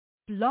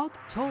Blog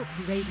Talk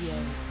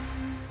Radio.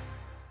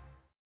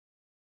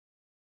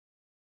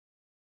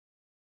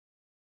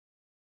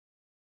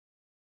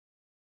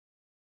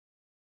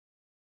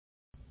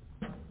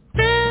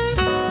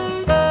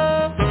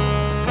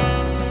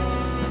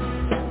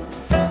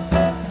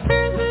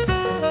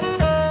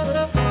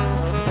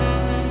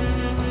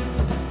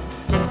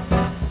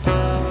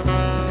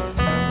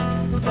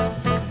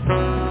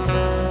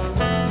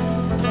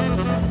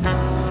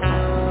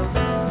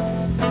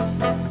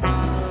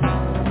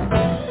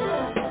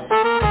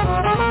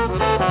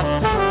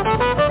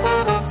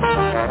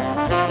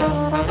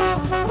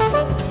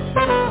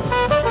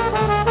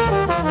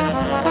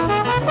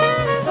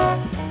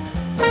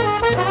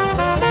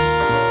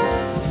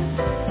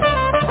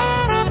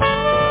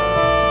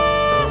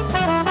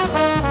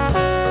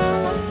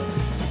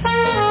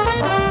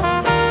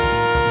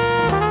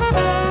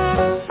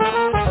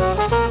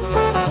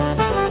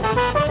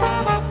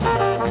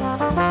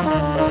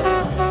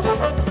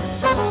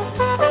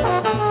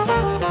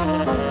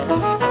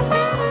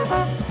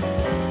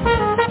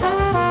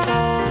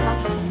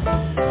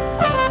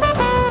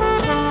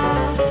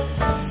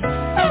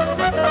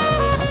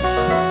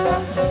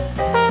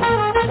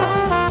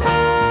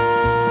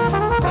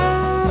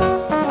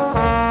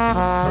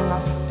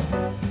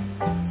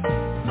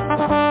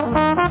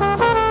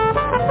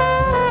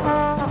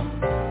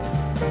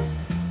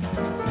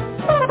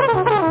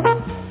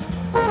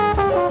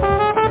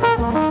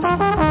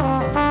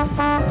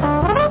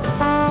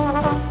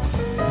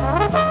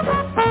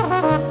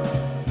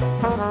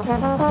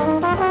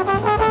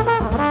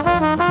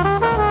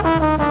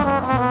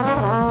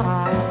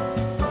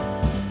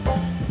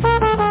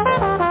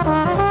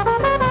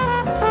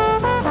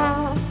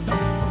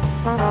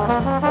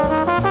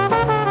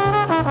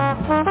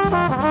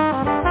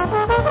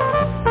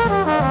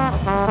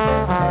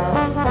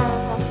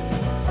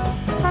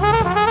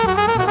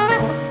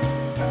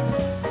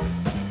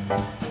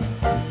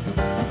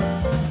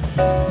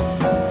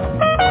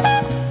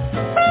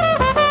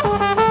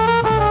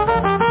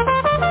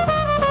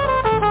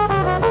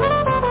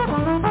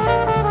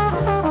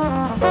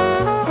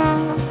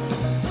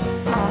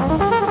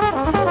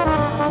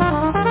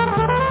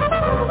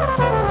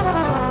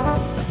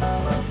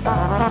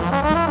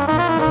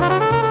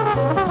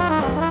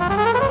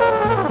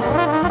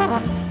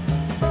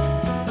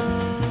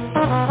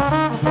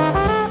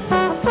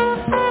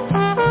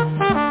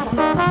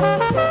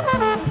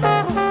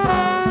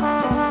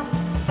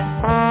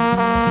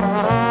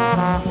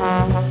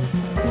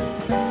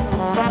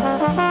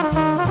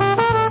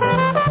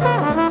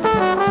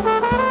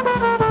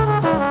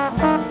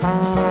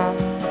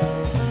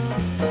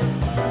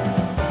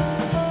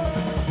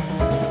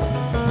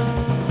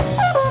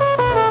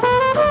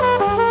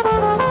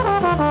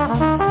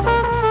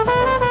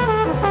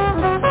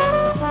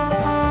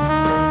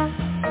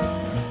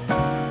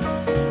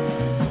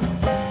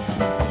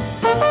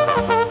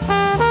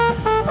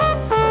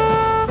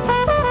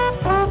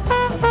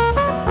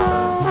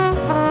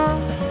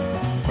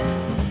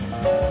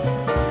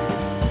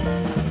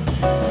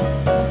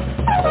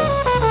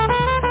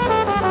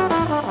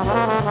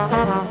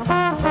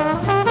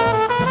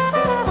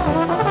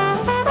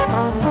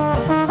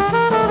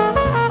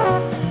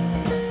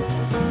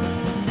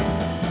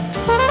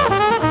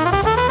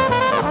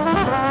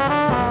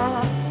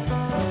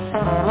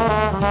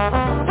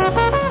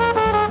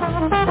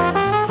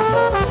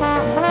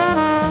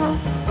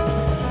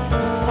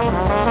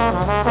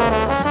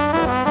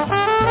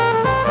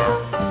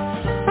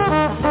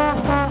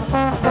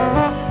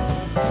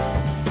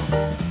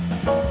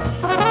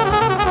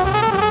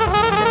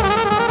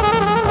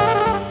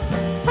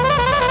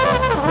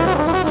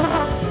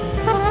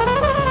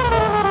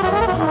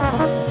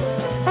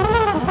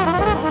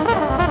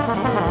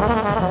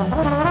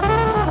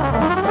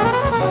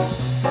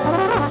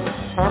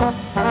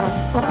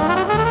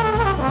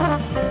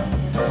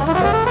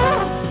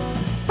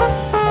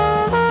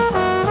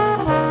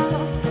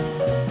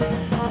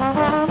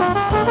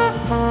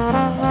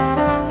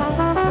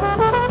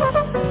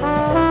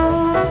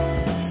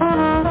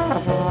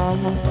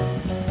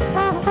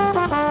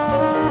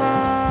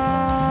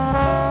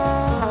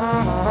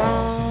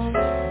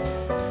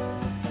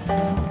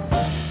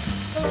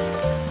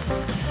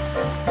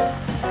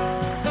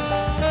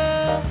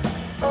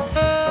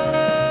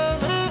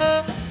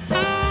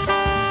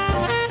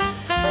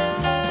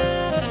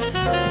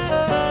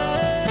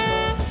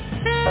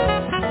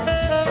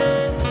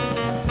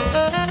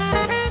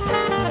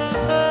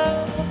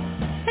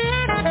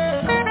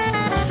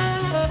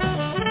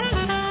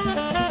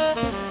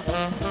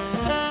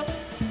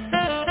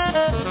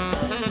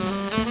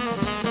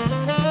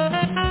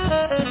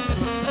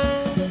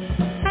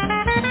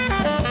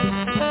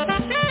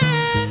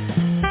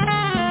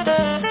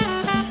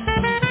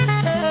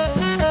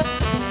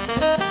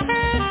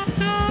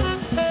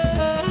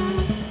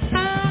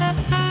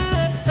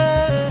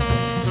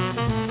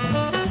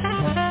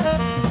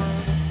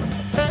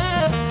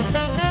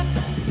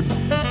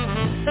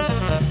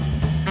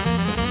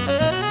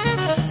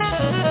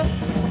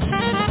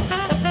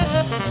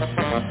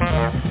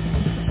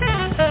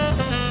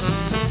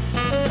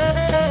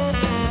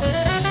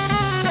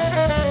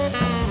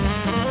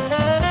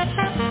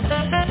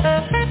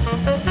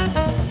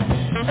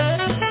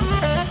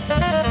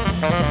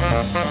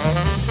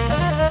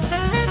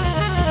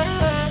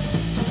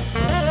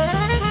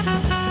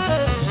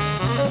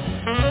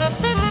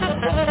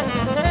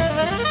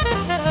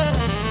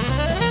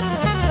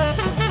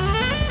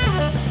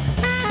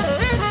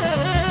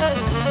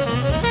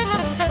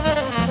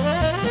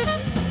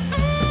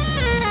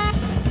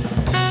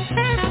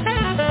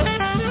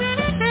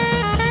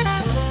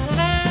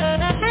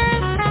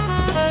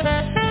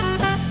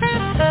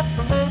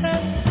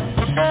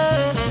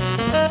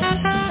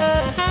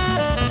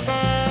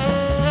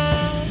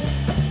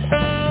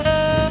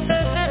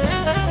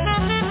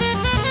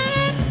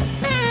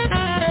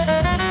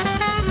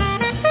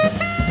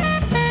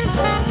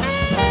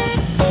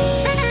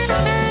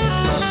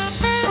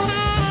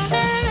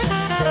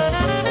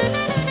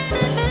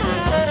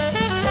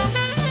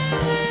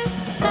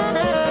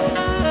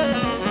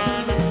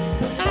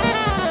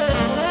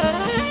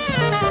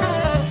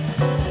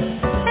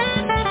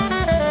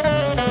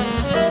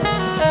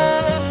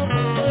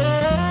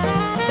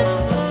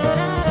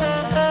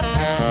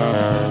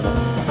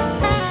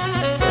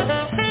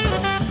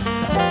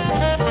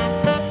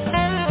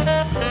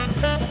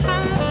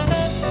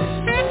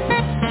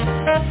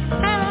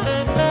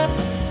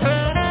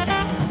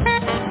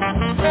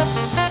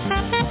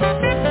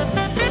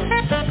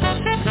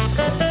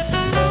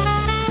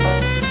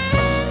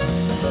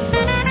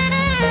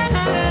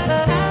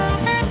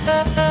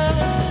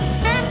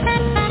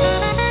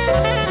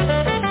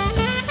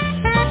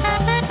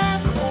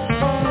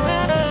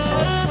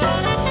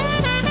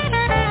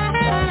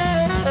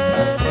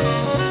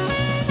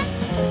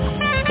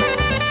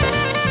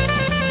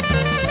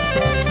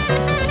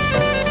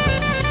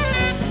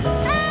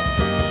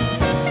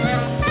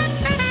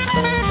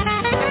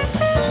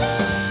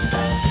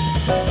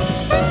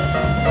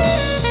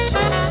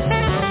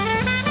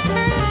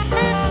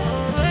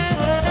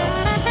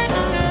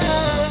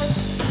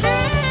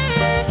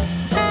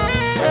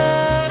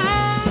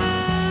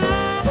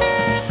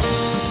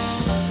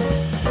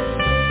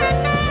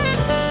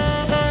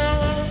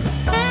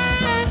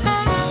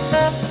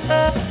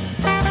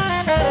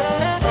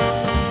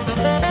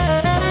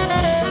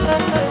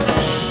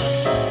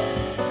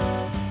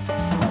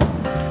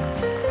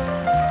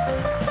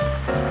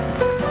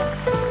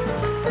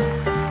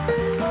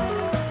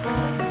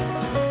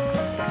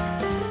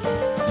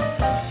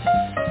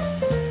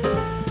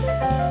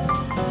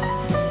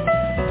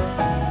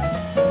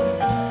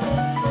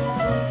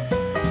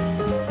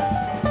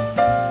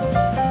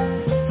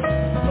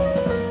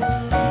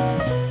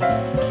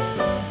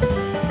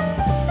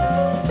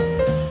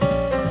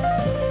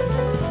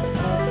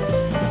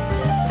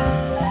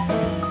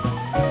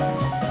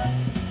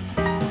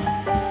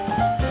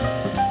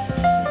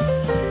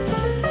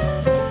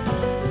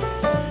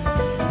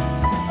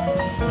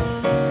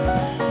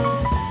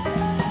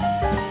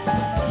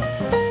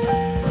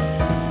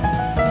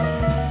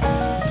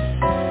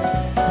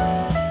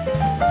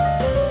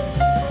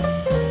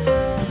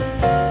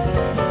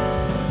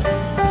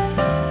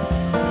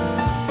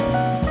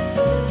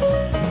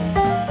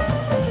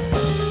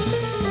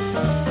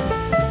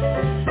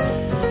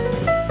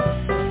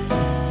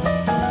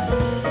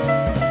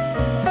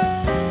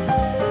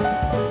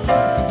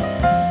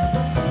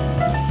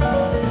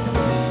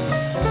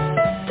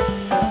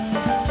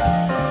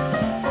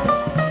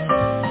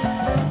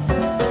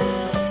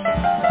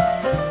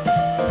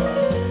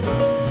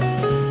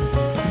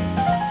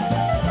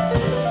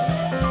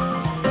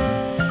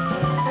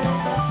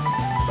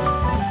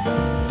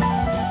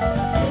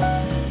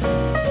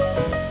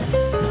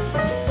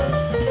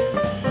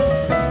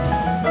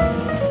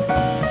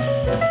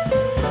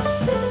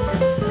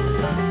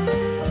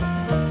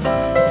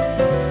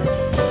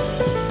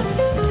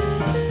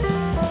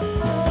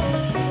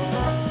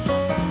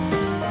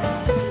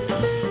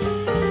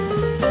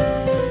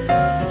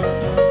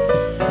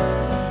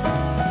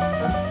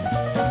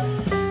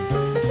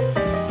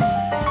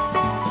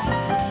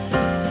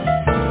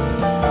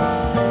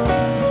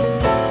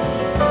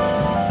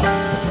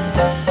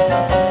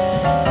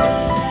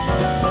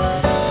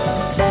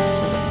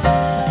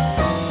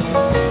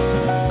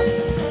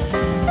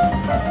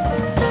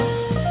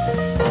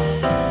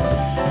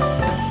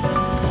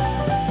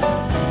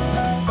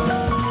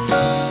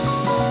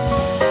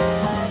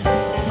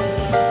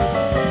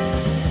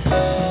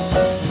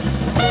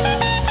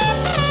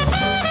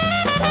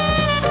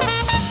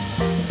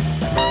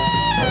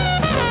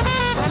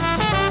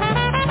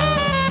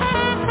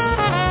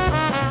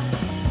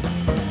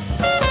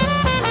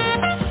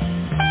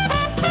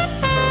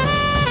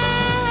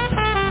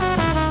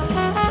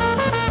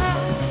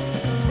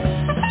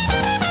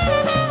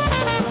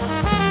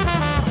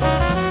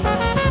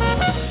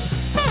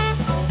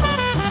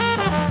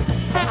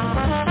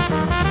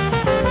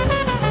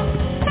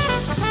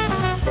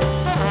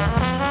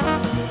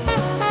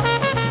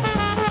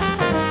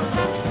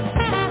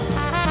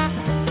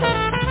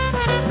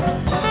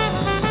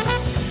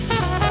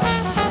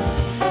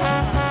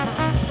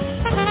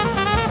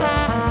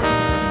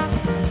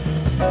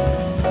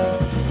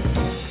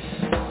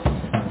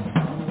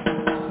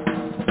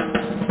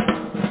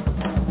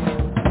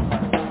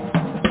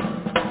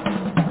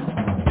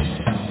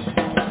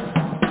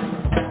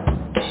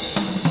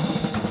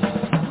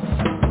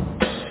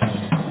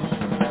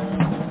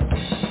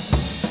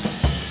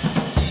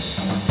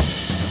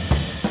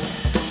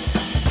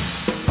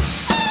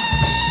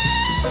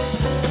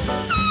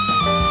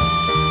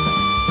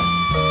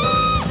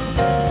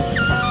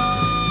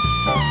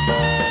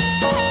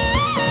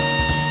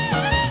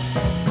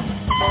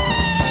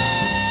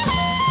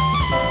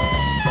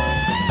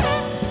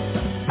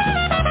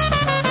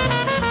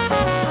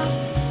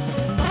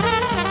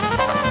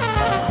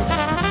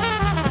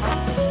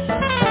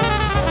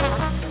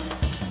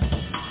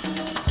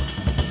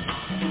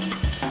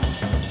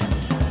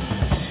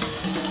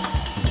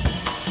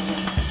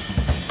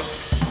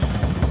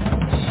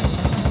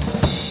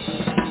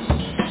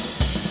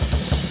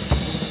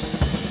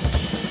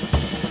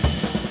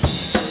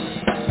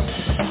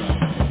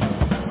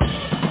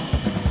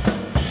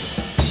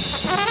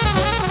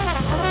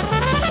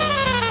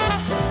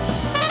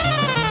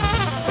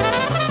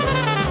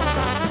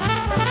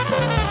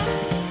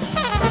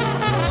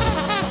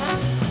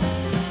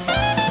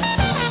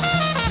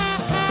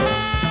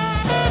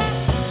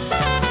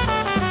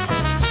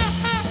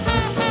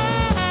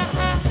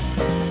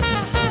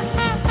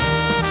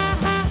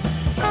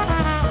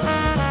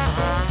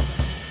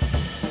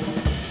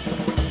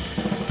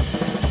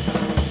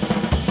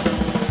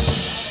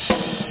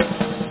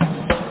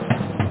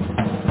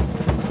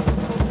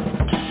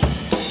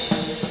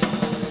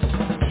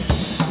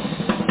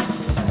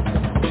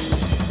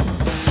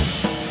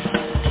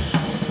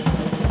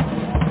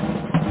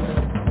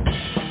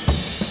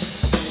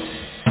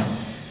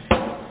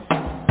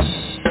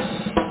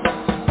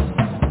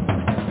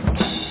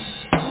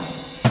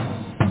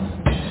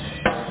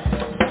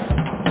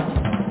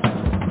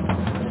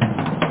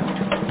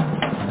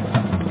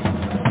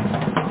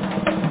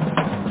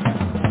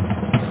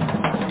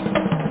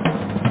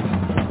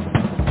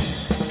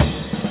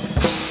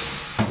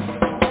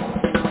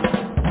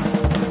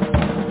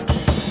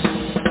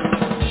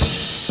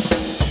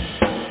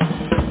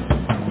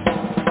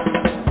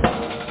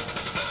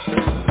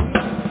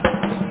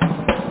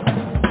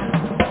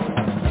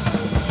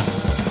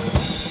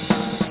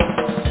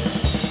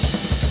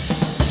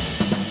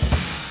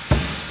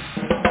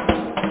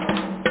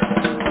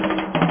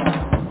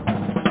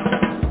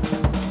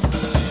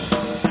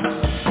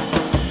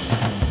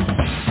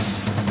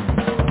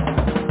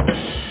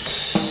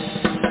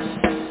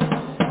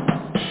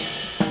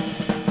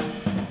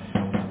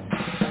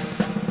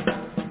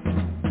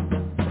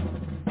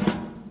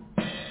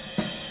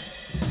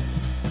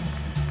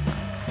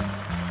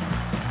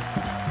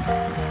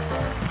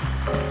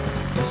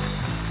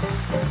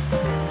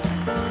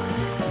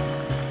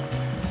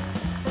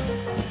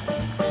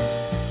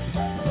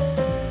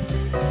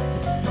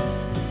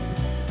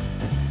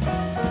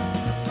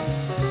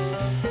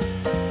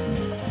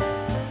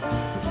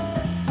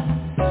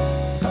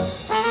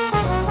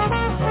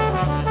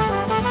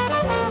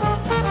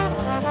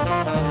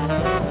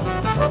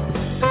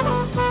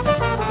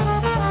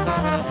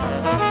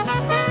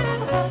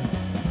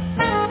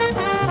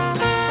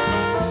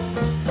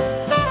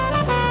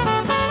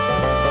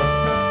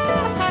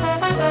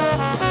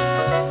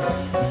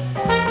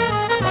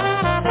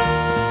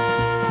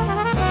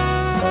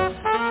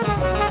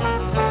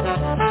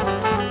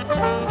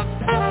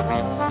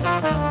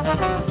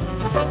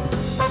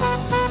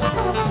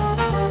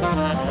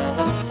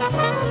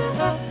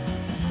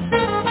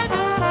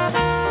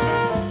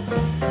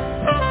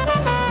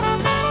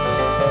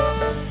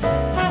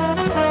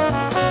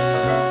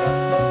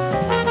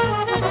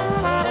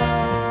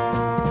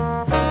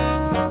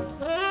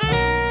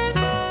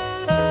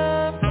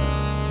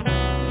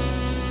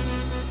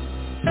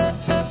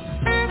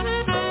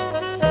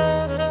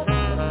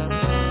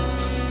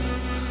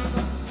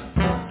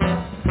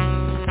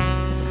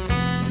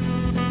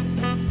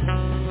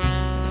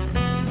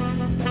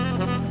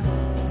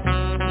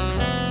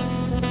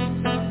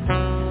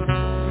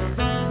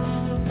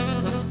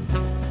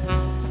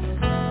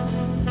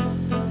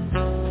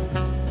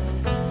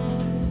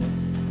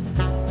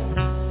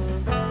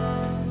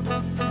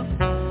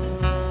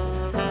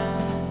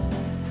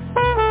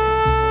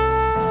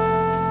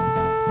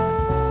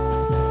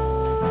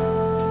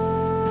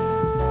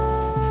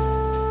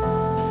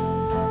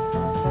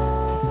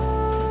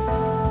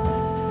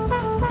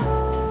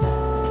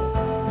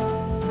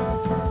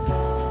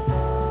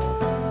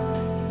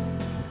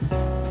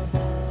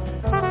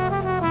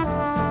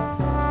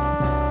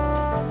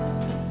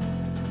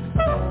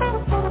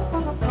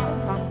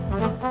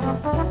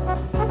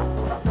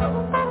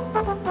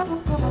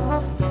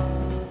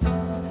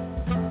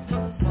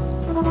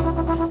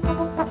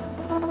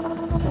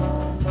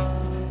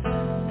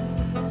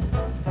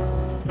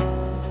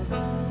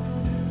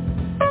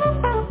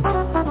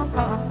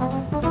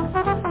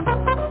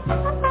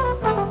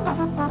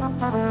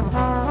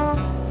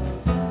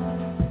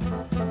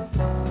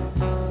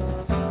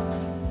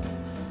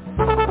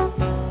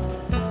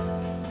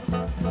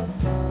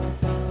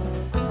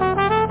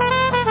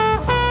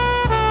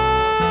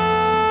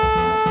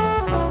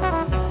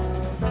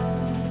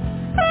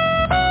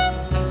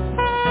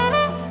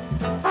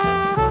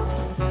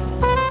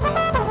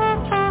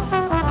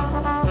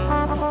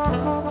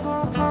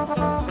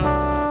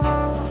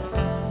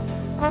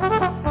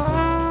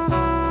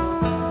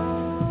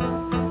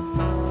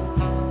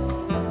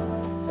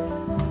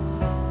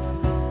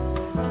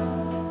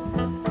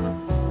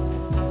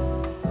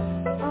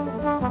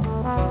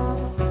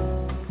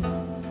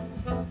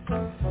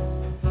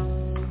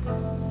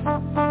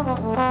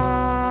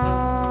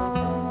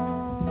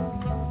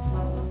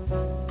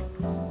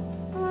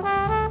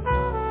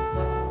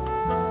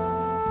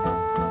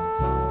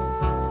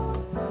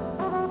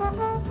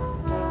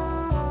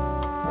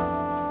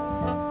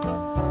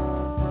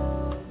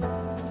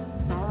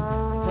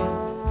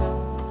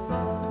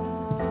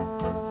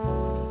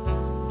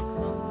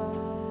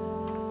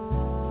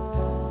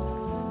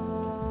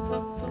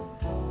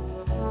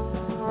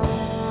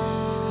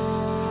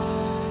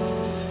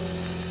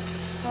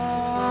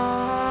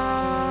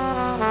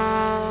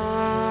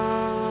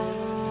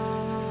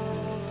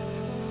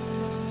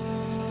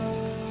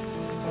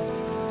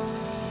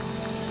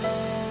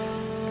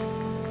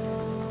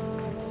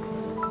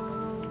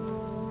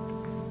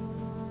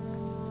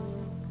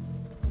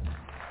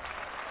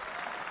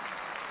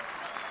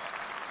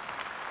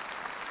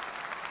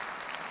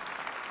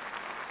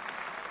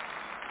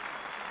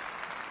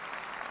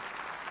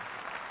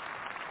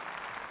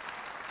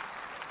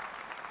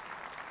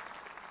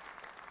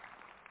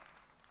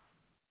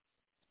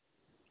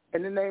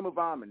 In the name of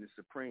Amen, the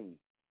Supreme,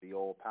 the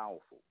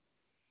All-Powerful,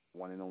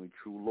 one and only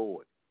true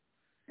Lord,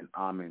 and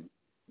Amen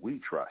we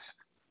trust,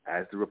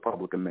 as the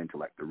Republic of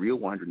Mentellect, the real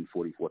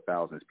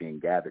 144,000 is being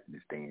gathered in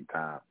this day and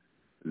time,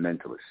 the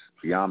mentalists,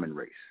 the Amen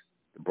race,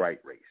 the bright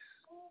race.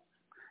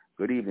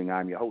 Good evening,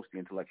 I'm your host, the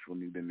intellectual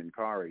NUBEN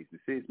MENKARAYZZ.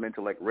 This is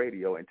MENTELECT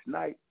Radio, and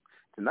tonight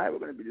we're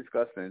going to be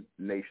discussing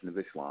the Nation of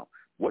Islam,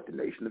 what the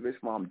Nation of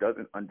Islam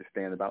doesn't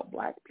understand about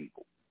black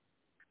people.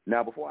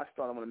 Now, before I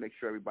start, I want to make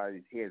sure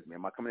everybody hears me.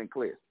 Am I coming in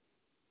clear?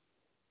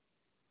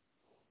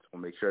 Just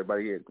want to make sure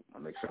everybody hears me. I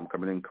want to make sure I'm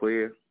coming in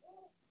clear.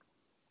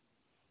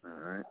 All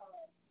right.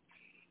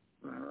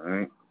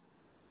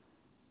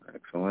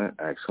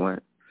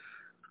 Excellent.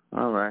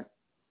 All right.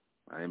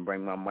 I didn't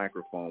bring my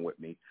microphone with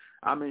me.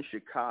 I'm in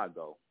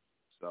Chicago,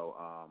 so,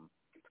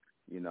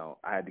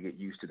 I had to get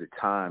used to the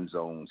time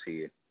zones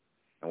here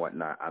and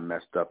whatnot. I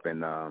messed up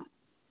and, thought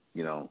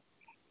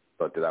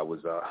that I was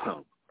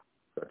an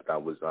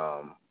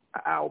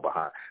hour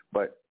behind.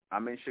 But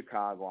I'm in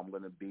Chicago. I'm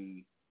going to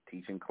be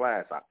teaching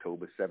class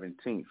October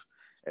 17th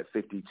at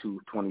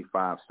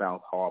 5225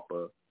 South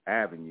Harper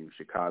Avenue,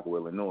 Chicago,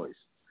 Illinois.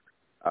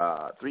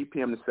 3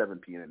 p.m. to 7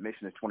 p.m.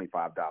 Admission is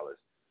 $25.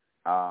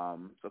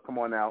 So come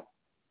on out,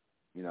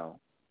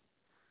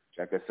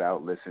 check us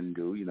out, listen,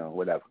 do,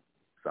 whatever.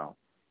 So,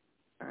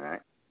 all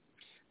right.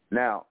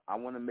 Now, I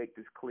want to make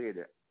this clear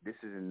that this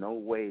is in no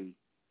way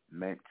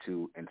meant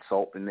to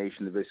insult the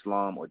Nation of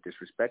Islam or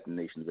disrespect the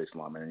Nation of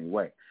Islam in any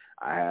way.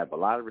 I have a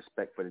lot of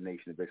respect for the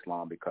Nation of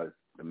Islam because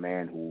the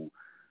man who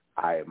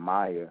I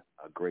admire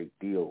a great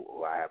deal,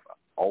 who I have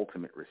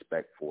ultimate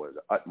respect for,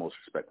 the utmost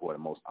respect for, the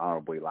most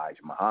honorable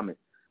Elijah Muhammad,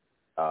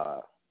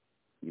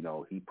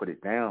 he put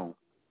it down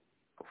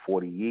for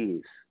 40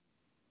 years,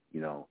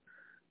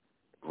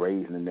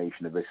 raising the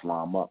Nation of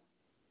Islam up,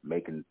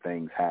 making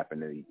things happen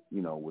that he,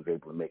 was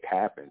able to make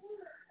happen.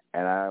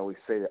 And I always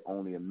say that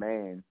only a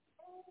man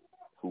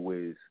who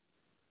is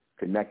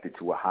connected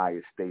to a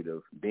higher state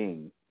of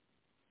being,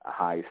 a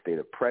higher state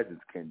of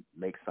presence can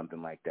make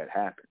something like that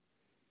happen.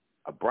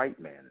 A bright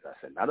man, as I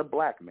said, not a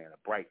black man, a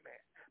bright man.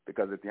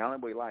 Because if the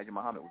Honorable Elijah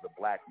Muhammad was a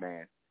black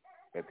man,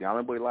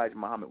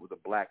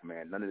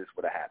 none of this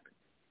would have happened.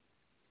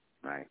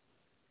 Right?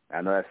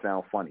 I know that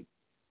sounds funny,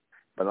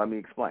 but let me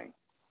explain.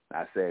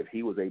 I said if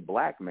he was a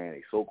black man,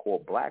 a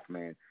so-called black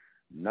man,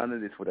 none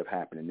of this would have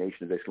happened. The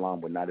Nation of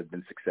Islam would not have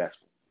been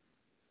successful.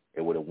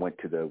 It would have went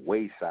to the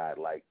wayside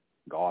like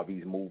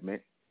Garvey's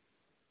movement,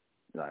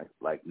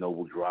 like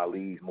Noble Drew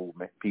Ali's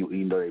movement. People,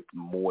 even though they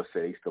more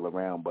say they're still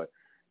around, but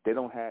they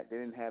didn't have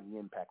the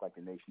impact like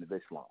the Nation of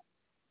Islam.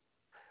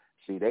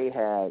 See, they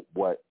had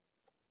what,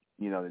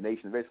 the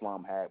Nation of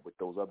Islam had what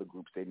those other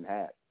groups didn't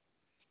have,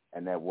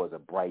 and that was a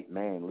bright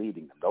man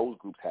leading them. Those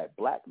groups had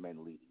black men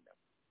leading them.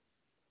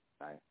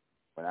 Right?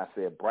 When I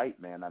say a bright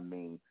man, I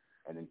mean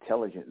an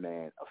intelligent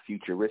man, a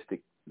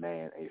futuristic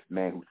man, a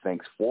man who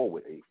thinks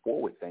forward, a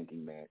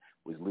forward-thinking man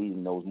was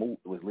leading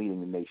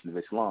the Nation of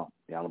Islam,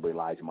 the Honorable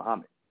Elijah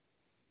Muhammad,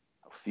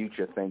 a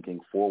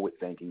future-thinking,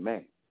 forward-thinking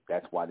man.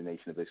 That's why the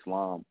Nation of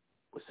Islam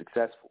was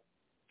successful.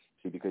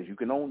 See, because you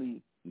can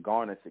only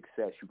garner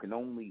success, you can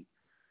only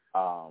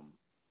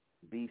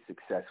be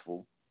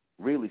successful,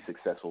 really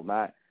successful,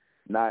 not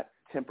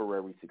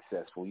temporary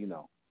successful,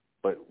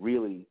 but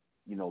really,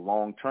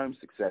 long-term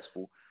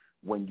successful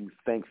when you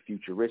think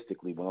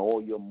futuristically, when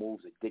all your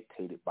moves are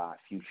dictated by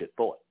future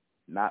thought,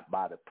 not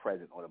by the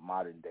present or the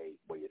modern day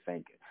where you're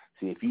thinking.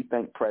 See, if you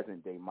think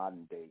present day,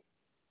 modern day,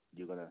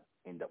 you're going to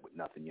end up with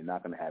nothing. You're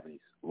not going to have any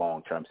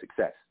long-term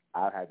success.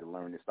 I've had to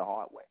learn this the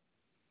hard way,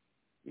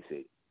 you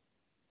see.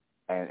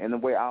 And in a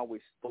way, I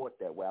always thought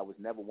that way. I was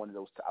never one of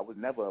those. I was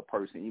never a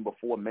person, even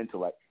before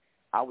MENTELECT,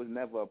 I was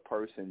never a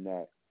person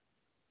that,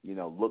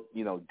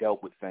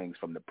 dealt with things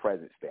from the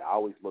present state. I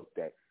always looked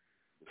at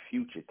the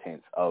future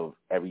tense of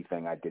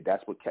everything I did.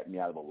 That's what kept me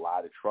out of a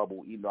lot of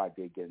trouble, even though I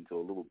did get into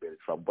a little bit of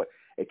trouble. But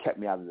it kept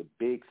me out of the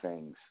big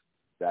things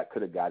that I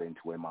could have got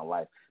into in my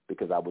life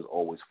because I was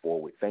always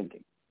forward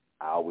thinking.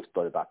 I always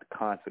thought about the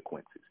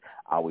consequences.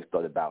 I always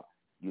thought about,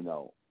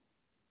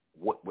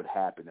 what would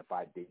happen if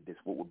I did this?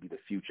 What would be the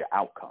future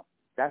outcome?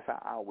 That's how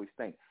I always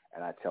think.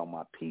 And I tell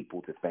my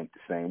people to think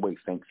the same way,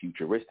 think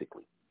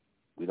futuristically.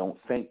 We don't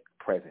think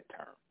present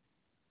term.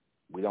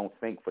 We don't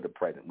think for the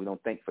present. We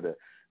don't think for the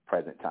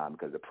present time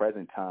because the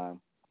present time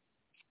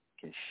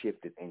can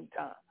shift at any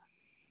time.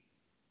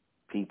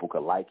 People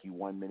could like you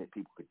 1 minute.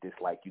 People could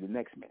dislike you the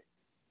next minute.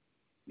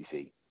 You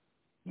see,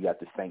 you have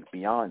to think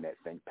beyond that,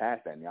 think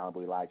past that. And the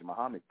Honorable Elijah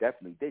Muhammad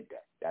definitely did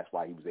that. That's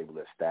why he was able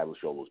to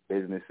establish all those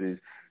businesses,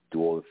 do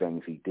all the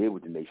things he did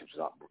with the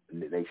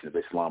Nation of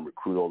Islam,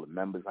 recruit all the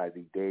members as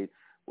he did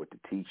with the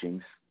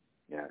teachings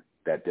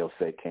that they'll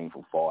say came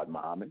from Fard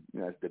Muhammad.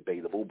 It's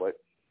debatable, but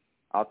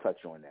I'll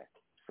touch on that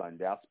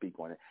Sunday. I'll speak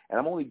on it. And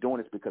I'm only doing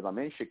this because I'm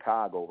in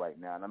Chicago right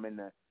now, and I'm in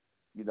the,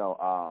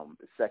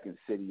 the second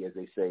city, as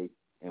they say,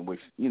 in which,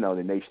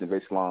 the Nation of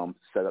Islam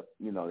set up,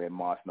 their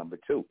mosque number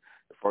 2.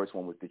 The first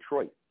one was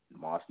Detroit,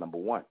 mosque number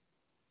 1.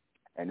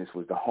 And this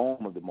was the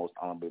home of the most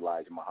honorable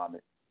Elijah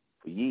Muhammad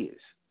for years.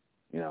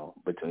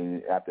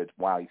 After a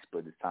while he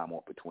split his time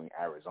off between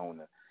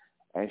Arizona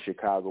and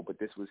Chicago, but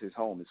this was his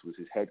home. This was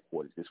his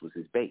headquarters. This was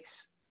his base.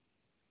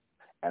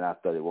 And I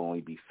thought it would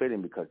only be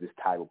fitting because this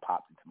title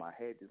popped into my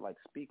head to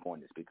speak on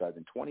this, because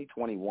in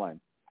 2021,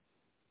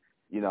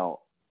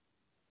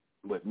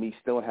 with me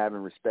still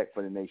having respect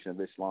for the Nation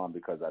of Islam,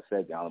 because I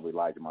said the Honorable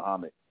Elijah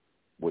Muhammad,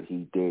 what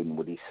he did and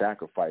what he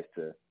sacrificed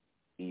to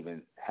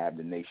even have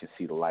the nation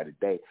see the light of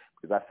day.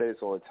 Because I say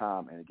this all the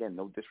time, and again,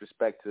 no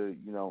disrespect to,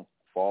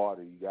 Fard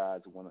or you guys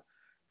who want to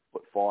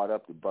put Fard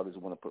up, the brothers who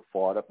want to put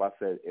Fard up. I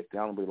said if the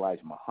Honorable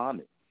Elijah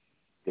Muhammad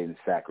didn't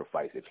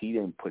sacrifice, if he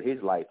didn't put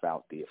his life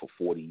out there for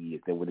 40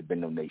 years, there would have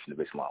been no Nation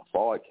of Islam.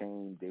 Fard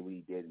came, did what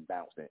he did, and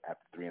bounced in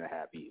after 3.5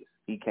 years.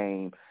 He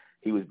came,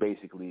 he was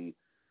basically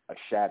a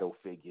shadow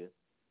figure,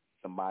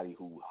 somebody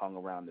who hung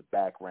around the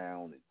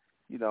background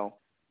and,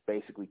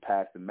 basically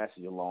passed the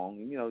message along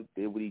and,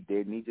 did what he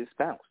did, and he just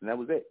bounced, and that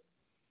was it.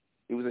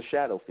 He was a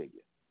shadow figure.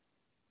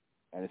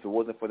 And if it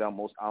wasn't for the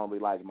Most Honorable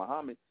Elijah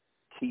Muhammad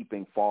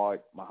keeping Fard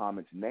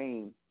Muhammad's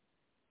name,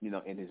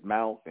 in his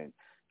mouth and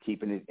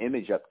keeping his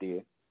image up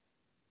there,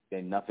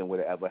 then nothing would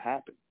have ever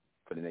happened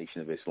for the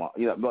Nation of Islam.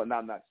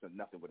 Not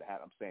nothing would have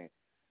happened. I'm saying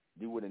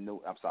you would have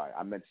knew. I'm sorry,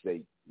 I meant to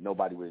say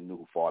nobody would have knew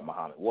who Fard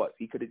Muhammad was.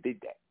 He could have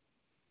did that.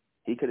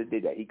 He could have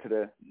did that. He could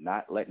have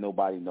not let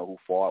nobody know who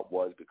Fard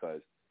was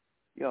because,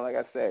 like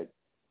I said,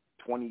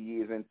 20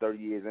 years in, 30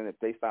 years in, if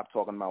they stopped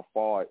talking about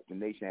Fard, the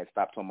nation had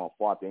stopped talking about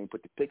Fard, they didn't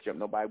put the picture up,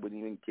 nobody would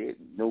even care,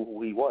 know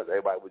who he was.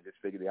 Everybody would just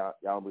figure the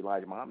Honorable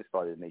Elijah Muhammad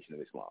started the Nation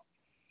of Islam.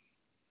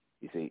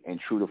 You see, and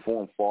true to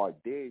form, Fard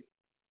did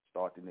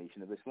start the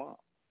Nation of Islam.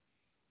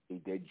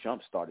 He did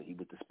jump-start it. He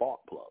was the spark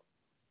plug.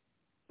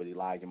 But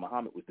Elijah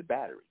Muhammad was the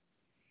battery.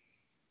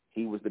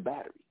 He was the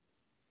battery.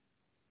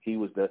 He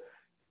was the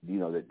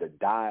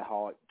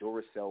die-hard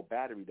Duracell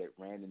battery that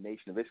ran the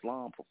Nation of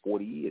Islam for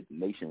 40 years. The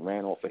nation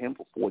ran off of him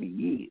for 40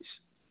 years.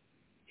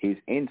 His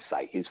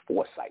insight, his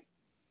foresight.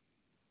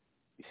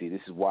 You see,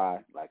 this is why,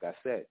 like I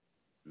said,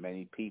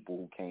 many people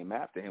who came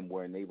after him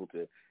weren't able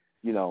to,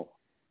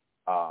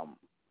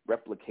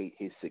 replicate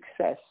his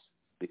success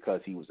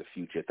because he was a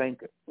future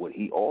thinker. What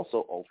he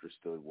also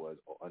understood was,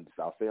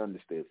 I'll say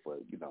understood for,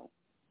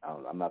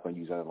 I'm not going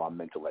to use any of our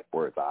MENTELECT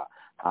words, our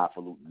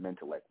highfalutin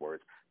MENTELECT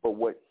words, but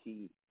what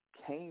he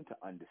came to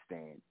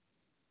understand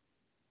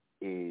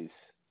is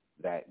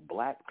that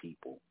black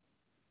people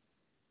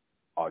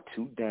are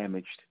too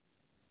damaged,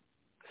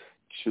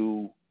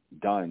 too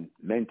done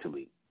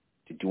mentally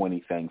to do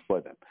anything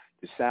for them,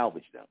 to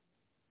salvage them.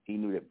 He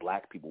knew that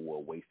black people were a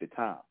waste of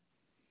time.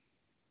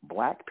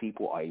 Black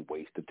people are a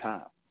waste of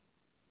time.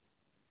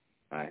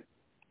 Right?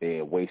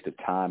 They're a waste of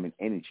time and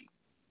energy.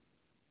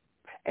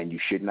 And you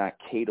should not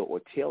cater or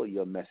tailor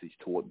your message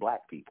toward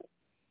black people.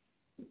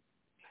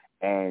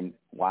 And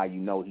why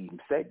he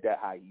said that,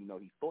 how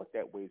he thought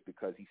that way is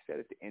because he said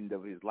at the end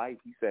of his life,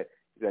 he said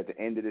at the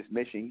end of this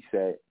mission, he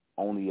said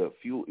I don't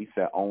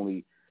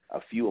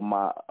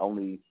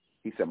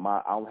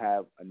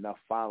have enough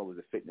followers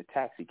to fit in a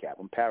taxi cab.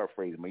 I'm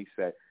paraphrasing, but he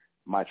said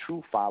my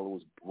true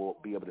followers will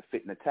be able to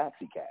fit in a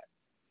taxi cab.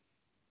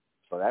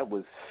 So that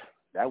was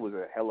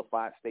a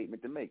hellified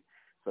statement to make.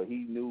 So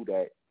he knew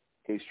that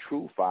his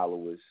true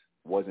followers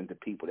wasn't the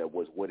people that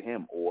was with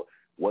him or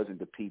wasn't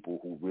the people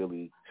who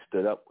really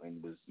stood up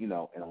and was,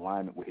 in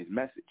alignment with his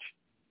message.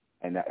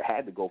 And that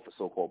had to go for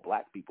so-called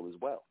black people as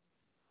well.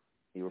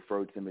 He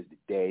referred to them as the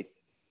dead,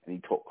 and he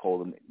talked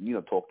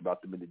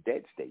about them in the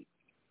dead state,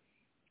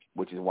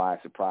 which is why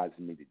it surprises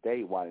me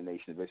today why the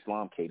Nation of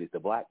Islam caters to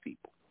black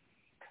people,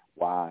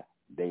 why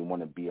they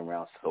want to be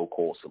around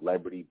so-called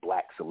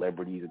black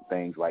celebrities and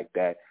things like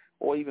that,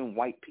 or even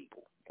white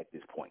people at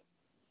this point.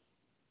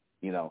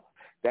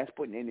 That's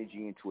putting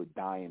energy into a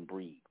dying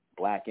breed.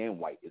 Black and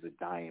white is a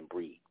dying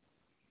breed.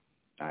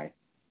 All right?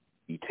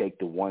 You take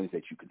the ones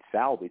that you can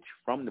salvage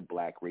from the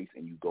black race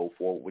and you go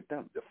forward with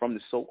them. They're from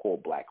the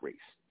so-called black race.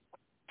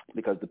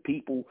 Because the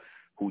people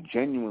who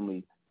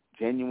genuinely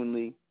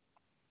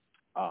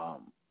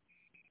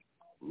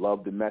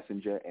loved the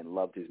messenger and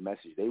loved his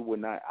message, I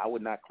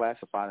would not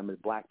classify them as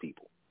black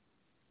people.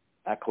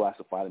 I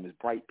classify them as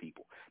bright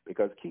people.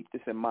 Because keep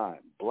this in mind,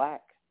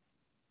 black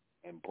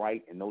and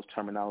bright and those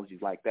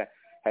terminologies like that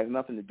has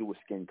nothing to do with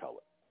skin color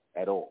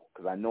at all.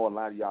 Because I know a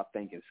lot of y'all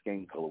thinking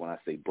skin color when I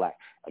say black.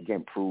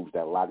 Again, proves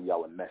that a lot of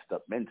y'all are messed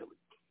up mentally.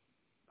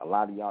 A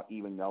lot of y'all,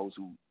 even those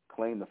who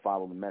claim to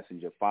follow the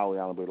messenger, follow the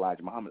Honorable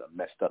Elijah Muhammad, are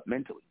messed up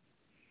mentally.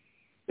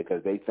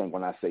 Because they think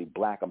when I say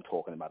black, I'm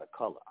talking about a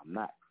color. I'm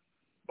not.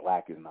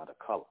 Black is not a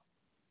color.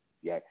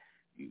 Yet,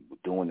 you were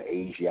doing the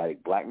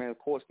Asiatic black man. Of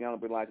course, the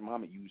Honorable Elijah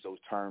Muhammad used those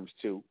terms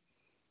too,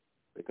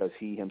 because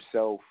he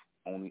himself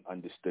only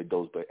understood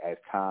those. But as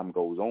time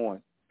goes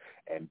on,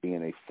 and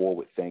being a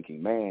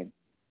forward-thinking man,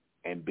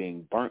 and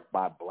being burnt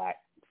by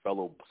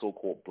fellow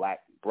so-called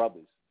black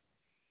brothers,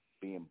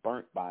 being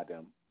burnt by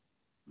them,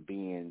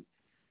 being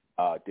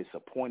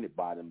disappointed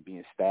by them,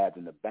 being stabbed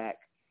in the back,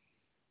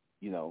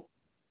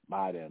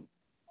 by them,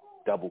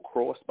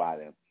 double-crossed by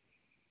them,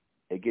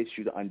 it gets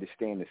you to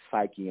understand the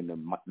psyche and the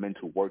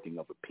mental working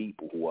of a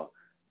people who are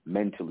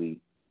mentally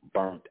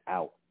burnt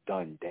out,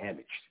 done,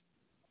 damaged.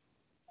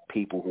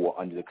 People who are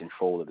under the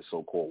control of the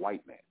so-called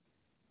white man.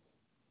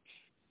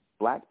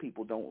 Black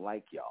people don't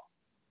like y'all.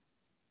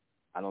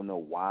 I don't know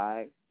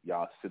why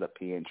y'all sit up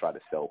here and try to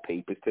sell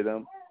papers to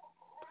them.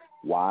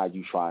 Why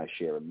you try and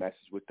share a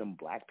message with them.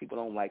 Black people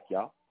don't like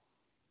y'all.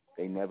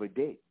 They never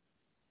did.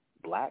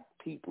 Black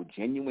people,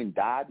 genuine,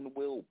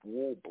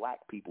 dyed-in-the-wool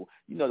black people,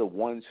 you know, the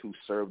ones who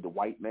serve the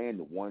white man,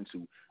 the ones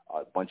who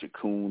are a bunch of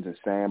coons and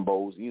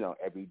sambos, you know,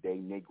 everyday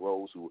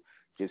Negroes who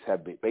just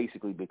have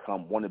basically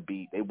become, want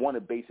to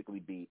basically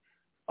be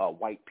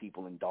white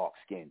people in dark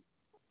skin.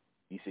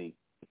 You see,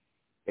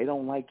 they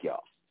don't like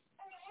y'all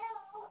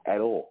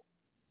at all.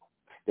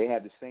 They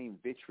have the same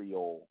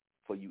vitriol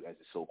for you as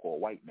the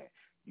so-called white man.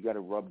 You got to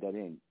rub that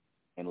in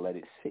and let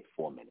it sit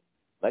for a minute.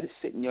 Let it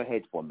sit in your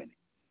head for a minute.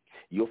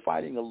 You're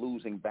fighting a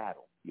losing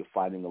battle. You're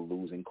fighting a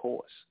losing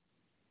cause.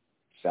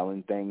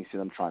 Selling things to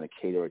them, trying to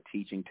cater a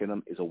teaching to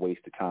them is a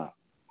waste of time.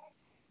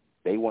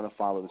 They want to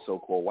follow the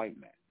so-called white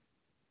man.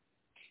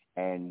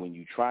 And when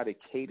you try to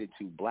cater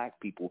to black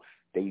people,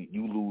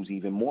 you lose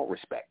even more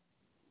respect.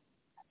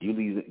 You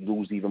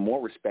lose even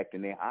more respect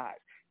in their eyes.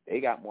 They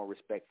got more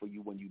respect for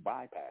you when you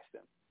bypass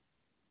them,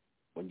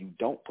 when you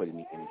don't put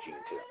any energy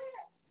into them.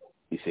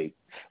 You see,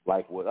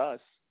 like with us,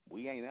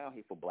 we ain't out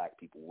here for black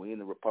people. We in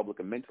the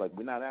Republican Mentalect.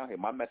 We're not out here.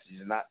 My message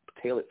is not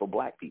tailored for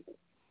black people.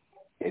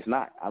 It's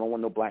not. I don't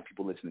want no black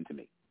people listening to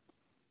me.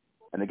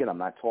 And again, I'm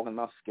not talking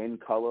about skin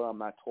color. I'm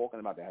not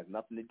talking about that. It has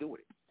nothing to do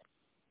with it.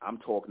 I'm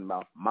talking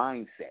about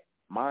mindset,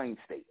 mind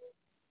state.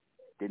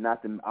 Did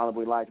not the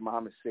Honorable Elijah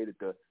Muhammad say that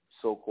the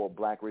so-called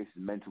black race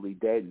is mentally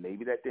dead?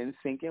 Maybe that didn't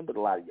sink in, but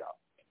a lot of y'all.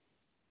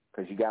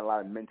 Because you got a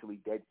lot of mentally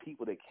dead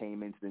people that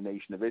came into the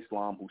Nation of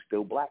Islam who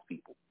still black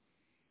people.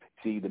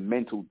 See, the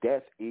mental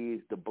death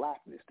is the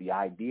blackness, the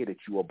idea that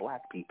you are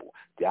black people,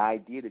 the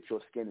idea that your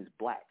skin is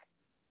black,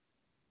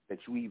 that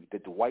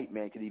the white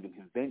man can even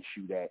convince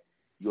you that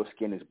your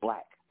skin is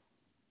black.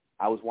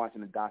 I was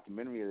watching a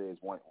documentary. There's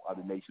one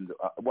other nations.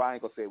 Well, I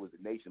ain't gonna say it was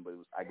a nation, but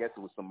I guess it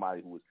was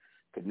somebody who was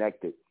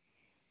connected.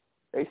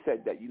 They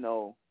said that, you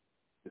know,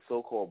 the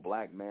so-called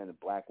black man and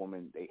black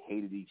woman, they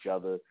hated each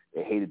other.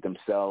 They hated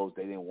themselves.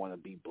 They didn't want to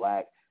be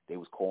black. They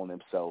was calling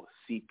themselves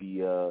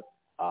sepia,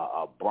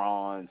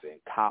 bronze, and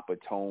copper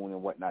tone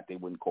and whatnot. They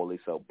wouldn't call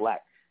themselves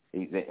black.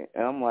 And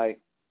I'm like,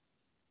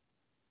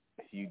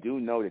 you do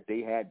know that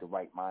they had the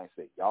right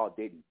mindset. Y'all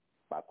didn't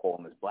by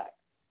calling us black.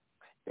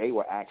 They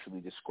were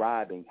actually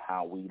describing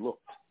how we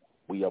looked.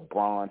 We are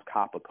bronze,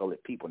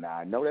 copper-colored people. Now,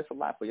 I know that's a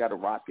lot for y'all to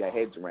wrap your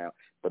heads around,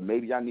 but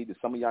maybe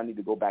some of y'all need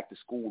to go back to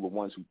school, the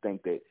ones who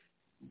think that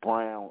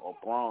brown or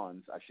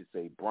bronze, I should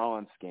say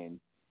bronze skin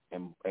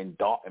and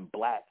dark and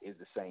black is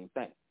the same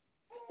thing.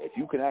 If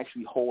you can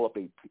actually hold up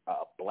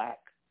a black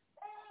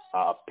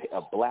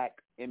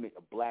image,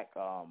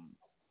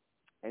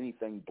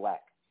 anything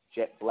black,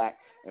 jet black,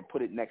 and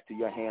put it next to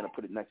your hand or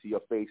put it next to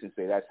your face and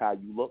say that's how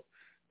you look,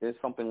 there's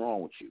something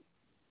wrong with you.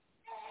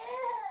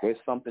 There's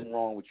something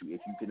wrong with you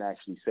if you can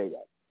actually say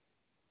that.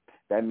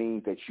 That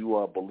means that you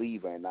are a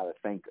believer and not a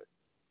thinker.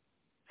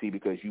 See,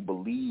 because you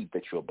believe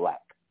that you're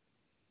black,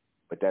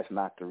 but that's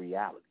not the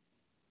reality.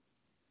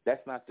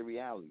 That's not the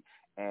reality.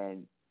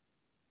 And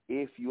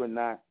if you are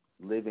not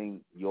living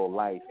your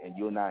life and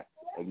you're not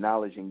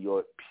acknowledging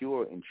your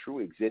pure and true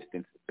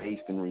existence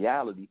based in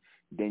reality,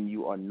 then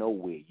you are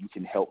nowhere. You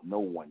can help no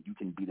one. You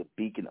can be the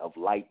beacon of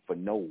light for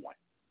no one.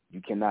 You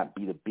cannot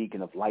be the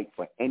beacon of light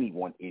for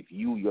anyone if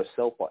you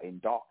yourself are in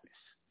darkness.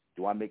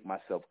 Do I make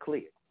myself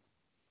clear?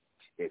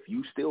 If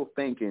you still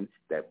thinking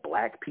that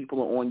black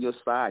people are on your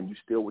side, you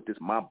still with this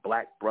my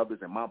black brothers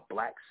and my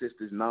black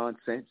sisters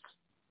nonsense,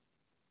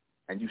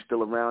 and you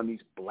still around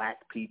these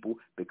black people,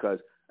 because,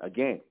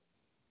 again,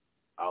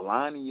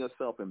 aligning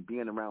yourself and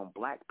being around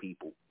black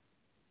people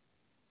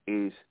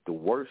is the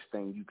worst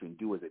thing you can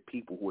do as a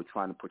people who are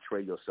trying to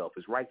portray yourself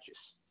as righteous.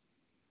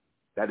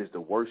 That is the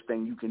worst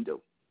thing you can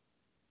do.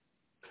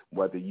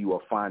 Whether you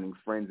are finding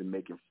friends and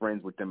making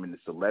friends with them in the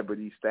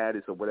celebrity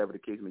status or whatever the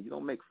case may be, you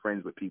don't make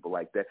friends with people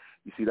like that.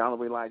 You see, the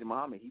Honorable Elijah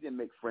Muhammad, he didn't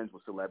make friends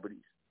with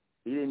celebrities.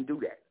 He didn't do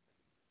that.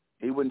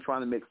 He wasn't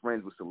trying to make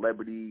friends with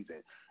celebrities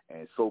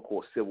and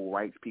so-called civil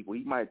rights people.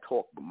 He might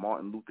talk with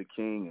Martin Luther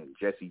King and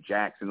Jesse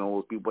Jackson and all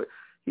those people, but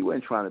he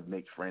wasn't trying to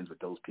make friends with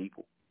those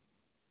people.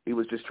 He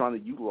was just trying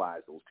to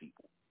utilize those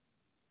people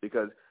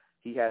because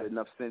he had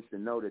enough sense to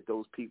know that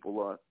those people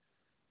are,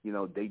 you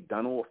know, they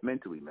done off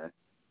mentally, man.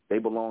 They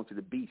belong to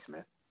the beast,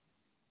 man.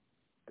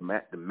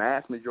 The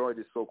mass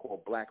majority of the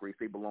so-called black race,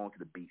 they belong to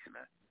the beast,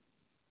 man.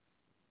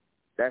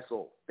 That's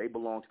all. They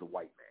belong to the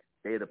white man.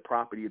 They are the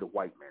property of the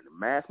white man. The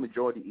mass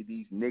majority of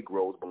these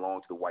Negroes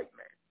belong to the white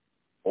man.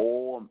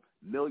 All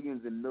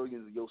millions and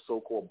millions of your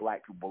so-called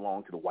black people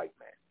belong to the white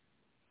man.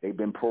 They've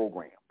been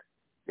programmed.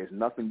 There's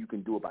nothing you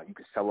can do about it. You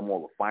can sell them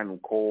all the final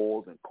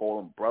calls and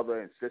call them brother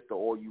and sister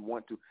all you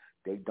want to.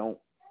 They don't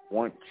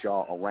want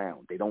y'all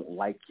around. They don't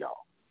like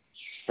y'all.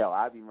 Hell,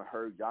 I've even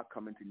heard y'all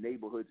come into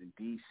neighborhoods in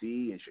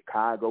D.C. and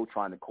Chicago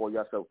trying to call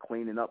yourself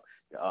cleaning up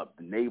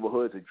the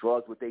neighborhoods of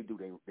drugs. What they do,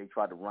 they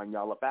try to run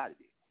y'all up out of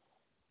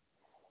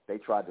there. They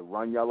tried to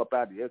run y'all up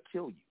out there. They'll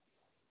kill you.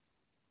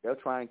 They'll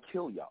try and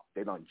kill y'all.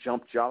 They done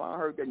jumped y'all. I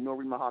heard that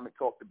Nuri Muhammad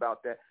talked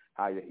about that,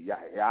 how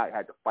y'all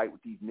had to fight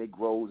with these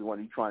Negroes and when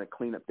you trying to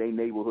clean up their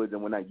neighborhoods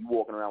and when you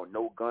walking around with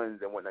no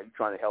guns and when you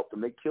trying to help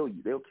them, they kill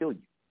you. They'll kill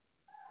you.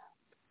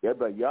 They'll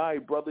be like, yeah,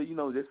 brother, you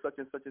know, there's such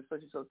and such and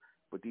such and such.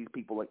 But these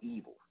people are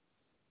evil.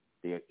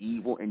 They're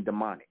evil and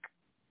demonic.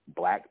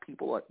 Black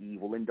people are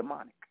evil and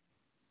demonic.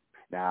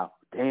 Now,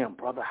 damn,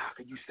 brother, how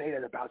can you say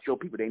that about your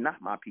people? They're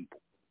not my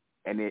people.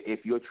 And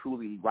if you're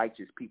truly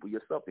righteous people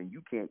yourself, then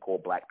you can't call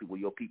black people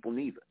your people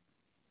neither.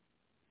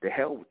 The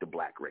hell with the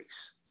black race.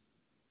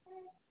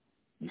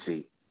 You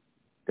see,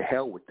 the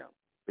hell with them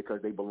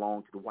because they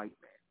belong to the white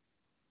man.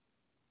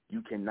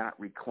 You cannot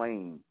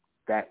reclaim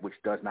that which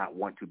does not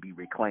want to be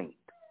reclaimed.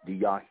 Do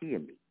y'all hear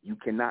me? You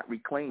cannot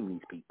reclaim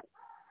these people.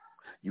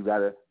 You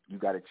gotta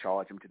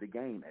charge them to the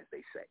game, as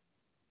they say.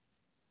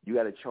 You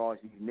gotta charge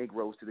these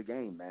Negroes to the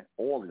game, man.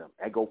 All of them.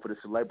 That go for the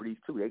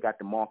celebrities too. They got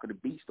the mark of the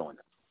beast on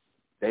them.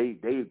 They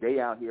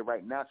out here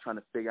right now trying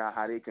to figure out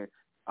how they can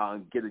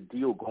get a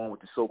deal going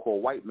with the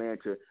so-called white man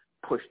to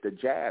push the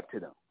jab to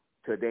them,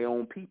 to their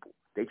own people.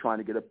 They trying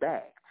to get a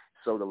bag.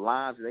 So the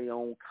lives of their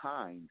own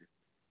kind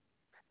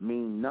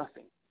mean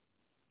nothing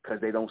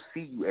because they don't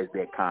see you as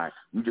their kind.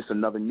 You just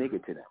another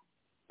nigga to them.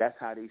 That's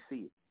how they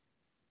see it.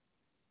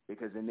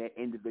 Because in their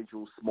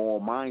individual small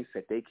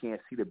mindset, they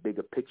can't see the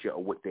bigger picture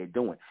of what they're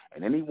doing.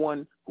 And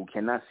anyone who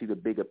cannot see the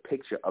bigger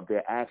picture of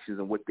their actions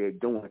and what they're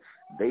doing,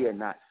 they are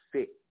not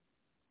fit.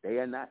 They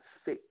are not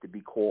fit to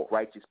be called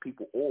righteous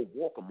people or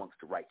walk amongst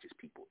the righteous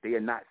people. They are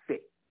not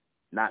fit,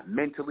 not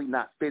mentally,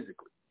 not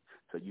physically.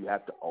 So you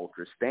have to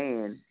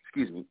understand.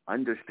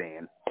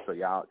 So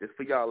y'all, just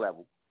for y'all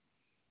level,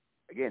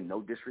 again,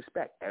 no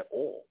disrespect at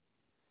all.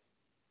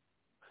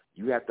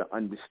 You have to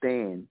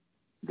understand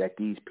that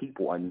these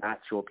people are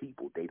not your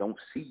people. They don't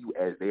see you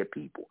as their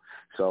people.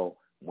 So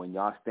when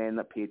y'all stand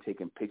up here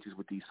taking pictures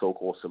with these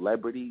so-called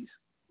celebrities,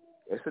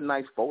 it's a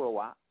nice photo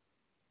op.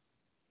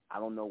 I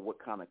don't know what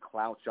kind of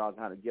clout y'all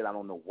got to get. I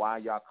don't know why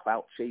y'all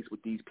clout chase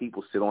with these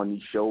people, sit on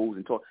these shows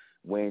and talk.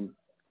 When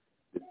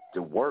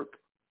the work,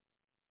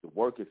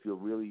 if you're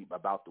really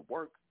about the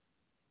work,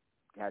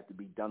 has to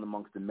be done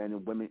amongst the men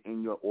and women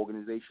in your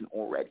organization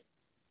already.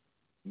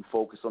 You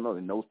focus on those,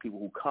 and those people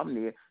who come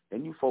there,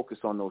 then you focus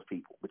on those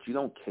people. But you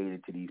don't cater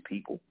to these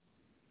people.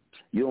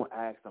 You don't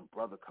ask them,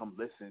 brother, come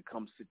listen,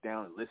 come sit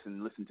down and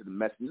listen to the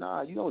message.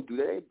 Nah, you don't do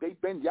that.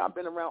 Y'all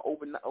been around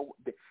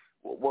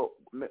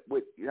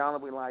with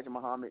Honorable Elijah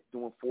Muhammad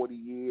doing 40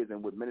 years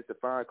and with Minister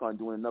Farrakhan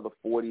doing another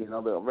 40 and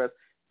other rest.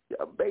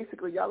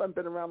 Basically, y'all have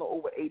been around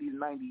over 80 to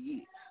 90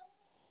 years.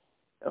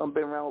 Y'all have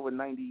been around over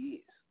 90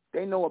 years.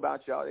 They know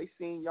about y'all. They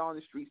seen y'all in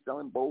the street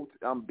selling boats,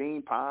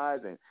 bean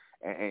pies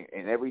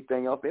and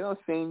everything else. They don't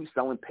see you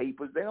selling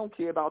papers. They don't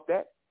care about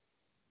that.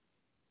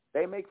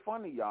 They make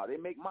fun of y'all. They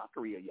make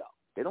mockery of y'all.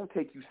 They don't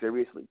take you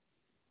seriously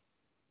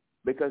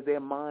because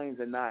their minds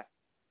are not,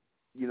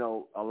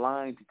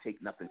 aligned to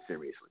take nothing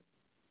seriously.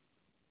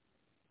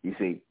 You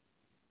see,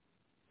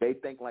 they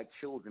think like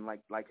children,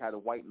 like how the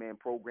white man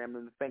programmed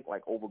them to think,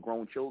 like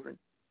overgrown children.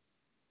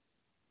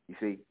 You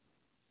see,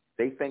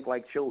 they think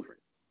like children.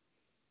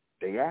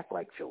 They act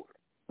like children.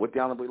 What the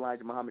Honorable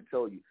Elijah Muhammad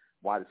told you,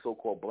 why the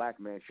so-called black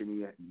man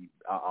shouldn't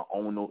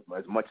own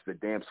as much as the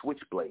damn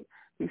switchblade.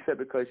 He said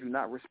because you're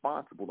not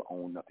responsible to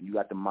own nothing. You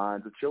got the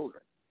minds of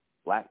children.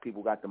 Black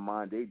people got the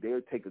mind.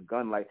 They'll take a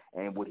gun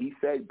and what he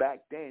said back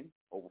then,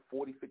 over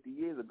 40, 50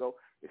 years ago,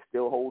 it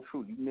still holds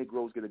true. You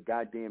Negroes get a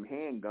goddamn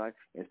handgun.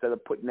 Instead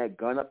of putting that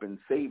gun up and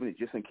saving it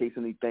just in case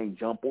anything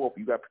jump off,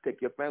 you got to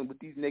protect your family. What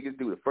these niggas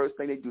do, the first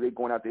thing they do, they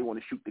going out, they want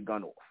to shoot the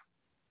gun off.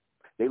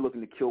 They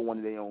looking to kill one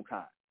of their own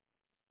kind.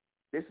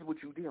 This is what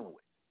you're dealing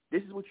with.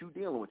 This is what you're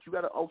dealing with. You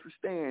got to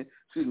understand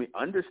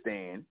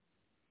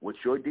what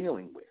you're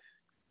dealing with.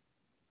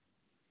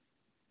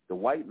 The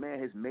white man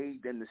has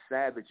made them the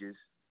savages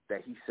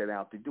that he set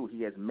out to do.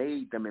 He has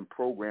made them and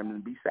programmed them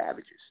to be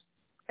savages.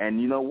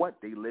 And you know what?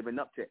 They living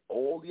up to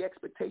all the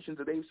expectations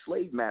of their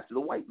slave master,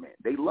 the white man.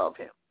 They love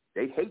him.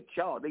 They hate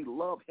y'all. They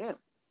love him.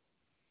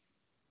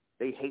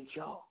 They hate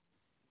y'all.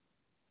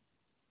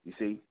 You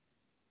see?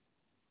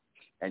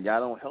 And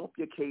y'all don't help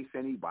your case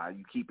any by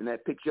you keeping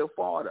that picture of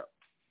Fard up.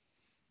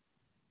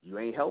 You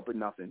ain't helping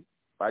nothing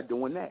by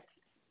doing that.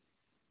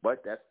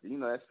 But that's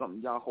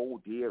something y'all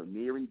hold near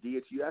and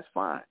dear to you. That's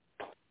fine.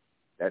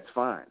 That's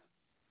fine.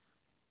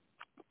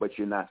 But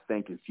you're not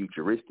thinking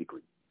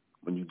futuristically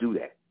when you do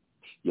that.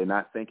 You're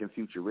not thinking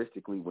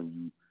futuristically when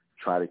you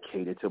try to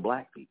cater to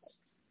black people.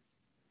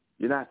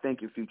 You're not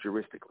thinking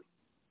futuristically.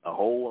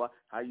 How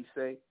you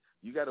say,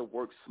 you got to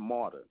work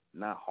smarter,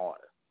 not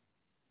harder.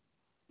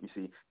 You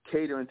see,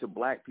 catering to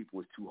black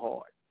people is too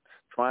hard.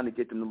 Trying to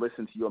get them to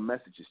listen to your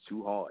message is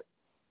too hard,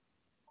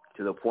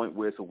 to the point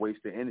where it's a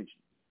waste of energy.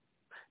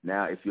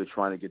 Now, if you're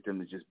trying to get them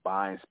to just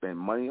buy and spend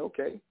money,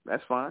 okay,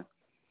 that's fine.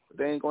 But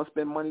they ain't going to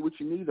spend money with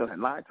you neither. And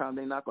a lot of times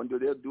they're not going to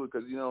do it. They'll do it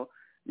because,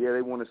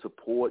 they want to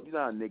support. You know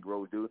how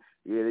Negroes do.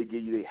 Yeah, they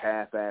give you the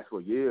half-ass,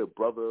 well, yeah,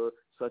 brother,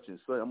 such and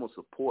such, I'm going to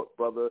support,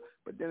 brother.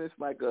 But then it's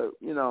like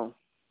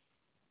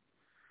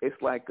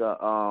it's like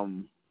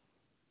y'all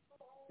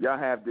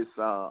have this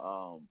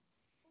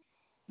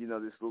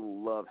this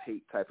little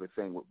love-hate type of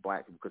thing with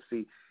black people. Because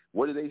see,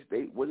 what are they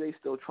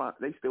still trying?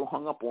 They still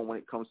hung up on when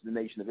it comes to the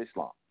Nation of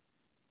Islam.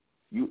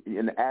 You,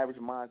 in the average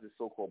minds of the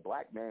so-called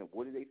black man,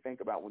 what do they think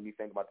about when you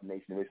think about the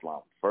Nation of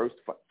Islam? First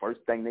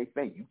thing they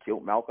think, you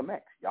killed Malcolm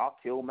X. Y'all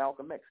killed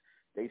Malcolm X.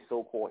 They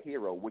so-called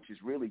hero, which is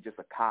really just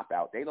a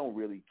cop-out. They don't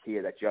really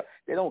care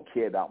they don't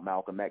care about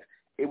Malcolm X.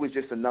 It was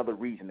just another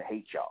reason to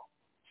hate y'all.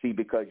 See,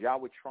 because y'all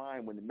were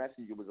trying, when the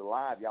messenger was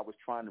alive, y'all was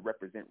trying to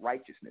represent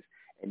righteousness.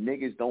 And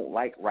niggas don't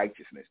like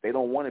righteousness. They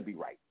don't want to be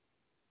right.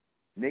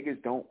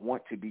 Niggas don't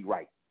want to be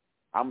right.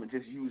 I'm going to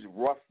just use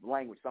rough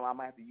language. So I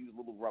might have to use a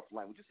little rough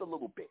language, just a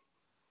little bit.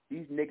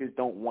 These niggas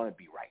don't want to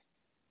be right.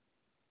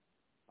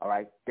 All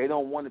right? They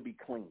don't want to be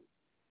clean.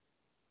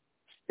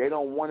 They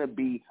don't want to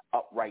be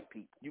upright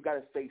people. You got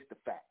to face the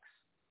facts.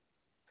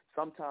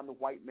 Sometimes the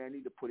white man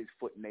need to put his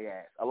foot in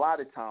their ass. A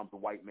lot of times the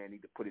white man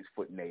need to put his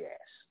foot in their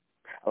ass.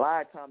 A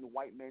lot of times the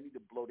white man need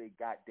to blow their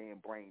goddamn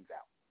brains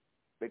out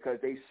because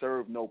they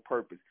serve no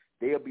purpose.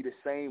 They'll be the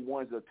same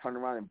ones that turn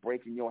around and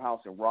break in your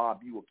house and rob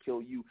you or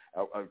kill you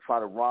or try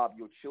to rob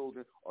your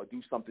children or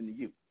do something to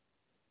you.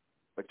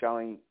 But y'all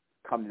ain't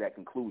come to that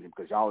conclusion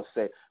because y'all would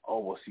say, oh,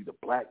 well, see, the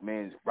black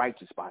man's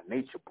righteous by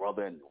nature,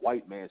 brother, and the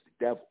white man's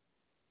the devil.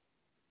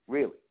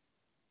 Really?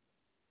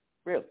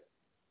 Really?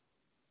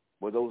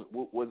 Was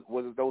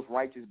those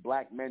righteous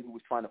black men who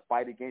was trying to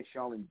fight against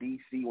y'all in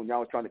D.C. when y'all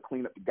was trying to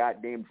clean up the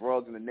goddamn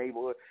drugs in the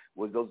neighborhood?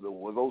 Was those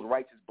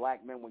righteous black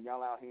men when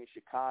y'all out here in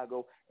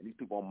Chicago and these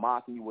people are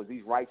mocking you? Was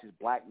these righteous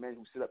black men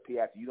who sit up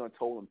here after you done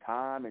told them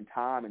time and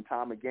time and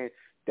time again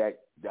that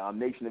the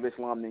Nation of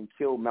Islam didn't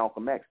kill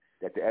Malcolm X,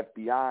 that the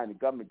FBI and the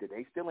government did?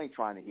 They still ain't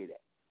trying to hear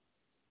that.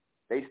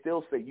 They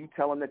still say, you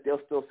tell them that,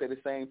 they'll still say the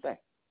same thing.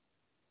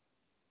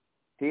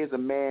 Here's a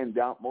man,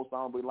 most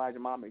honorable Elijah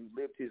Muhammad,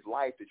 who lived his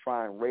life to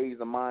try and raise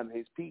the mind of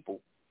his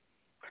people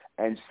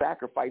and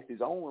sacrificed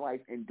his own life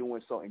in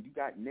doing so. And you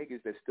got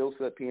niggas that still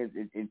sit up here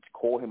and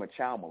call him a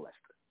child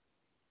molester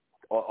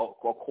or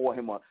call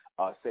him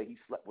say he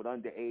slept with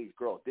underage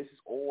girls. This is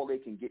all they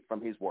can get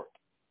from his work.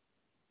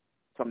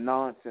 Some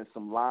nonsense,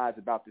 some lies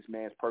about this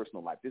man's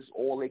personal life. This is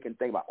all they can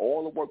think about,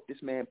 all the work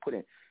this man put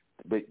in.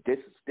 But this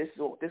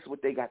is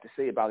what they got to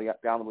say about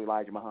the honorable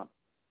Elijah Muhammad.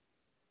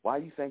 Why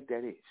do you think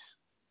that is?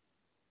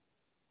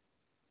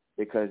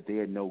 Because they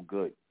are no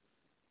good.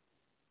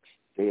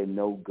 They are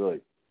no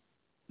good.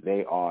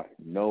 They are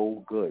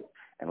no good.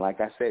 And like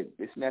I said,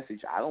 this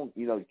message, I don't,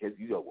 because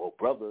well,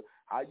 brother,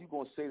 how you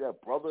going to say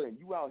that, brother, and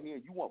you out here,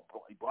 you want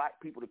black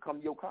people to come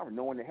to your conference,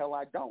 knowing the hell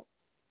I don't.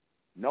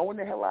 Knowing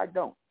the hell I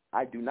don't.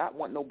 I do not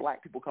want no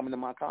black people coming to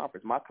my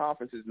conference. My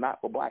conference is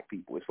not for black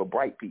people. It's for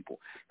bright people.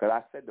 Because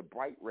I said the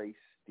bright race,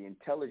 the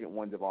intelligent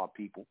ones of our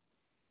people,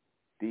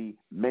 the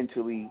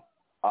mentally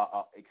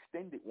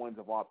extended ones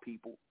of our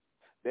people,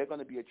 they're going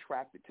to be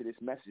attracted to this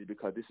message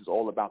because this is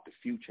all about the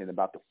future and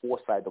about the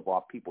foresight of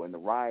our people and the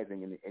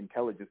rising and the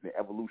intelligence and the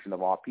evolution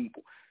of our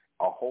people.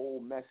 A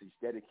whole message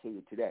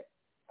dedicated to that.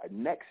 A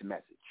next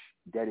message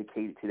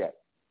dedicated to that.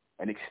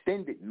 An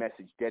extended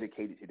message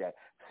dedicated to that.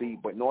 See,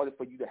 but in order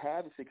for you to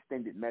have this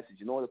extended message,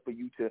 in order for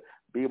you to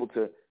be able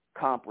to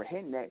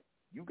comprehend that,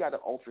 you got to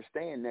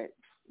understand that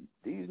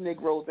these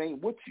Negroes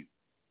ain't with you.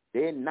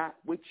 They're not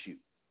with you.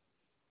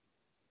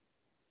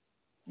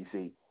 You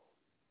see?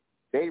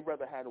 They'd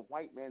rather have a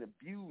white man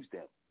abuse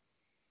them,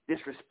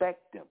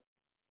 disrespect them,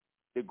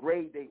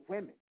 degrade their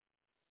women,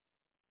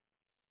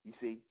 you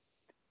see,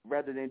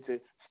 rather than to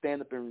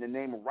stand up in the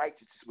name of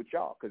righteousness with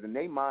y'all. Because in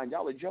their mind,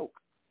 y'all a joke.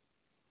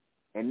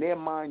 In their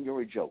mind,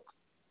 you're a joke.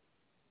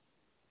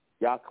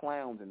 Y'all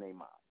clowns in their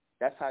mind.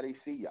 That's how they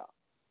see y'all,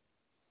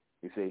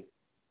 you see.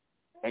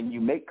 And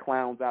you make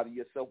clowns out of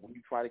yourself when you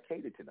try to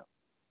cater to them,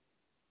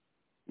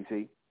 you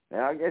see. And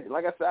I guess,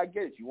 like I said, I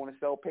get it. You want to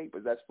sell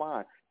papers, that's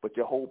fine. But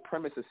your whole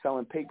premise of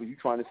selling papers, you're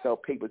trying to sell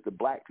papers to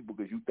black people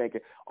because you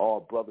thinking,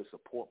 oh, brother,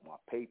 support my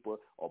paper,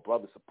 or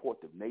brother, support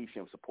the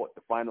nation, support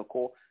the final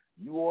call.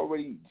 You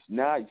already,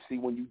 now you see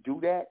when you do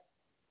that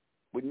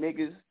with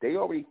niggas, they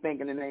already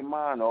thinking in their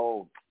mind,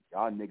 oh,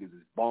 y'all niggas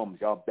is bums.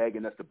 Y'all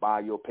begging us to buy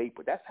your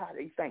paper. That's how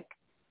they think.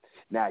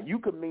 Now, you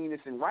could mean this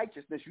in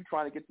righteousness. You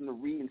trying to get them to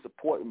read and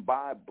support and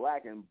buy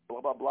black and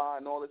blah, blah, blah,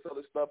 and all this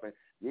other stuff. And,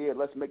 yeah,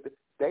 let's make the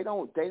 – they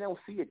don't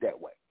see it that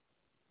way.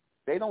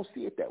 They don't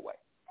see it that way.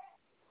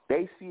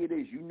 They see it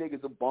as you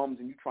niggas are bums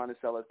and you trying to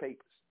sell us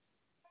papers.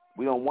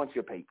 We don't want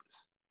your papers.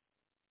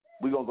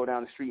 We're going to go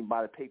down the street and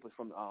buy the papers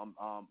from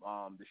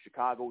the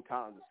Chicago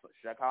Times, the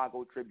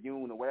Chicago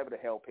Tribune, or whatever the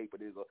hell paper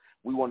it is. Or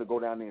we want to go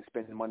down there and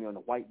spend the money on the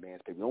white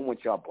man's paper. We don't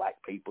want y'all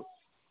black paper.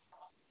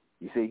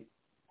 You see?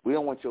 We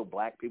don't want your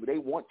black people. They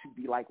want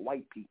to be like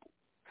white people.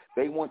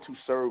 They want to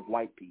serve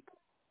white people.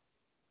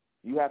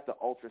 You have to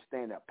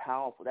understand that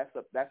powerful. That's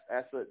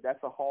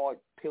a hard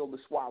pill to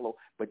swallow,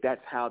 but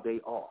that's how they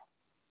are.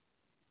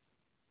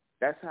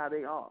 That's how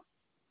they are.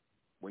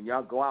 When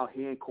y'all go out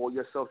here and call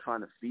yourself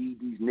trying to feed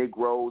these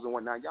Negroes and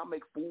whatnot, y'all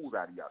make fools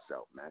out of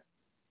yourself, man.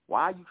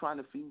 Why are you trying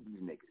to feed these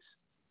niggas?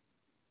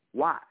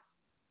 Why?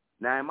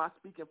 Now, am I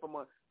speaking from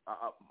a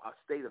a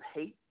state of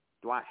hate?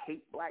 Do I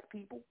hate black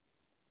people?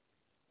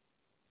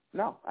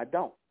 No, I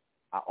don't.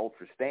 I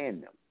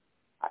understand them.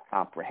 I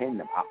comprehend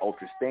them. I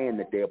understand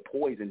that they're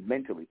poisoned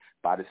mentally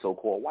by the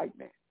so-called white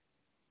man.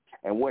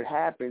 And what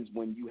happens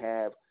when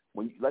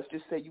let's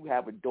just say you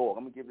have a dog.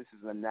 I'm going to give this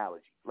as an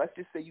analogy. Let's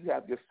just say you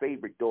have your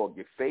favorite dog,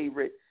 your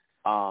favorite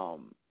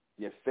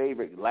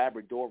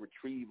Labrador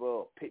Retriever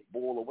or Pit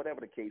Bull or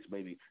whatever the case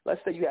may be.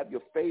 Let's say you have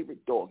your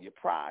favorite dog, your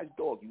prized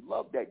dog. You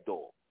love that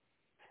dog.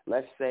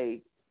 Let's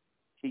say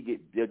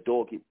your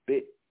dog get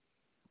bit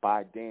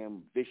by a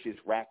damn vicious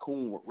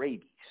raccoon with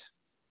rabies,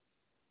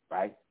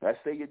 right? Let's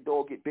say your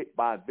dog get bit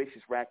by a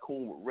vicious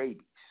raccoon with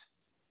rabies,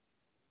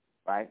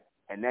 right?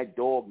 And that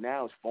dog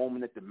now is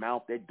foaming at the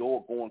mouth. That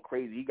dog going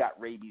crazy. He got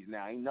rabies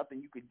now. Ain't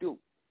nothing you could do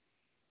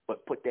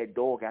but put that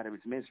dog out of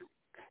its misery.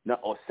 No,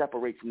 or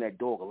separate from that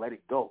dog or let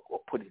it go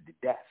or put it to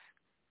death,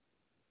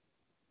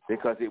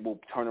 because it will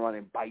turn around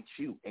and bite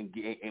you and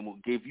will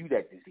give you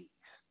that disease.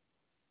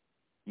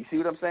 You see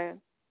what I'm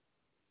saying?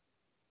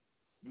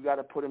 You got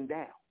to put him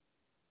down.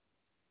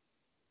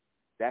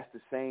 That's the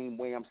same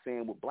way I'm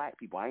saying with black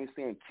people. I ain't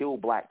saying kill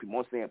black people.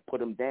 I'm saying put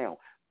them down.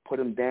 Put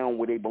them down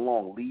where they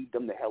belong. Leave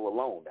them the hell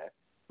alone, man.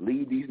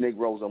 Leave these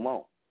Negroes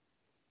alone.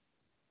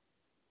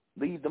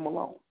 Leave them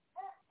alone.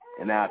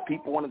 And now if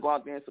people want to go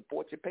out there and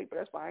support your paper,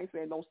 that's fine. I ain't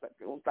saying don't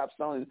stop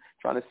selling,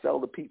 trying to sell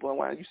the people. And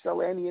why don't you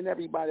sell any and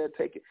everybody that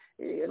take it?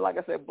 And like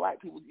I said,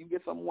 black people, you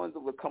get some ones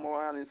that will come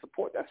around and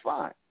support, that's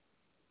fine.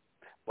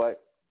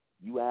 But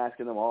you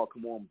asking them, oh,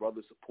 come on,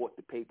 brother, support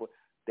the paper.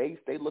 They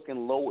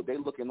looking lower. They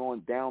looking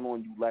down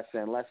on you lesser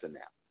and lesser now.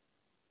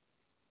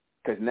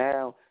 Because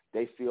now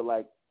they feel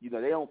like, they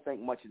don't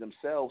think much of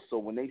themselves. So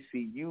when they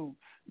see you,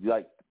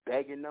 like,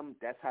 begging them,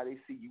 that's how they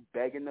see you,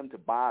 begging them to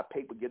buy a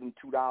paper, give them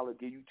 $2,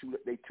 give you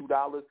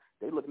 $2.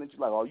 They looking at you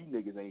like, oh, you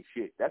niggas ain't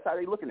shit. That's how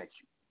they looking at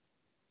you.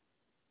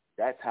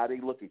 That's how they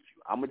look at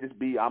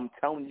you. I'm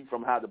telling you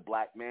from how the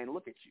black man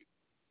look at you.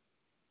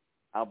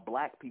 How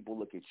black people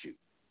look at you.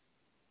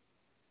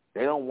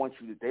 They don't want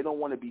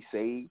to be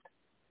saved.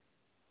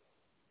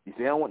 You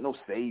see, they don't want no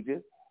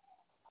savior.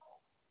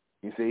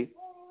 You see?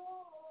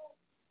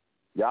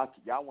 Y'all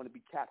want to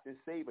be Captain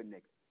Save a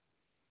nigga.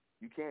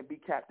 You can't be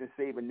Captain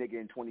Save a nigga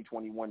in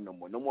 2021 no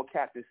more. No more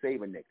Captain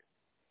Save a nigga.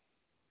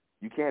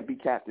 You can't be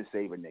Captain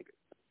Save a nigga.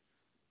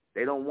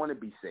 They don't want to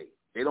be saved.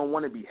 They don't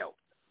want to be helped.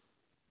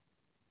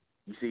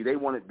 You see, they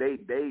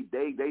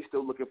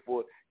still looking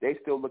for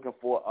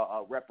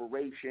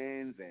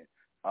reparations and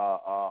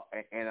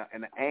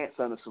an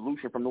answer and a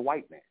solution from the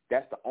white man.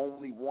 That's the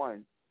only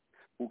one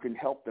who can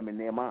help them in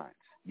their minds.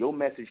 Your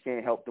message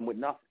can't help them with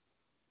nothing.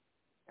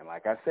 And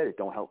like I said, it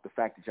don't help the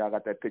fact that y'all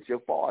got that picture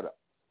of father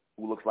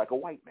who looks like a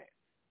white man.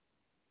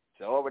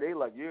 So over there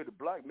like, yeah, the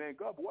black man,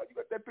 God, but why you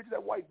got that picture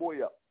of that white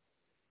boy up?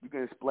 You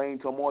can explain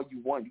to them all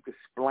you want. You can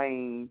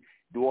explain,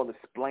 do all the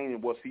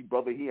explaining. Well, see,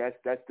 brother,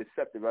 that's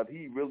deceptive. Brother.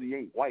 He really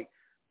ain't white.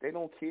 They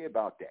don't care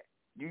about that.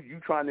 You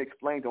trying to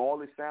explain to them, all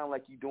this sound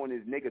like you doing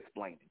is nigga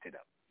explaining to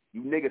them.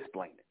 You nigga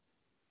explaining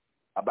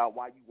about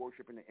why you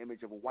worshiping the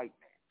image of a white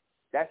man.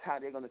 That's how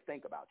they're going to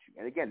think about you.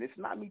 And again, it's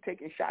not me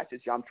taking shots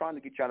at you. I'm trying to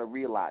get y'all to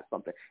realize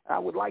something. And I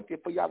would like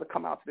for y'all to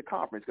come out to the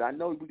conference, because I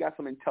know we got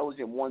some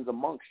intelligent ones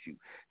amongst you,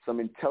 some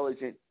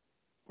intelligent,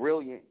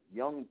 brilliant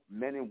young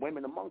men and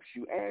women amongst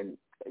you, and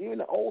even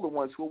the older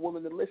ones who are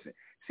willing to listen.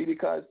 See,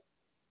 because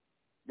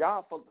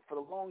y'all, for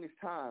the longest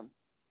time,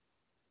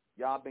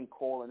 y'all been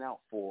calling out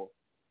for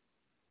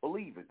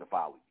believers to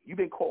follow you. You've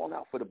been calling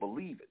out for the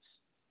believers.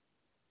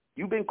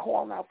 You've been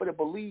calling out for the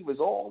believers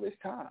all this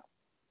time.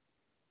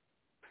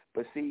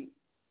 But see,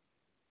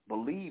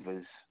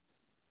 believers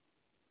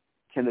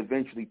can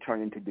eventually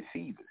turn into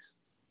deceivers.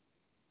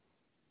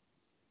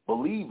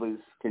 Believers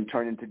can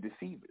turn into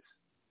deceivers.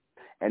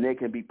 And they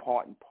can be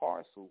part and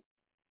parcel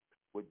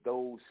with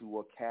those who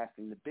are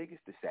casting the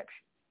biggest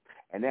deception.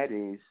 And that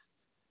is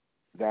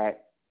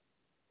that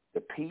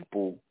the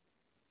people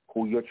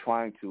who you're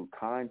trying to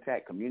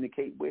contact,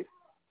 communicate with,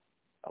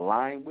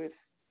 align with,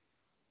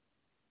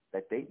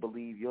 that they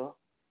believe you're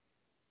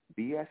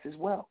BS as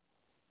well.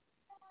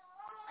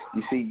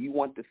 You see, you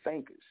want the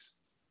thinkers,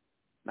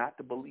 not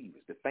the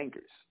believers, the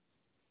thinkers.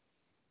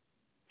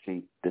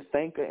 See, the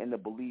thinker and the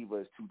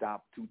believer is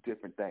two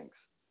different things.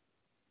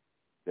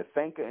 The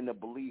thinker and the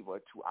believer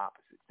are two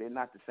opposites. They're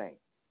not the same.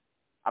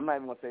 I'm not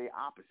even going to say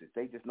opposites.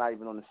 They're just not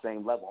even on the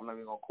same level. I'm not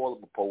even going to call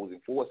them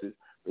opposing forces,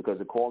 because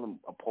to call them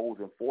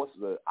opposing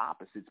forces or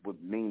opposites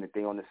would mean that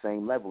they're on the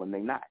same level, and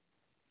they're not.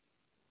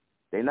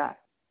 They're not.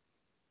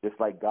 Just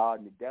like God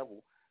and the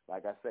devil,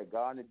 like I said,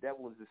 God and the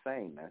devil is the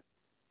same, man.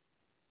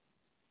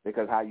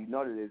 Because how you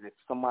know that is if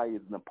somebody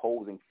is an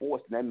opposing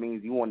force, that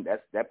means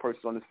that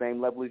person's on the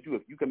same level as you.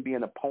 If you can be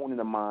an opponent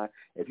of mine,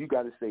 if you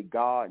got to say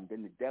God and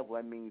then the devil,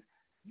 that means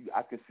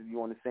I consider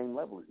you on the same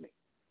level as me.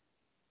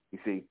 You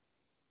see?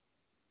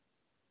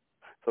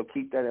 So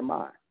keep that in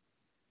mind.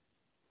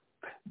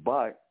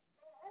 But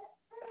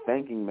a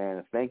thinking man,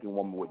 a thinking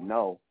woman would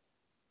know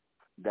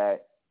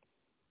that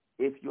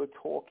if you're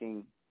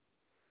talking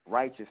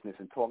righteousness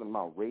and talking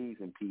about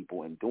raising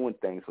people and doing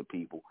things for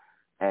people,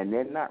 and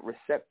they're not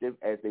receptive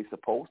as they're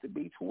supposed to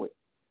be to it,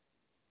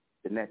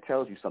 then that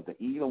tells you something.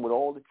 Even with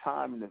all the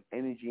time and the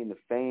energy and the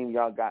fame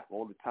y'all got,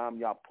 all the time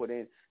y'all put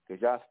in,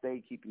 because y'all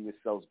stay keeping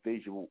yourselves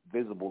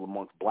visible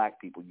amongst black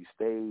people. You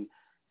stay,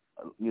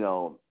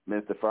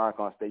 Minister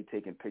Farrakhan stay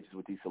taking pictures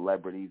with these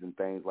celebrities and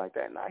things like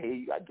that. And I hear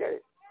you. I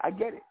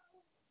get it.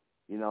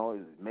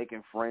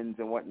 Making friends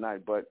and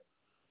whatnot. But,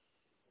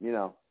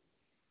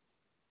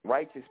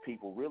 righteous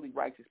people, really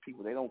righteous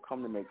people, they don't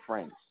come to make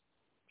friends.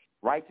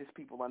 Righteous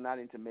people are not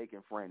into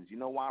making friends. You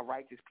know why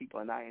righteous people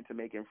are not into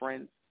making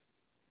friends?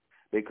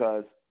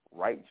 Because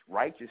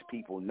righteous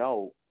people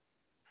know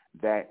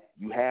that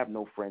you have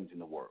no friends in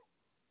the world.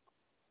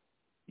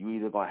 You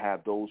either going to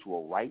have those who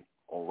are right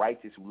or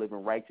righteous, who live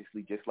in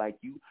righteously just like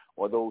you,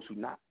 or those who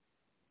not.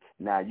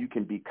 Now, you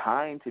can be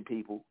kind to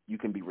people. You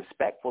can be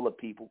respectful of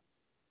people.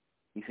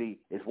 You see,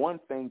 it's one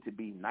thing to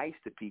be nice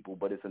to people,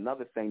 but it's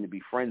another thing to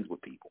be friends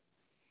with people.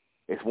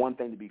 It's one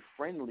thing to be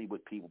friendly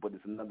with people, but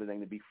it's another thing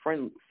to be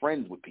friends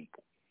with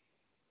people.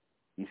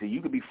 You see,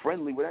 you could be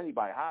friendly with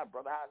anybody. Hi,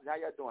 brother. How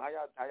y'all doing?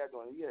 How y'all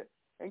doing? Yeah,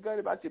 ain't good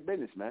about your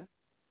business, man.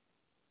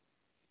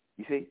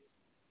 You see,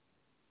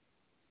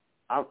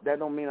 that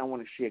don't mean I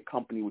want to share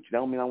company with you. That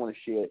don't mean I want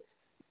to share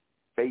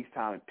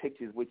FaceTime and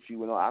pictures with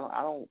you. I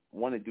don't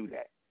want to do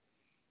that.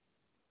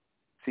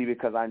 See,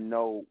 because I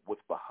know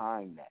what's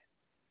behind that.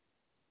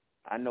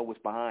 I know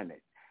what's behind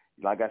it.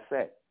 Like I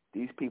said,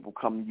 these people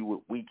come to you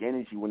with weak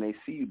energy when they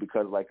see you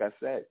because, like I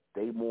said,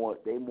 they more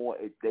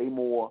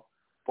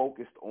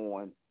focused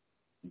on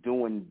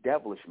doing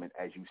devilishment,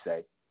 as you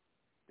say.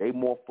 They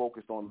more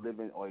focused on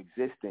living or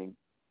existing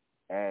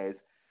as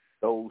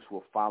those who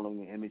are following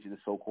the image of the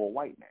so-called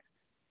white man.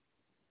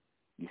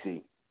 You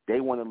see, they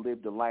want to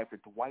live the life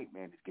that the white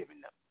man is giving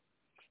them,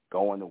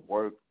 going to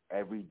work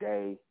every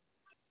day,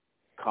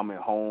 coming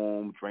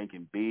home,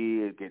 drinking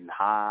beer, getting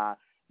high,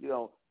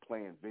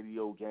 playing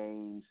video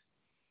games,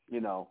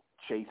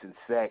 chasing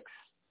sex,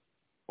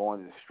 going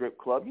to the strip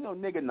club,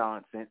 nigga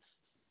nonsense.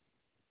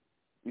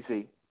 You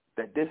see,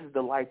 that this is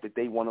the life that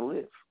they want to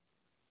live.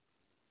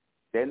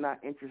 They're not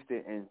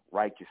interested in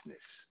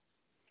righteousness.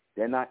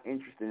 They're not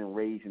interested in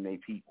raising their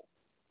people.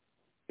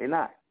 They're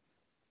not.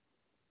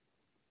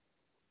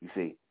 You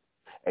see,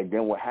 and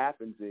then what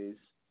happens is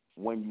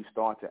when you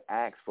start to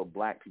ask for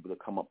black people to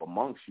come up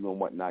amongst you and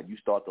whatnot, you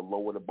start to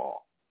lower the bar.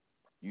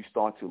 You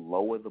start to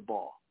lower the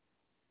bar.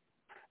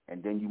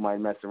 And then you might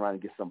mess around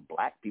and get some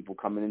black people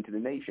coming into the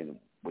nation,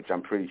 which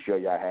I'm pretty sure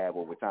y'all have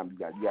over time. You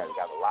got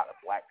a lot of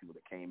black people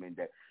that came in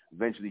that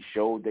eventually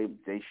showed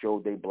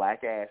they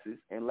black asses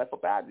and left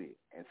up out of there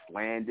and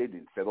slandered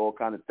and said all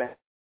kind of things,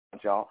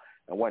 y'all,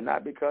 and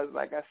whatnot, because,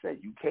 like I said,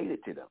 you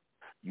catered to them.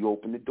 You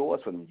opened the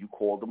doors for them. You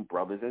called them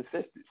brothers and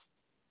sisters.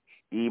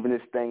 Even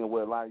this thing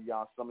where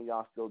some of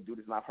y'all still do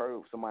this, and I've heard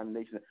of somebody in the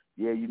nation,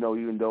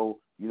 even though,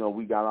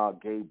 we got our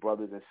gay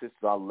brothers and sisters,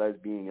 our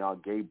lesbian, our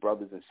gay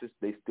brothers and sisters,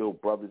 they still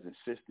brothers and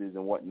sisters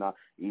and whatnot,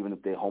 even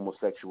if they're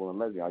homosexual and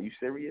lesbian. Are you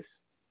serious?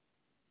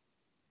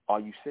 Are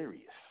you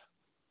serious?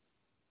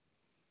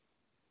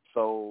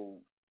 So,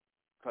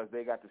 because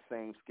they got the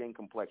same skin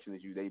complexion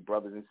as you, they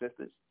brothers and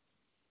sisters?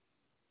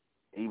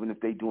 Even if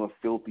they doing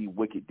filthy,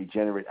 wicked,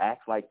 degenerate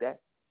acts like that?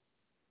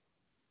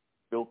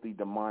 Filthy,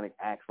 demonic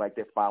acts like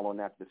that,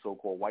 following after the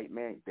so-called white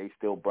man, they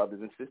still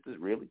brothers and sisters,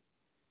 really?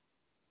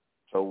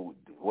 So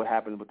what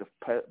happens with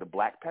the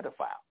black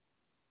pedophile?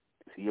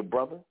 Is he a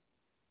brother?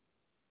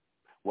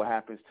 What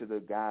happens to the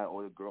guy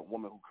or the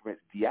woman who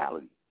commits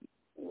duality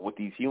with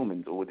these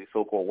humans or with the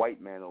so-called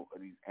white man or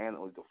these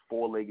animals, the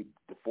four-legged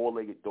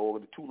dog or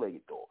the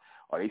two-legged dog?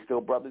 Are they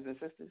still brothers and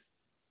sisters?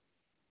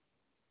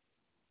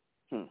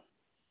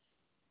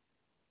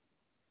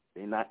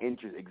 They're not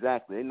interested.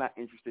 Exactly. They're not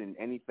interested in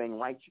anything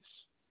righteous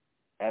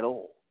at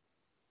all.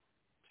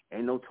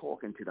 Ain't no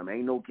talking to them.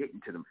 Ain't no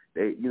getting to them.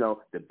 They,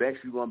 the best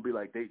you're gonna be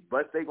like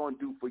best they're gonna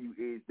do for you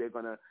is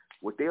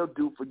what they'll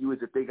do for you is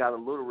if they got a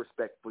little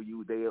respect for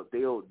you,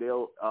 they'll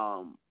they'll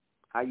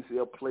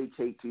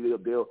placate to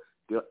you.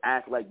 They'll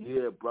act like,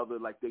 yeah, brother,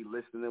 like they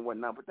listening and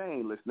whatnot, but they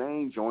ain't listening. They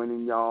ain't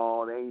joining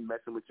y'all. They ain't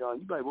messing with y'all.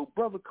 You be like, well,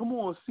 brother, come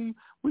on, see,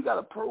 we got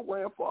a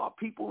program for our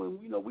people, and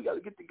we got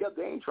to get together.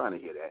 They ain't trying to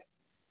hear that.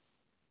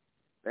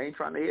 They ain't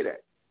trying to hear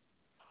that.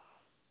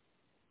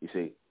 You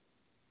see,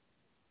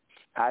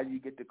 how do you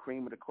get the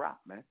cream of the crop,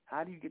 man?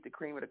 How do you get the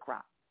cream of the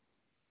crop?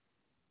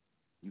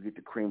 You get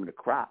the cream of the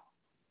crop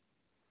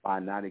by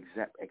not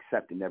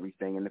accepting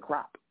everything in the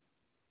crop.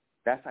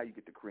 That's how you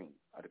get the cream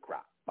of the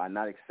crop, by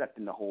not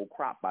accepting the whole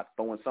crop, by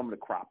throwing some of the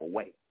crop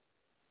away.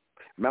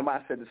 Remember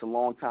I said this a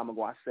long time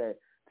ago. I said,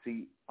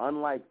 see,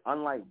 unlike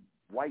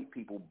white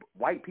people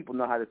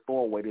know how to throw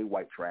away their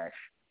white trash.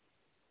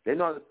 They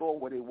know how to throw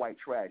away their white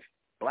trash.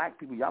 Black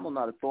people, y'all don't know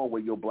how to throw away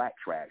your black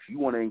trash. You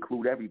want to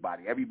include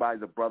everybody.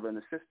 Everybody's a brother and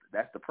a sister.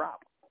 That's the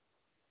problem.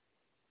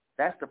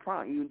 That's the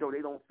problem. Even though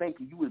they don't think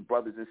of you as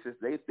brothers and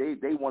sisters,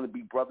 they want to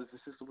be brothers and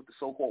sisters with the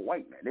so-called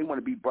white man. They want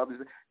to be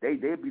brothers. They'd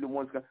be the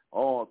ones going,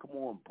 oh, come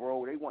on,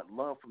 bro. They want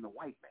love from the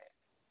white man.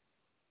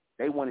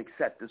 They want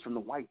acceptance from the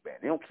white man.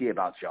 They don't care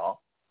about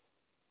y'all.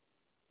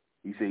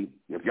 You see,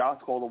 if y'all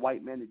call a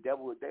white man the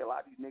devil today, a lot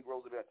of these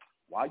Negroes are like,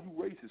 why you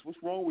racist?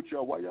 What's wrong with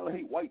y'all? Why y'all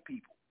hate white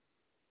people?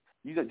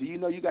 Do you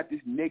know you got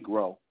this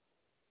Negro?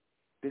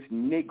 What's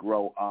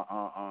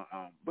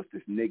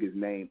this nigga's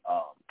name?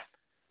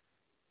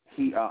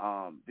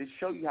 Just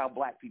show you how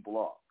black people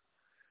are.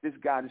 This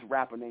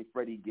rapper named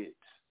Freddie Gibbs,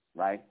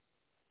 right?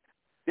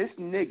 This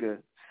nigga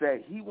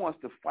said he wants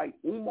to fight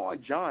Umar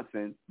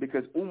Johnson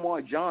because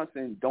Umar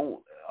Johnson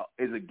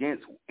is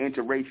against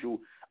interracial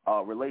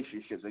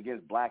relationships,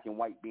 against black and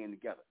white being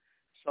together.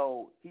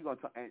 So he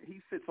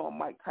sits on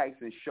Mike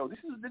Tyson's show.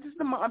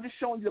 I'm just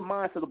showing you the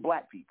minds of the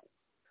black people,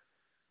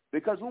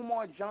 because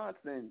Umar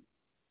Johnson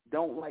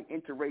don't like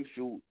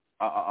interracial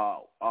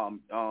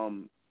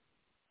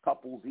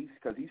couples.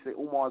 Because he said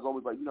Umar's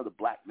always like, the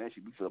black man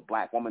should be for the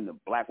black woman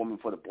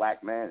for the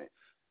black man,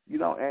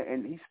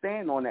 and he's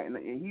standing on that, and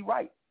he's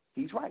right.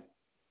 He's right.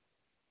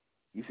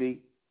 You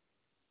see,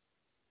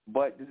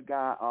 but this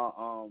guy,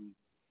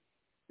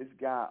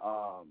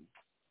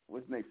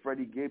 what's his name,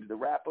 Freddie Gibbs, the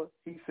rapper,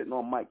 he's sitting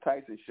on Mike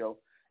Tyson's show,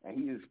 and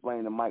he's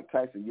explaining to Mike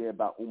Tyson,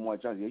 about Umar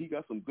Johnson. Yeah, he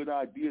got some good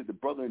ideas. The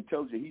brother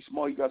intelligent. He's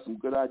smart. He got some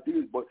good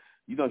ideas, but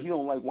he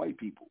don't like white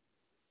people.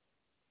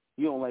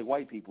 He don't like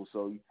white people.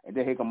 So, and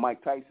then here come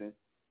Mike Tyson,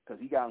 because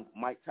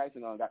Mike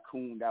Tyson got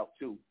cooned out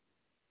too.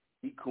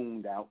 He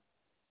cooned out.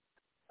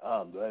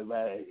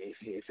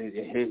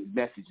 His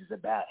message is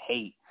about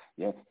hate.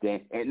 Yeah,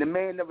 and the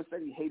man never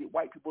said he hated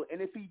white people.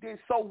 And if he did,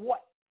 so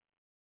what?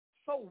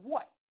 So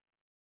what?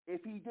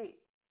 If he did,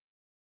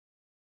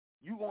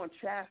 you gonna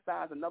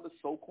chastise another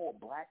so-called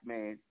black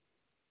man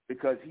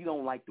because he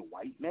don't like the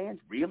white man?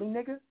 Really,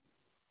 nigga?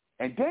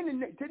 And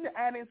then to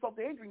add insult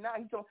to injury, now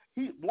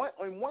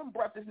in one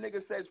breath this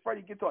nigga says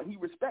Freddie gets on, he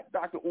respect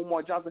Dr.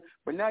 Umar Johnson,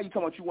 but now you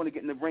talking about you want to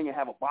get in the ring and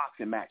have a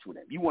boxing match with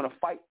him. You want to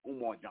fight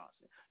Umar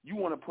Johnson. You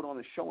want to put on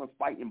a show and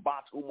fight and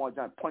box Umar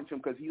Johnson, punch him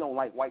because he don't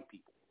like white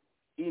people.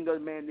 Even though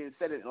the man didn't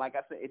say it, and like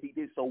I said, if he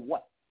did, so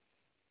what?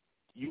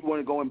 You want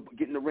to go and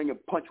get in the ring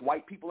and punch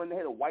white people in the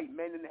head or white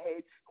men in the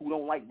head who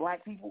don't like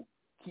black people?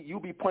 You'll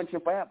be punching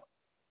forever.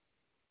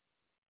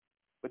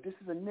 But this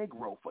is a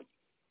Negro for you.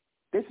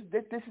 This is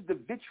the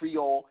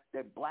vitriol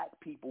that black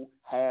people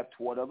have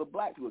toward other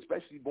black people,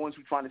 especially ones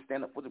who are trying to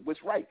stand up for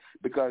what's right,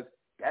 because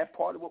that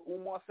part of what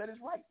Umar said is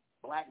right.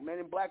 Black men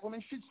and black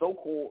women should,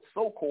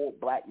 so-called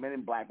black men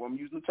and black women,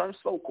 using the term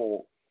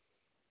so-called,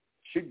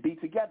 should be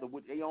together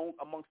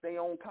amongst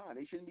their own kind.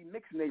 They shouldn't be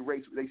mixing their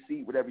race, they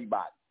see with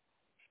everybody.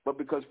 But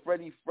because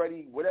Freddie,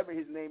 whatever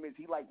his name is,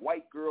 he like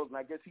white girls, and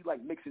I guess he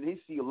like mixing his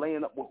seed,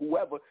 laying up with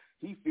whoever,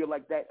 he feel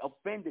like that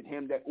offended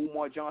him, that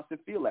Umar Johnson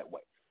feel that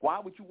way. Why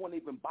would you want to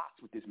even box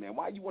with this man?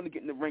 Why you want to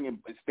get in the ring and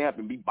stamp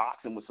and be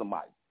boxing with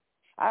somebody?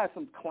 I had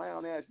some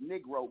clown-ass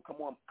Negro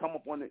come up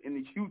in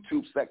the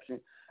YouTube section,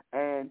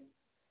 and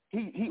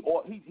he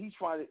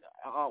tried to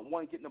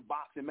want to get in a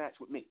boxing match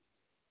with me.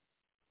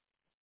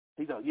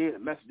 He's like, yeah, the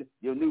message,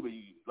 yo, Nube,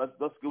 let's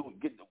go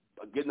get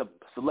in a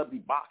celebrity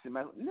boxing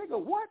match. Nigga,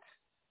 what?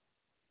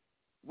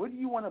 What do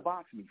you want to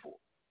box me for?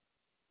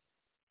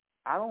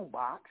 I don't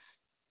box.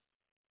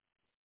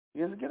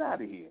 You know, get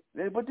out of here.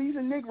 But these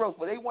are Negroes,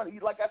 but they want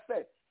to, like I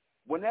said,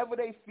 whenever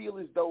they feel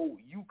as though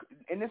you,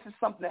 and this is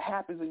something that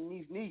happens in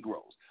these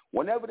Negroes,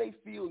 whenever they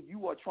feel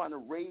you are trying to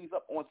raise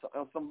up on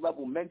some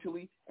level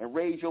mentally and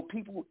raise your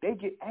people, they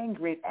get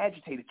angry and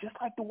agitated, just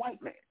like the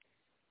white man.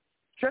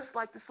 Just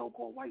like the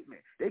so-called white man.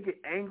 They get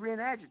angry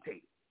and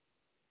agitated.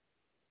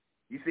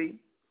 You see?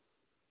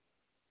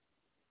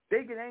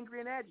 They get angry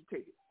and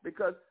agitated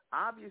because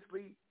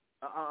obviously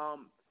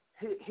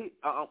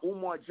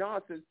Umar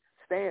Johnson's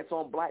stance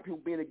on black people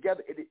being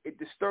together, it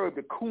disturbed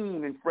the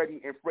coon in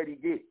Freddie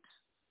Gibbs.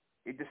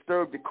 It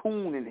disturbed the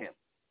coon in him.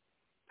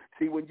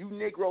 See, when you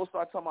Negroes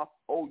start talking about,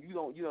 oh,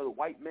 the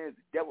white man's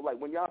the devil, like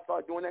when y'all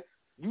start doing that,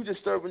 you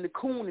disturbing the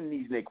coon in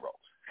these Negroes.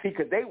 See,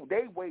 because they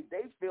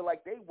feel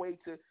like they way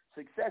to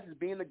success is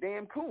being a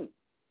damn coon,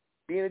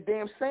 being a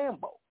damn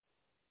Sambo,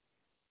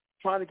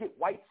 trying to get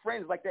white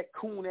friends like that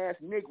coon-ass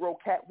Negro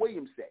Cat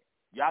Williams said.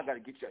 Y'all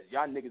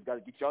niggas got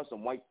to get y'all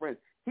some white friends.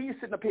 He's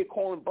sitting up here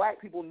calling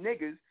black people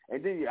niggas,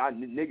 and then y'all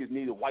niggas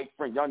need a white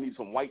friend. Y'all need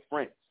some white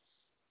friends.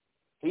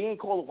 He ain't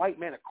call a white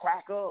man a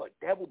cracker or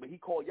a devil, but he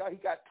called y'all. He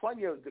got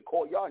plenty of to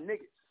call y'all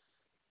niggas.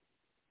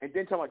 And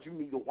then talking about you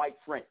need a white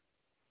friend.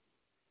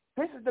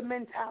 This is the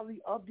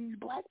mentality of these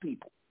black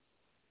people.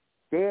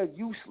 They're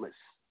useless.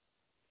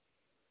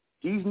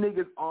 These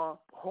niggas are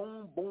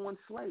homeborn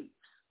slaves.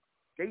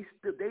 They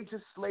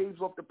just slaves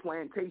off the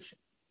plantation.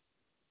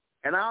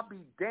 And I'll be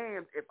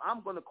damned if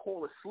I'm going to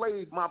call a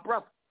slave my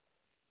brother.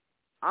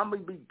 I'm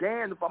going to be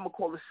damned if I'm going to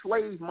call a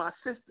slave my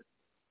sister.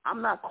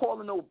 I'm not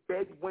calling no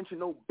beg wench and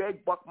no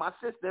beg buck my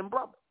sister and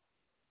brother.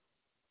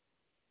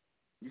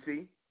 You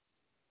see?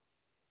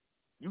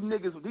 These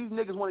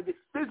niggas want to get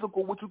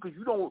physical with you because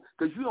you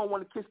don't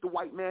want to kiss the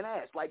white man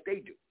ass like they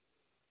do.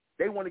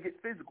 They want to get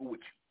physical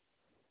with you.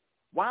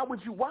 Why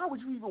would you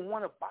even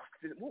want to box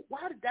it?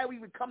 Why did that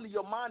even come to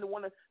your mind to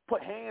want to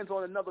put hands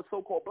on another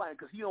so-called black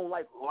because he don't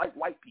like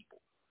white people?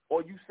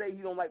 Or you say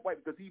he don't like white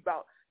because he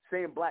about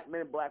saying black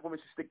men and black women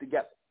should stick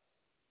together.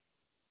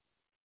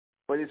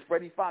 But it's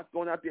Freddie Fox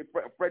going out there,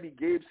 Freddie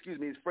Gibbs,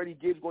 is Freddie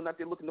Gibbs going out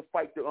there looking to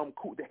fight the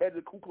head of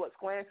the Ku Klux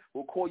Klan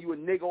who'll call you a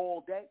nigga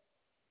all day?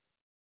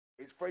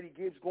 Is Freddie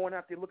Gibbs going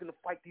out there looking to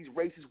fight these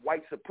racist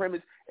white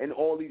supremacists and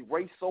all these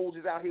race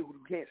soldiers out here who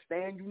can't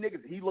stand you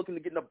niggas? He looking to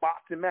get in a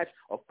boxing match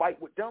or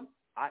fight with them?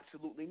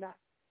 Absolutely not.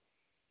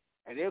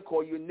 And they'll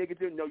call you a nigga.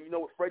 No, you know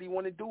what Freddie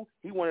want to do?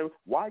 He want to,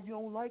 why you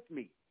don't like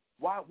me?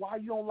 Why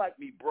you don't like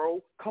me,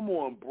 bro? Come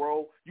on,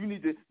 bro. Y'all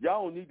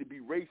don't need to be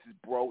racist,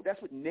 bro.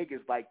 That's what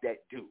niggas like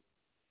that do.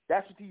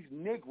 That's what these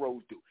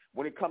Negroes do.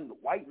 When it comes to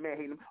white man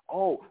hating them,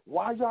 oh,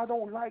 why y'all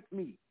don't like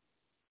me?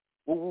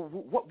 What,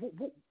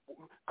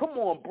 come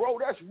on, bro,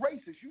 that's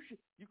racist. You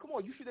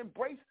should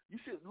embrace, you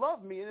should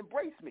love me and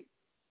embrace me.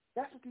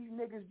 That's what these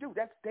niggas do.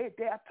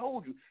 I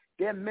told you,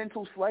 they're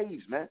mental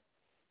slaves, man.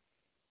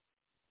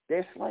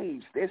 They're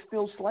slaves. They're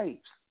still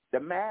slaves. The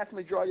mass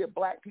majority of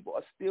black people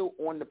are still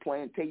on the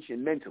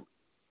plantation mentally.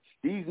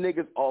 These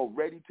niggas are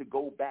ready to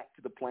go back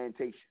to the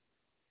plantation.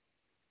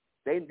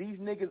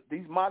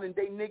 These modern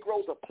day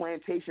Negroes are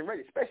plantation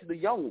ready, especially the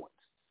young ones.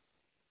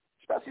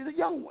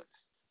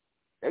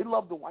 They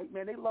love the white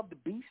man. They love the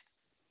beast.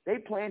 They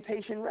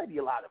plantation ready,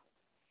 a lot of them.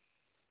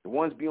 The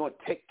ones be on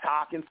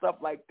TikTok and stuff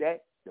like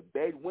that, the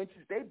bed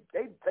wenches, they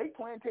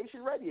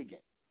plantation ready again.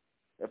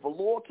 If a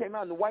law came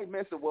out and the white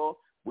man said, well,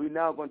 we're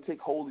now going to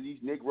take hold of these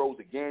Negroes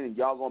again and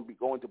y'all going to be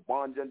going to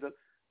bond gender,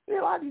 a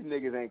lot of these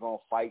niggas ain't going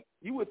to fight.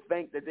 You would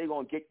think that they're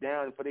going to get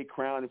down for their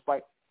crown and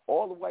fight.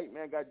 All the white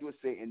man got to do is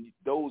say, and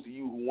those of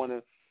you who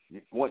want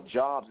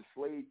jobs as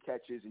slave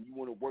catchers and you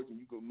want to work and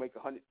you can make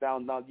 $100,000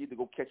 a year to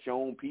go catch your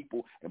own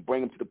people and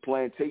bring them to the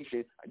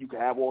plantation, you can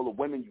have all the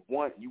women you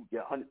want, you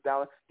get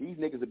 $100,000. These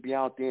niggas will be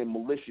out there in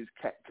militias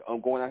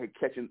going out here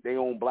catching their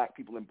own black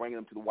people and bringing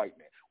them to the white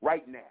man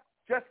right now,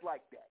 just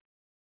like that.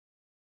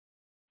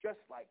 Just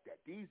like that.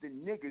 These are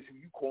niggas who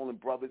you calling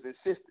brothers and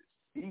sisters.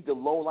 These are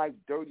low-life,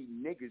 dirty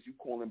niggas you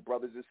calling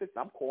brothers and sisters.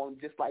 I'm calling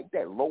them just like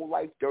that,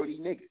 low-life, dirty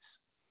niggas.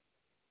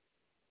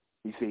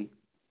 You see?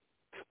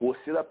 We'll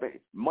sit up at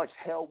much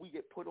hell we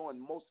get put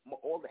on,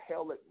 all the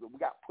hell that we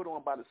got put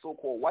on by the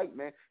so-called white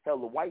man. Hell,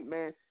 the white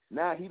man,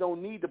 now he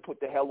don't need to put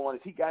the hell on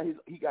us. He got his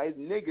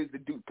niggas to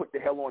put the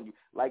hell on you.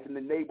 Like in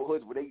the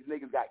neighborhoods where these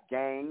niggas got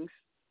gangs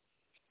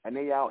and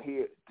they out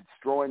here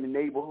destroying the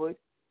neighborhood.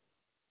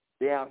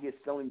 They out here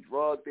selling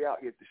drugs. They out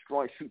here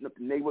destroying, shooting up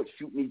the neighborhood,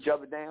 shooting each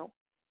other down.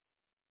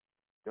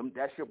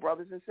 That's your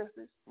brothers and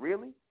sisters?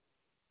 Really?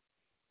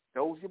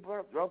 Those are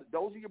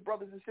your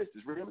brothers and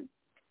sisters, really?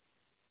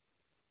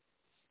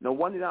 No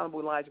wonder the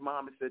Honorable Elijah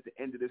Muhammad said at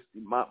the end of this,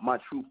 my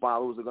true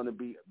followers are going to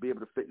be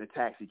able to fit in a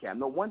taxi cab.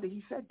 No wonder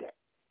he said that.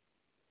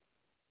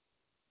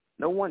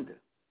 No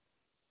wonder.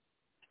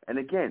 And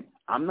again,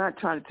 I'm not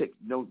trying to take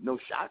no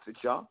shots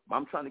at y'all.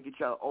 I'm trying to get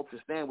y'all to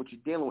understand what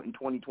you're dealing with in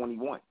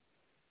 2021.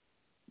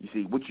 You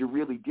see, what you're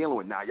really dealing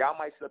with. Now, y'all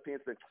might sit up here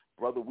and say,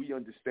 brother, we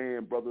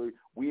understand, brother.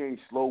 We ain't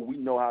slow. We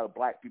know how the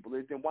black people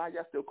is. Then why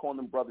y'all still calling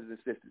them brothers and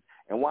sisters?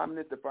 And why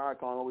Minister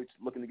Farrakhan always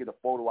looking to get a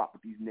photo op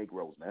with these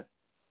Negroes, man?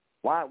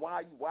 Why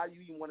do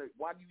you even want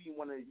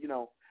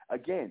to,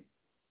 again,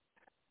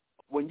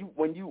 when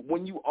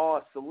you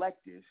are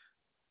selective,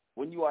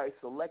 when you are a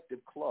selective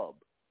club,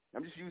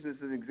 I'm just using this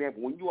as an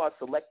example. When you are a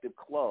selective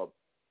club,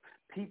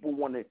 people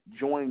want to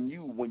join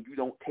you when you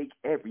don't take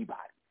everybody.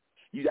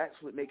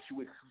 That's what makes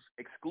you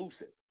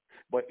exclusive.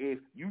 But if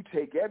you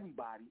take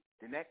everybody,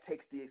 then that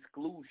takes the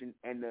exclusion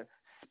and the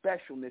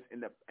specialness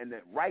and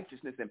the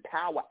righteousness and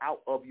power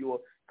out of your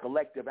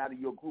collective, out of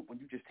your group when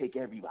you just take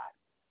everybody.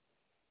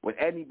 When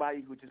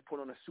anybody who just put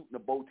on a suit and a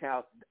bow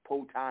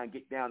tie and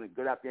get down and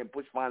get out there and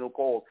push final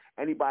calls,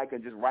 anybody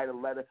can just write a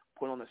letter,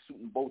 put on a suit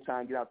and bow tie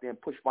and get out there and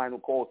push final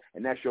calls,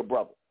 and that's your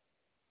brother.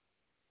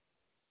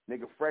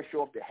 Nigga, fresh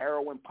off the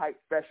heroin pipe,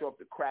 fresh off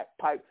the crack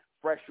pipe,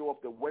 fresh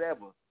off the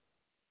whatever,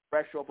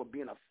 fresh off of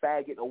being a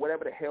faggot or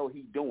whatever the hell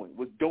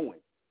was doing,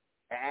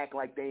 and act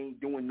like they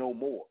ain't doing no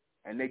more.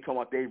 And they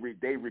talking about they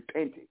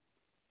repented.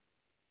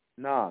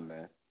 Nah,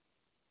 man.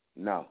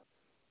 No.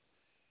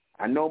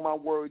 I know my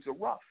words are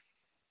rough,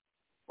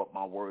 but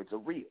my words are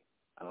real.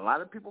 And a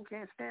lot of people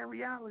can't stand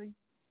reality.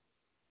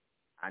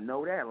 I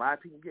know that. A lot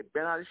of people get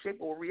bent out of shape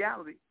over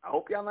reality. I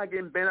hope y'all not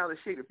getting bent out of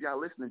shape if y'all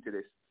listening to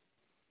this.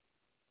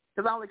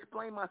 Because I'll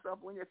explain myself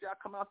if y'all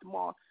come out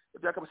tomorrow,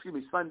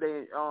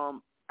 Sunday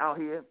out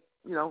here,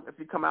 if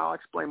you come out, I'll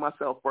explain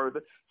myself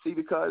further. See,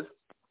 because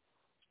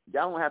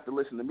y'all don't have to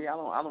listen to me. I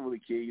don't really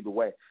care either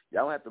way.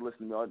 Y'all don't have to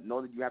listen to me.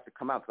 Know that you have to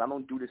come out because I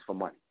don't do this for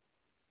money.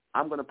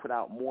 I'm going to put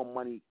out more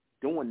money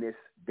doing this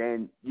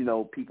than,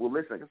 people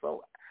listening.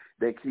 So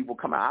that people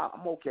come out.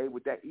 I'm okay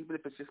with that. Even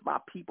if it's just my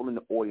people in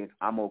the audience,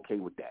 I'm okay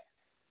with that.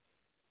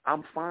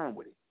 I'm fine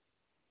with it.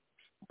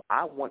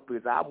 I'd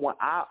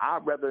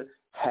rather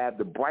have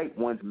the bright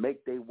ones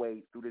make their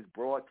way through this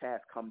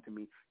broadcast come to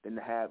me than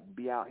to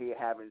be out here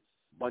having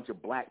a bunch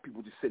of black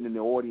people just sitting in the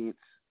audience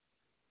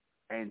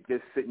and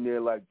just sitting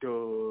there like, duh,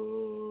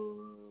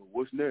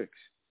 what's next?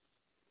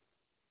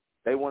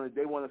 They want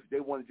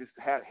to just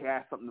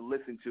have something to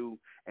listen to,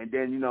 and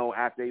then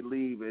after they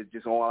leave, it's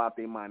just all out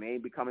their mind. They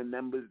ain't becoming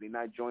members. They're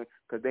not joining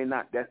because they're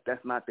not.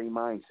 That's not their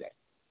mindset.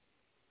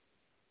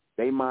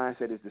 Their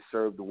mindset is to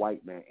serve the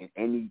white man in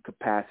any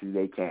capacity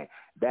they can.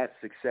 That's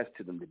success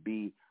to them, to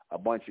be a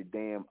bunch of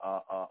damn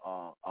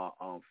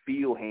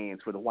field hands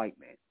for the white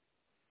man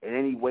in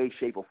any way,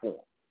 shape, or form.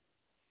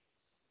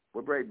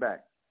 We'll be right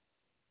back.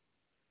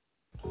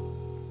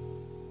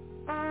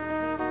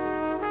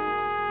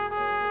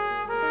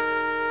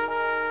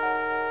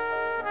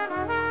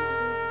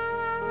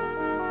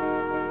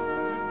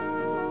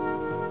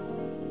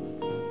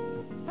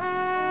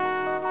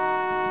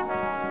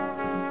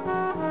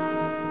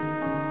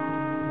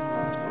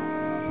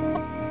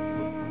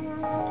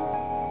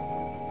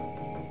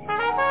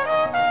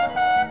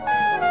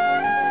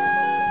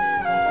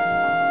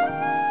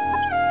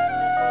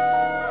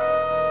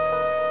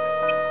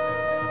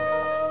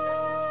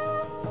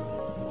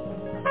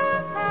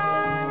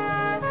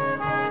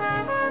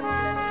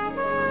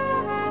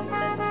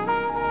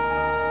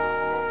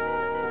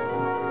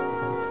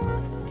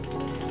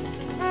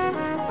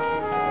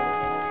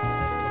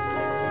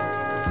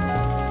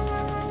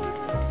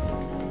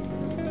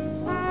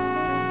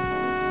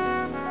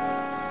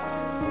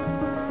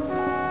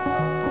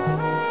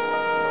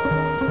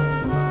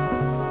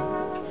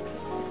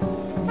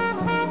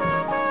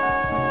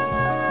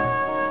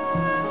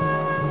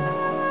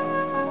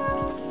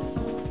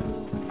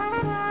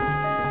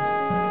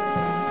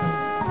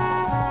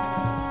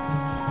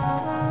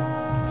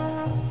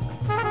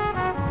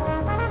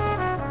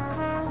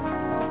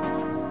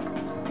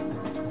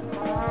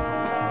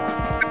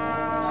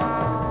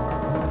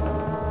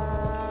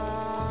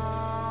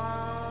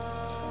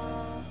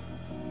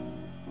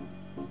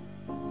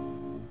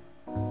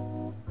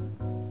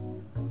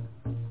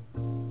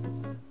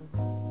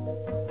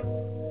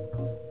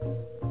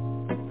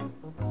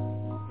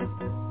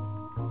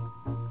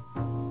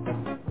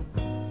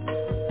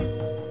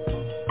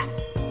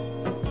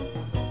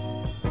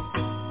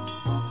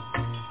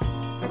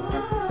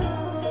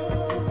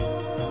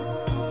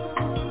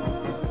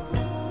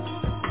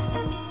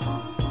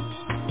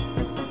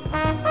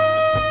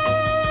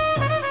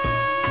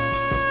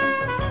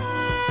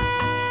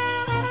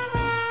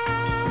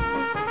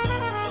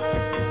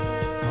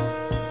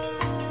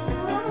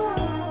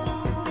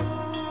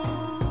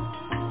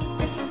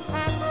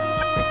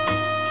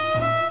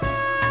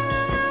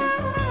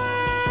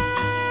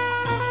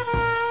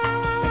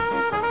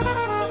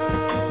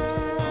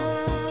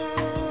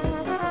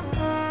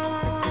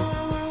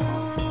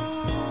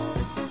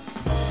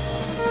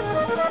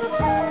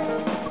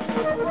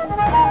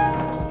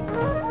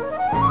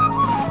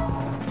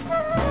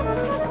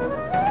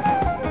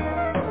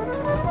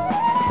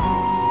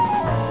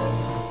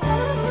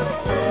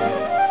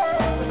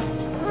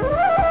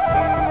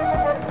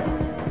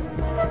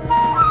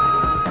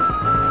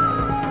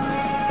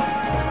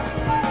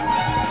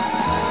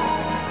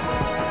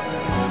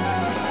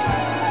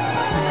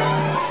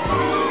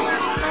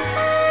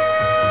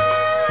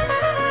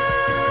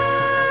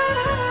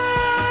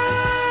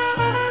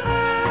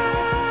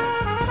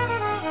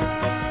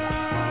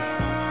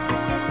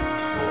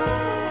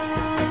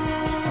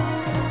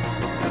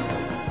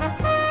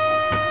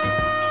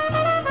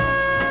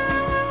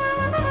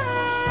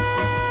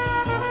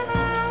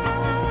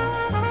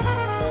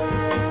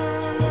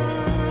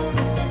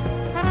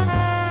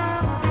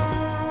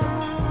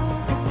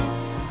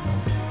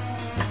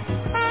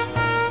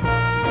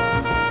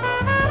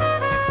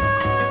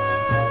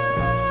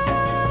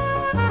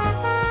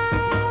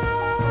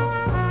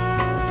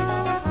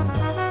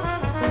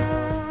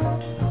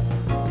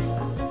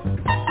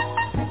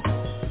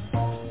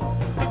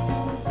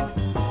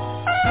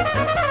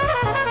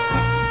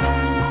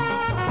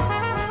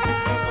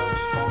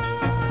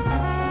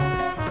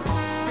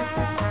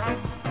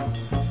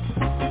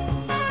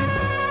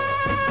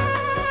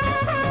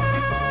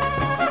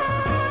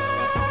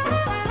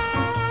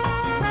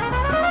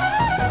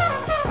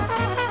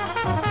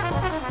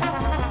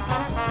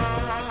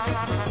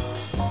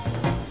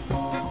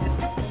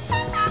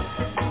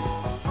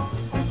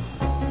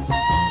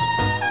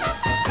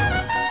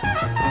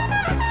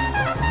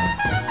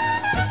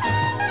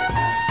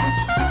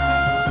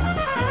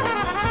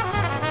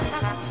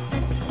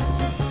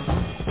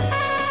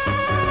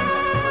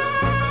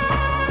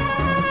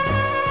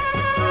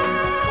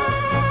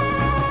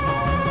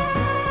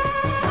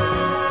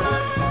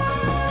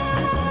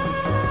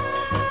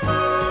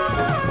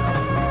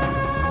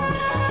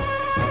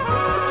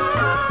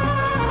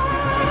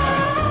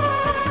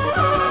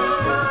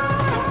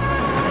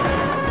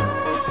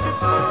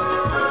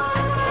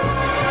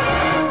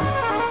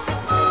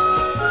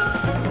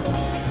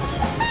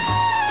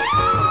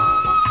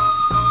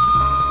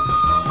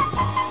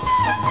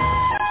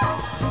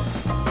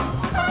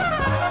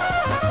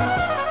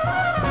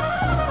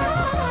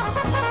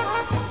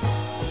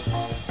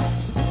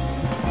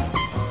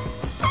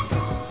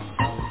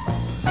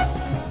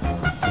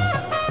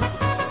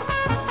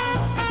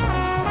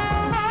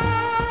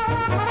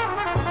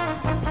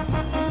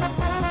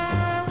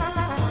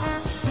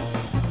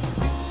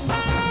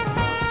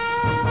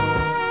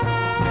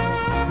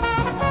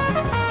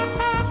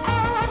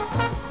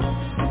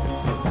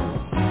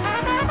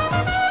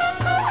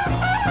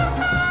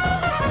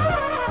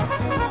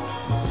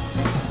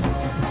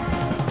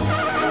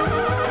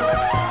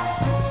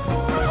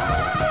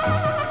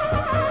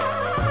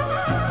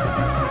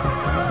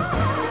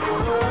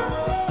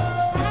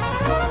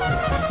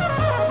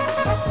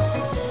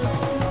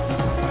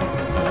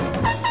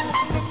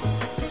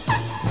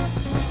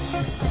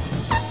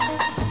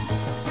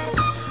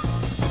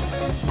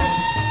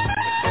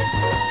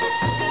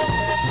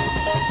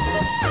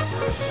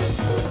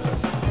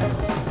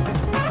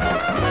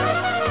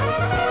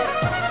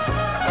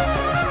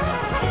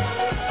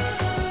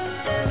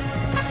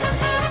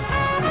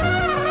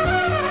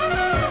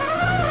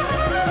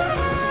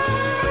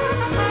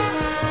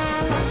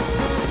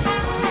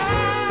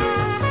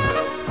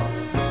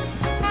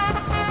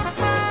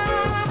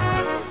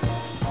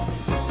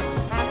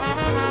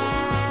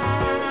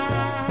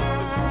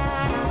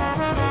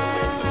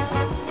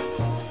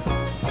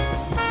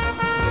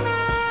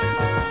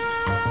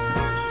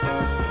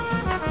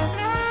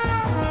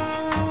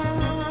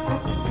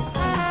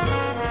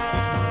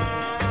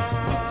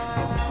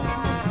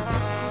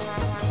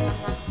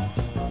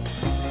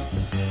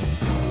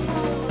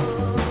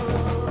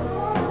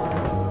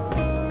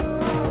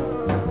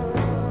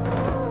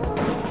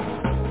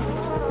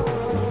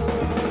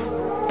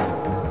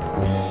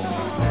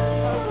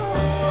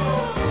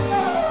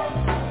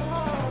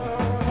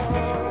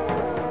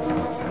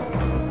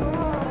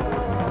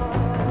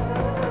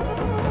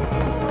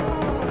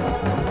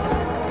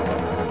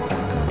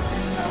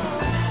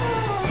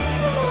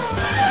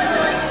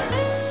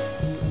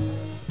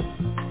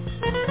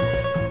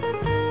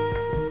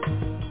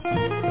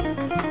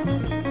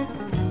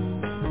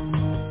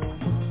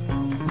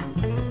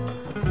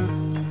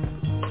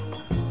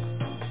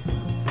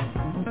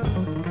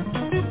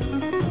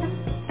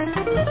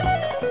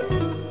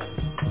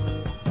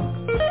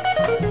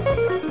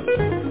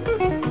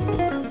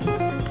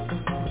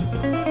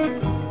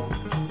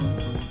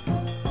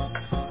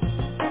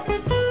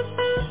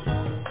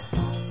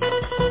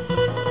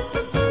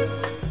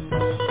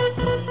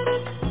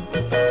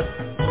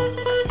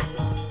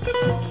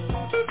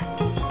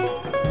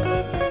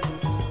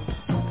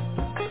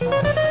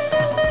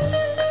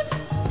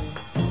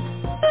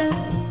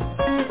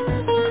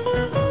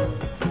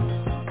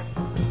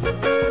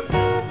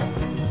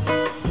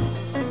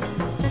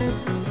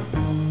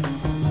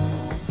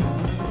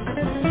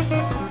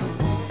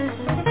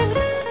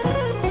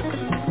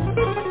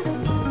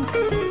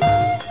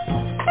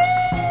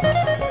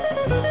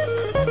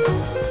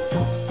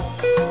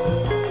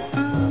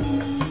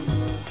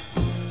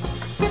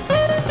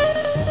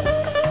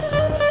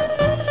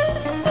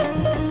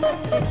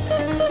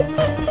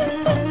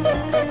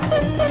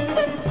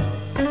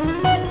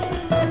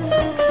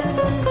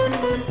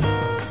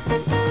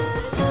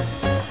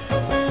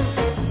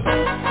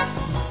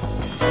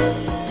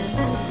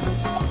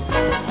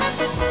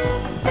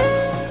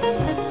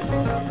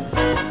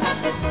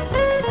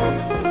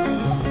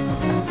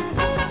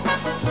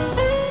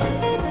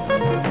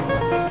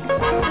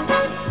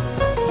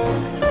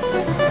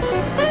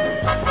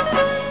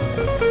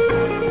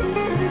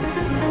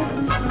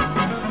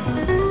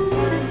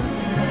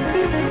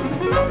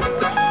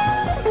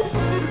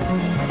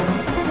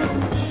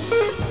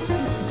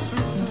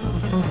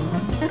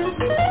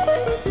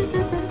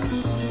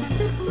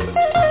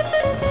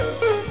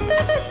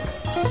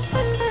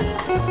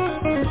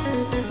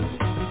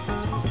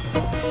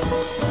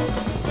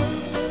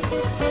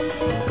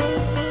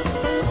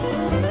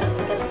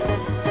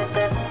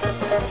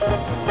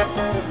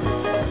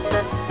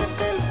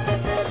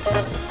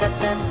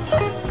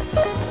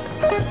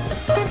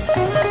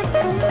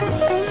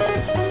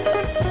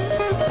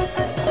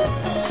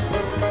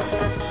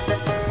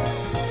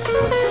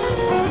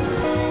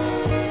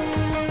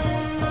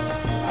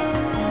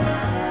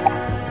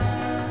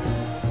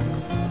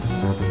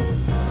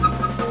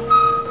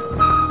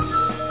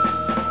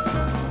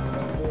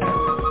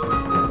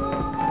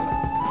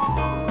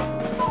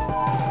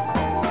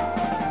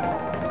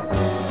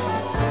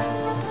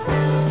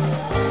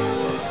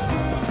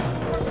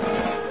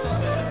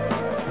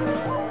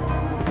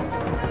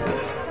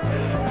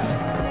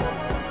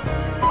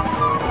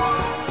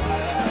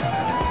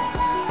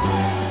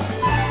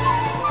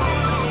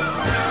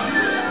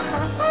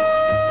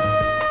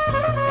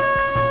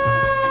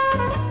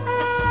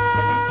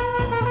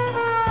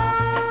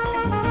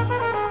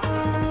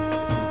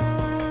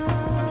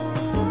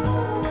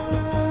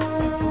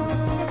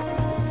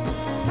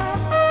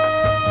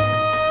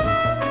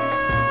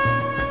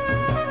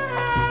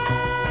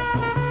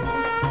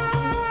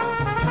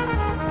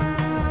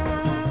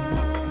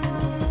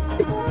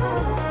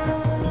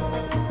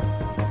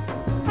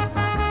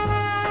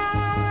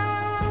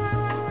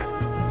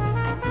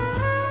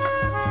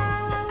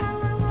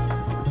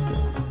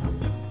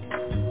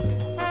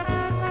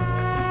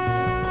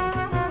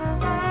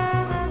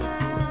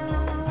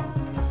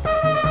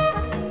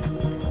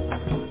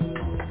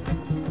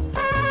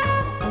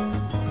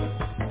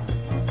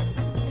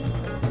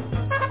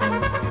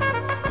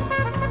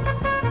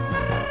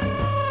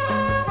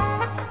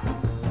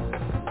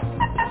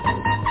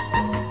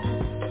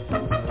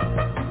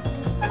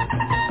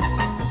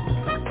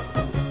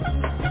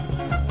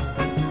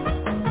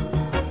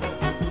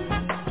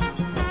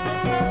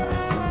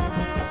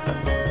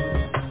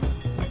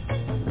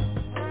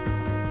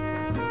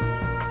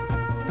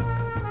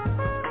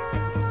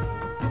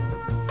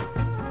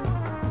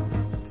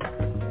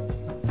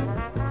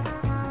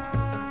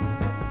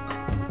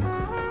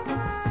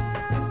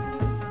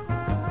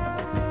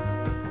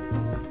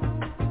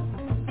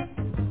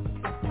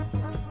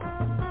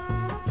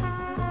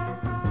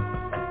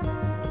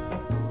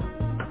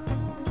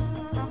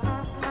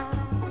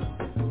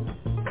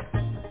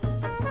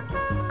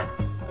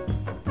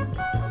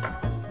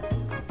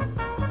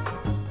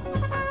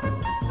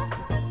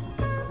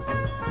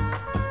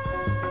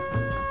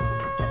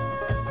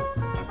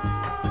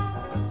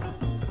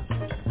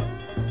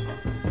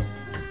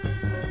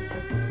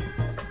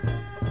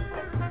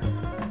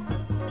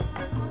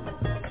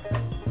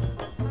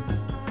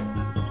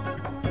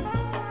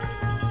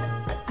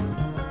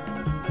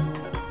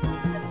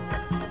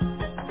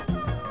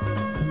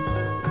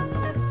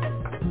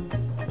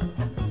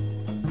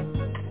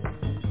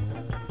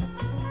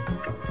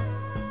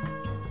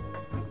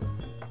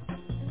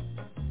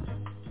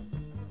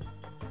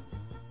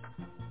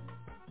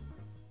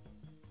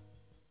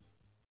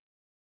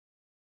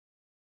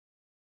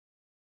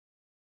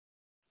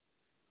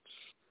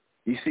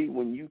 You see,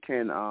 when you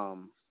can,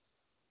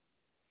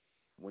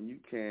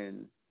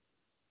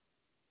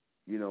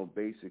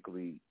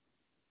 basically,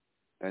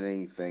 and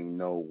anything,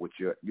 know what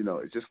your,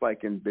 it's just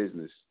like in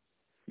business.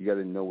 You got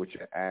to know what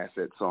your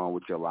assets are and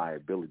what your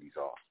liabilities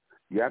are.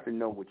 You have to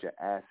know what your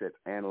assets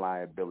and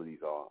liabilities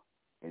are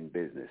in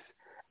business.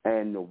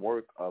 And the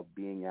work of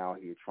being out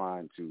here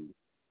trying to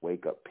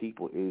wake up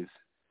people is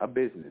a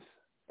business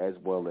as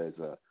well as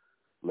a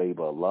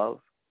labor of love.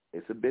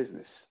 It's a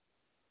business.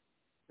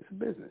 It's a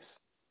business.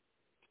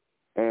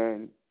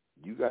 And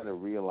you got to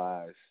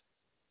realize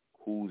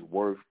who's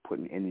worth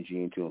putting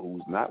energy into and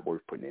who's not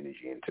worth putting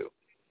energy into.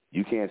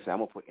 You can't say, I'm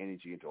going to put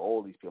energy into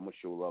all these people. I'm going to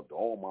show love to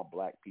all my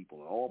black people,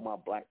 and all my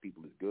black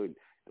people is good.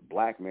 The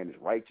black man is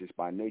righteous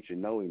by nature.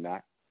 No, he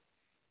not.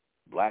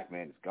 Black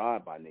man is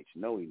God by nature.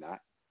 No, he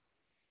not.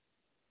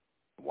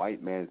 The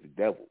white man is the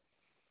devil.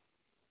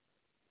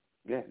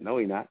 Yeah, no,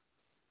 he not.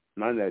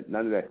 None of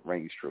that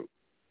rings true.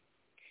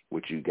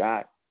 What you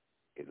got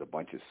is a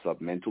bunch of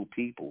submental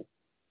people.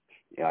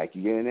 Like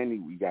you get in any,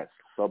 we got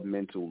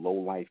submental,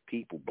 low-life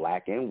people,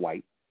 black and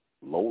white,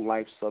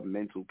 low-life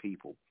submental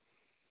people.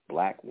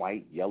 Black,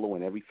 white, yellow,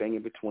 and everything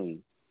in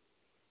between.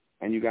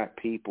 And you got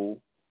people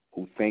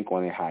who think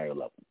on a higher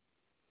level.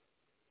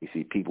 You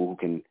see people who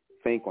can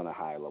think on a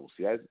higher level.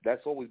 See,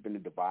 that's always been the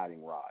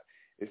dividing rod.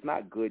 It's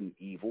not good and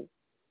evil.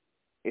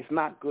 It's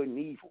not good and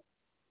evil.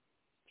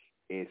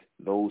 It's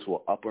those who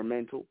are upper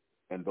mental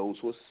and those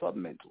who are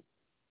submental.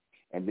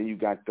 And then you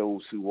got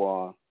those who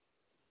are,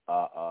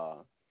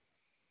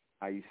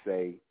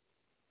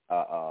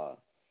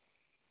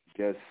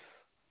 just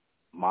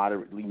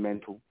moderately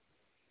mental.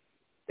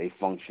 They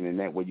function in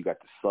that way. You got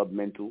the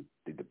submental,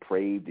 the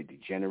depraved, the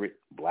degenerate,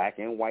 black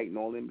and white, and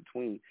all in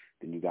between.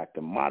 Then you got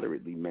the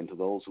moderately mental,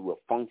 those who are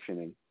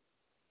functioning.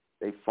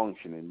 They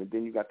functioning, but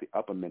then you got the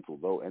upper mental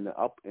though, and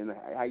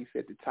how you say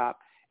at the top,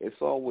 it's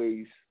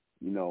always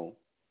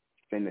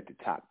thin at the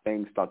top.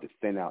 Things start to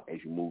thin out as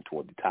you move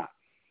toward the top.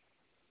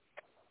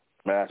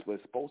 But that's what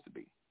it's supposed to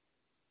be.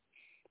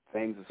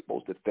 Things are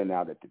supposed to thin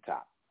out at the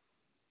top.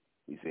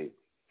 You see,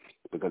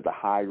 because the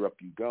higher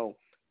up you go,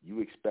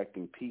 you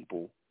expecting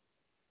people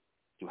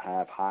to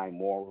have high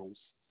morals,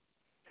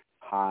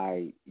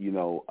 high,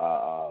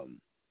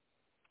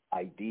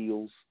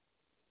 ideals,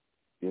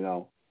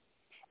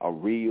 a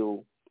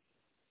real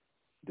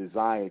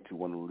desire to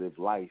want to live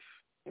life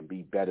and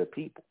be better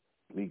people,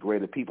 be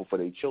greater people for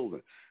their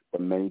children.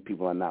 But many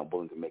people are not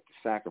willing to make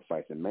the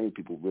sacrifice, and many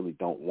people really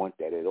don't want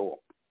that at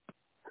all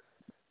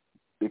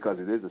because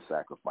it is a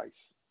sacrifice.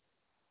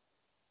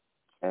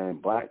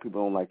 And black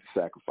people don't like to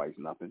sacrifice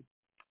nothing.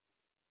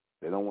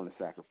 They don't want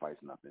to sacrifice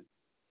nothing.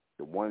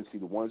 The ones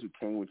who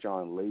came with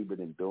y'all and labored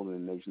in building the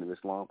Nation of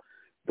Islam,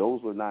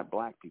 those were not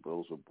black people.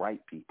 Those were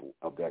bright people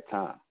of that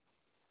time.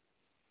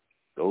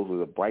 Those were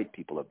the bright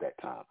people of that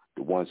time.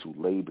 The ones who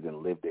labored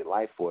and lived their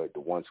life for it,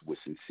 the ones who were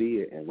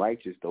sincere and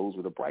righteous, those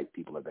were the bright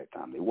people of that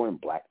time. They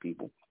weren't black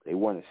people. They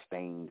weren't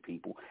stained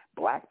people.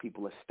 Black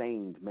people are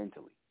stained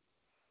mentally.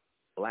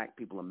 Black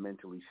people are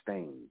mentally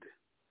stained.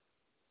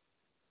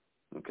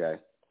 Okay?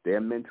 They're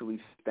mentally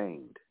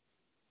stained.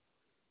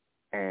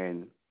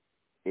 And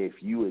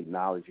if you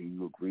acknowledge and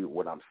you agree with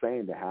what I'm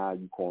saying, then how are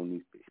you calling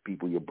these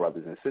people your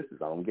brothers and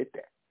sisters? I don't get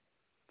that.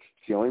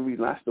 See, the only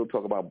reason I still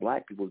talk about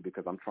black people is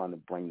because I'm trying to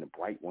bring the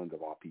bright ones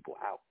of our people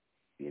out,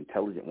 the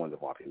intelligent ones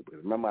of our people.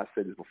 Because remember I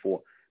said this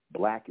before,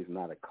 black is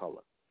not a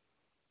color.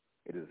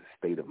 It is a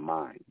state of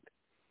mind.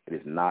 It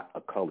is not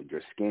a color.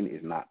 Your skin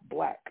is not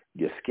black.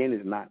 Your skin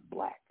is not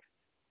black.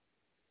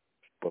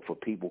 But for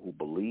people who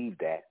believe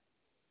that,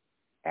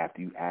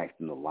 after you ask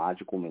them the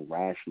logical and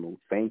rational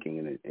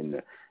thinking and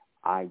the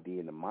idea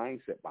and the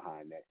mindset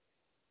behind that,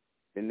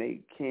 then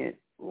they can't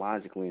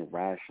logically and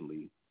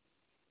rationally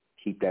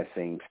keep that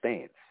same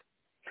stance.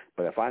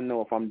 But if I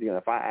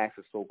ask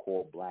a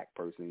so-called black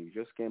person, is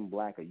your skin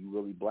black? Are you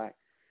really black?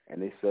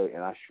 And they say,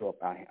 and I show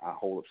up, I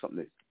hold up something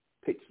that's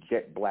pitch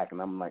jet black,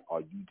 and I'm like,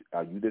 are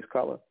you this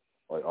color?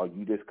 Or are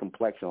you this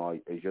complexion? Or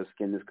is your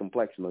skin this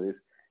complexion or this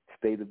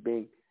state of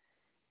being?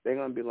 They're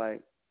going to be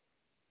like,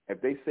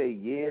 if they say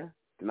yeah,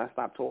 then I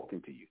stop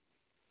talking to you.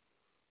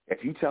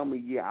 If you tell me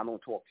yeah, I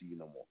don't talk to you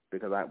no more,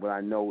 because what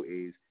I know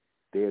is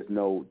there's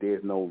no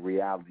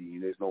reality,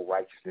 there's no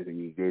righteousness in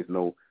you, there's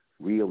no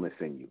realness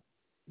in you.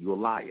 You're a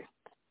liar,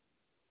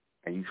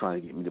 and you're trying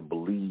to get me to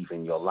believe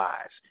in your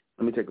lies.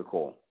 Let me take a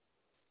call.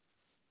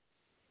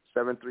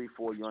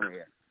 734, you're on the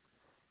air.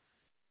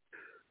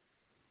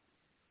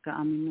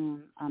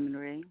 Amin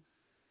Ray.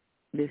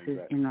 This is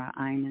Inra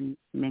Ayman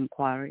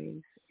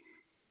Menkarayzz,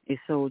 a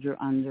soldier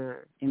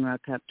under Inra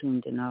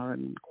Captain Denara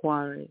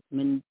Menkarayzz,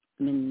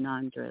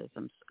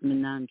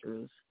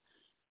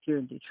 here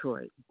in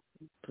Detroit.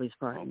 Please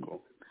pardon me.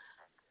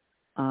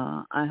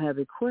 I have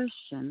a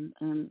question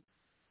and,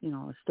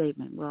 a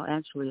statement. Well,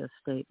 actually a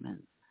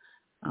statement.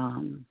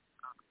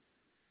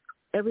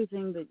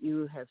 Everything that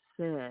you have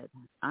said,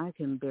 I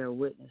can bear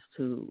witness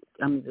to.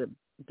 I mean,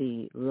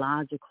 the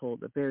logical,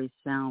 the very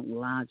sound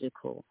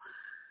logical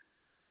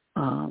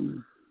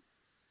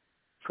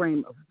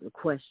frame of the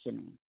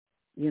questioning.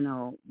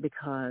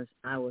 because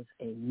I was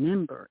a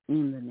member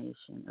in the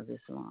Nation of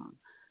Islam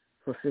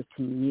for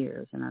 15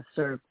 years, and I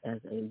served as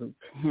a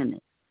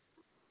lieutenant.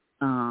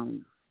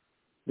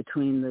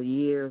 Between the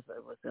years,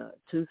 it was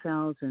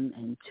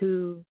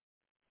 2002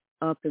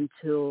 up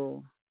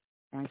until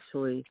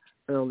actually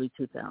early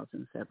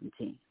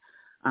 2017.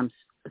 I'm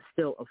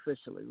still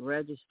officially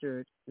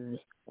registered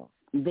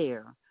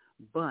there,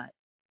 but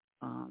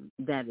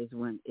that is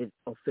when it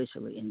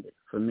officially ended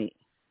for me.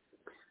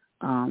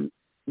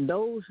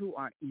 Those who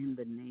are in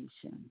the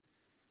Nation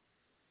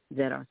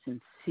that are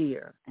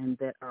sincere and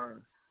that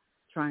are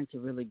trying to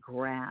really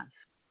grasp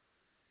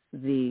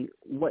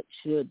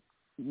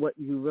what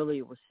you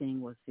really were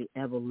seeing was the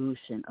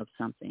evolution of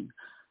something.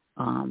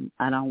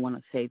 I don't want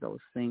to say those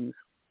things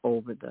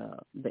over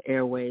the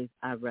airwaves.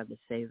 I'd rather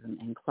say them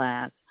in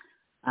class.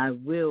 I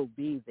will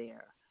be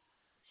there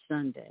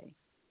Sunday.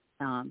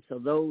 So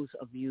those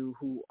of you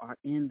who are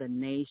in the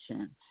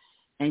Nation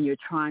and you're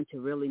trying to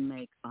really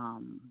make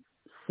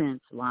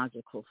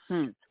logical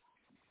sense,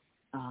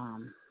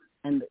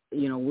 and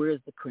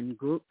where's the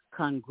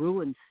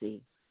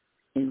congruency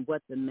in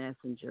what the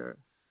messenger,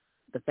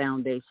 the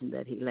foundation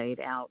that he laid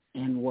out,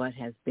 and what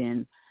has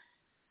been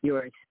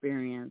your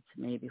experience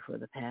maybe for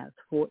the past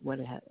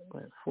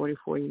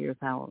 44 years,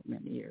 however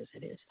many years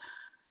it is.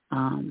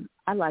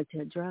 I'd like to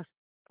address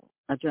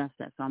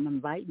that. So I'm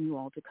inviting you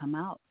all to come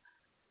out.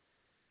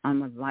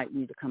 I'm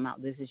inviting you to come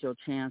out. This is your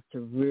chance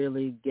to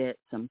really get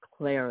some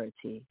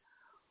clarity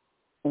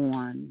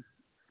on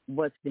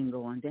what's been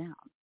going down.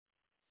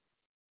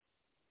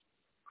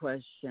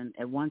 Question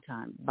at one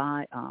time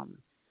by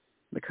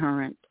the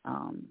current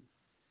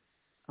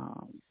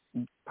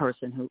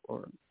person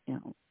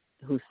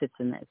who sits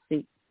in that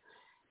seat.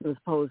 It was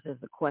posed as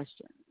a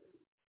question,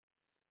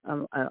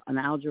 an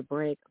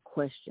algebraic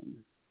question.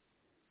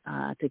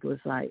 I think it was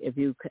like, if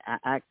you could,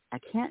 I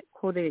can't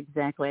quote it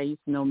exactly. I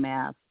used to know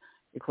math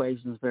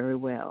equations very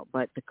well,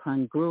 but the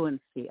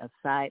congruency of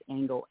side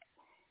angle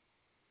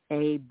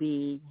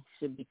AB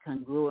should be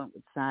congruent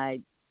with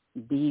side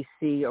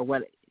BC or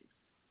what.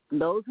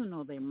 Those who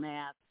know their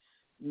math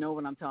know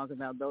what I'm talking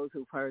about. Those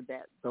who've heard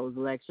those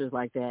lectures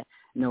like that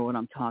know what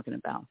I'm talking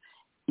about.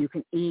 You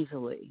can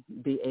easily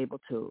be able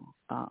to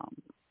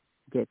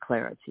get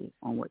clarity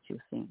on what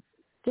you've seen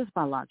just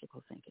by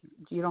logical thinking.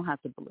 You don't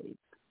have to believe.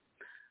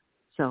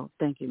 So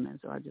thank you,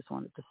 Menzo. I just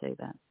wanted to say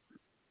that.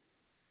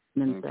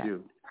 Thank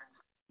you,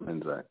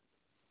 Menzak.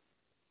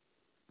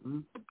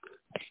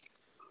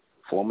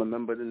 Former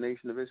member of the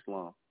Nation of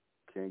Islam.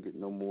 Can't get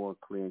no more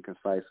clear and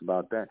concise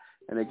about that.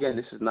 And again,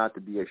 this is not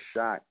to be a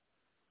shot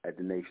at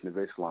the Nation of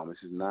Islam.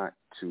 This is not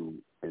to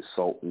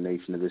insult the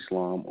Nation of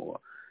Islam or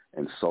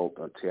insult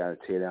or tear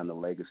down the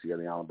legacy of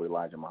the Honorable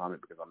Elijah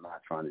Muhammad, because I'm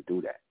not trying to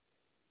do that.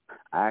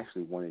 I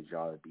actually wanted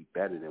y'all to be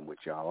better than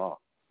what y'all are.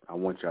 I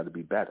want y'all to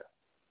be better.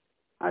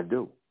 I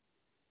do.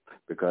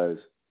 Because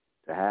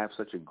to have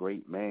such a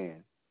great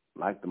man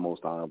like the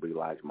Most Honorable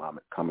Elijah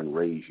Muhammad come and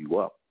raise you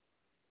up,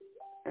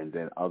 and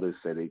then others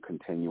say they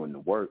continue in the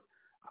work,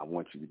 I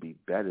want you to be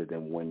better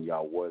than when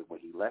y'all was when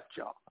he left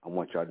y'all. I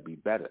want y'all to be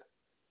better.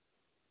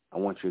 I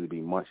want you to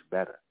be much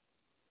better.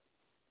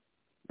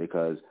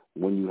 Because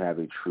when you have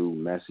a true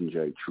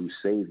messenger, a true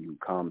savior who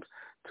comes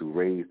to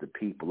raise the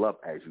people up,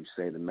 as you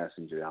say the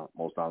messenger,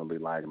 Most Honorable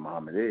Elijah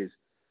Muhammad is,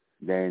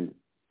 then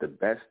the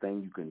best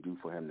thing you can do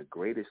for him, the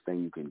greatest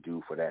thing you can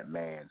do for that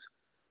man's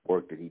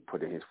work that he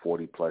put in, his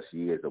 40-plus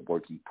years of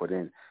work he put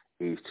in,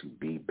 is to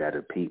be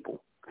better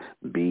people.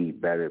 Be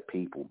better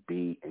people.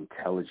 Be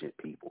intelligent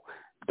people.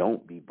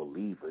 Don't be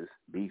believers.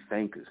 Be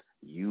thinkers.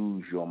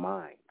 Use your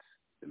minds.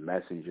 The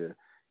messenger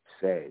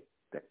said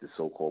that the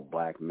so-called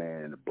black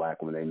man and the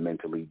black woman, they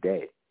mentally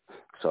dead.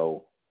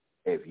 So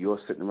if you're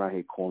sitting around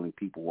here calling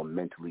people who are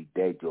mentally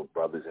dead your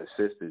brothers and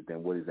sisters,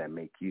 then what does that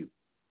make you?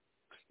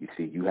 You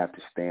see, you have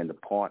to stand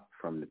apart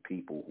from the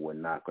people who are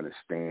not going to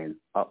stand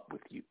up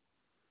with you.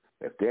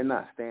 If they're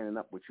not standing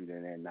up with you,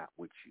 then they're not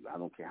with you. I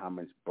don't care how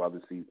much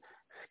brothers see.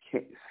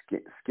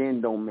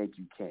 Skin don't make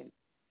you kin.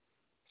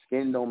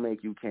 Skin don't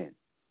make you kin.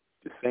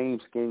 The same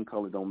skin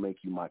color don't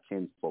make you my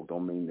kinfolk.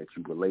 Don't mean that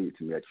you related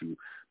to me, that you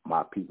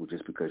my people,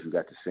 just because you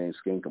got the same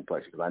skin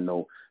complexion. Because I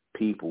know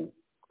people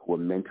who are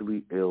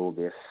mentally ill,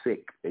 they're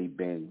sick. They've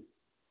been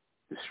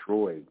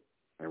destroyed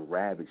and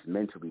ravaged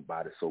mentally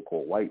by the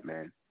so-called white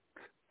man.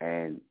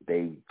 And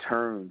the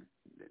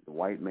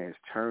white man's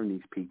turned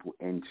these people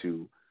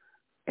into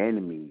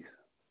enemies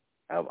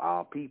of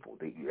our people.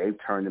 They've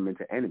turned them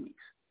into enemies.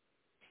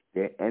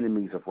 They're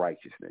enemies of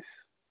righteousness.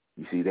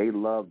 You see, they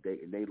look up to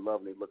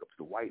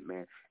the white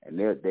man, and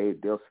they'll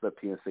sit up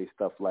here and say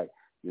stuff like,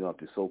 if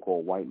the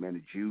so-called white man,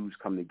 the Jews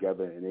come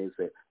together, and they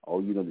say,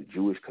 the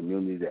Jewish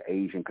community, the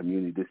Asian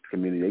community, this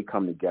community, they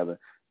come together,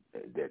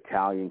 the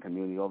Italian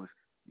community, all this,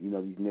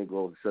 these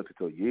Negroes are subject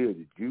to,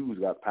 the Jews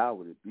got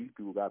power, these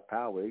people got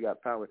power, they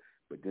got power,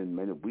 but then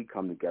the minute we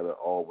come together,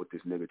 with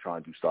this nigga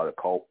trying to start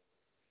a cult,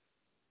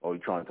 or you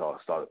trying to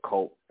start a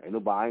cult. I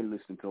ain't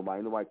listening to nobody.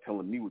 Ain't nobody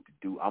telling me what to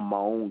do. I'm my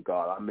own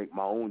God. I make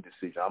my own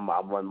decision. I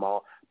run my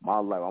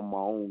life. I'm my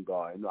own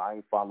God. I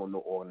ain't following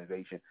no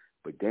organization.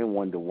 but then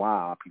wonder why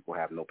our people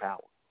have no power.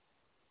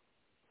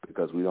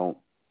 Because we don't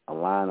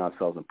align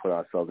ourselves and put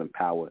ourselves in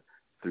power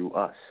through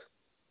us.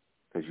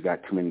 Because you got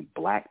too many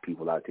black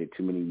people out there,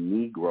 too many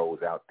Negroes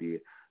out there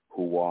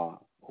who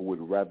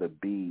would rather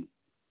be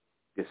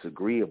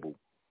disagreeable,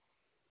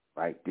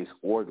 right,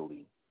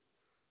 disorderly,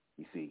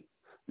 you see,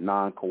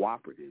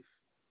 non-cooperative.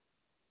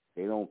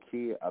 They don't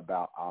care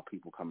about our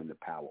people coming to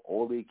power.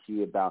 All they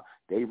care about,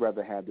 they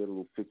rather have their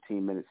little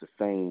 15 minutes of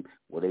fame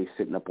where they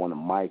sitting up on a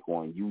mic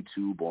or on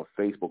YouTube or on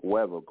Facebook,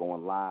 wherever,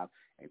 going live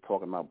and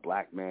talking about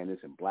black man this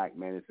and black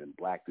man this and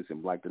black this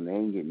and black that. They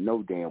ain't getting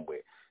no damn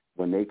way.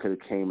 When they could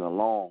have came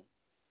along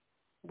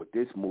with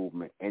this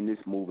movement and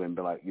this movement and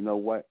be like, you know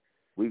what,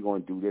 we're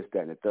going to do this,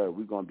 that, and the third.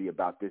 We're going to be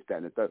about this, that,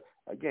 and the third.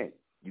 Again,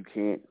 you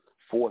can't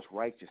force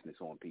righteousness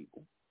on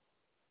people.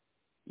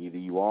 Either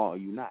you are or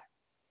you're not.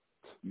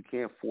 You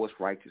can't force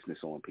righteousness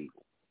on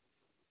people.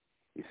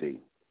 You see,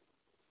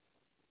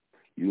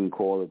 you can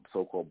call the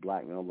so-called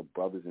black men, all the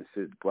brothers and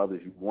sisters,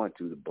 brothers you want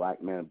to, the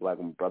black man, black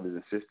woman, brothers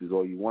and sisters,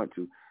 all you want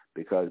to,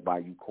 because by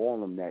you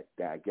calling them that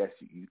I guess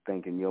you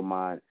think in your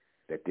mind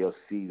that they'll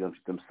see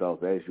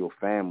themselves as your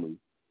family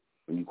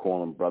when you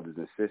call them brothers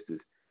and sisters.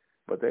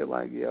 But they're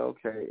like, yeah,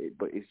 okay,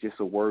 but it's just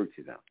a word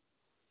to them.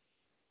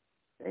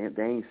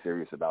 They ain't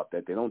serious about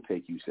that. They don't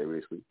take you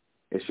seriously.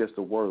 It's just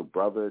a word,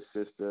 brother,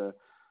 sister,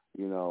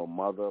 you know,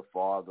 mother,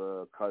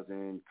 father,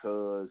 cousin,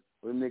 cuz.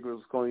 What niggas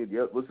was calling you?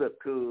 Yep, what's up,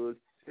 cuz?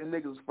 Them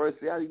niggas first,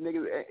 see how these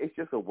niggas, it's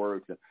just a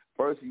word to them.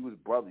 First, you was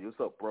brother. What's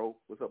up, bro?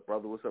 What's up,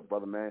 brother? What's up,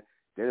 brother, man?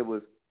 Then it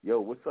was, yo,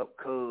 what's up,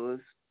 cuz?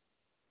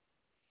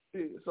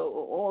 So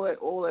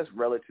all that's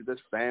relative. That's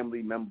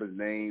family members'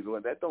 names.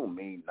 That don't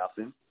mean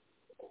nothing.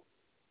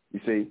 You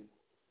see,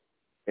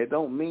 it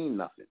don't mean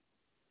nothing.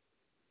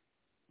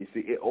 You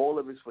see, all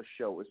of it's for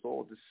show. It's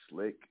all just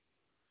slick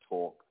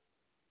talk,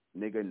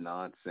 nigga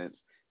nonsense,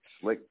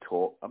 slick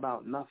talk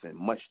about nothing,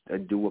 much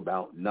ado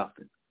about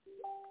nothing.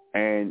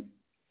 And,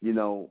 you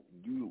know,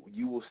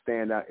 you will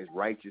stand out as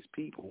righteous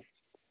people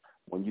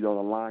when you don't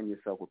align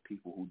yourself with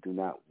people who do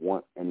not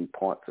want any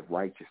parts of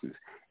righteousness,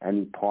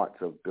 any parts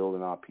of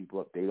building our people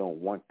up. They don't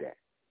want that.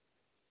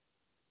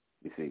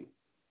 You see,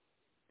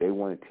 they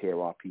want to tear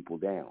our people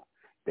down.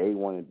 They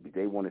want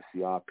to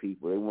see our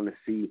people. They want to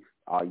see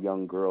our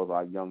young girls,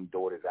 our young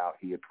daughters out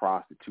here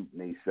prostituting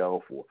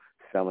themselves or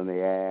selling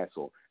their ass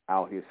or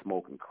out here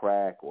smoking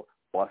crack or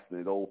busting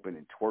it open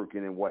and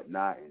twerking and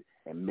whatnot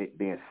and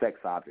being sex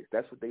objects.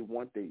 That's what they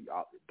want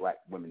black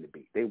women to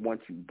be. They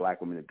want you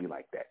black women to be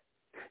like that.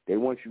 They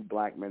want you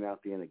black men out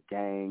there in a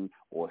gang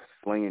or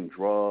slinging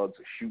drugs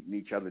or shooting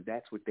each other.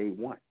 That's what they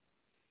want.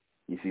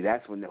 You see,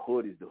 that's when the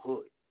hood is the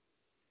hood.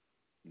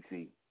 You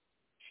see,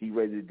 she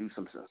ready to do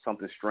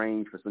something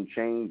strange for some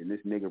change, and this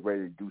nigga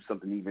ready to do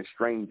something even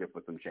stranger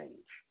for some change.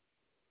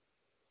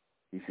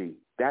 You see,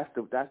 that's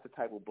the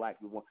type of black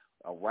we want.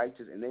 A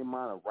righteous, in their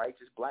mind, a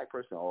righteous black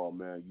person. Oh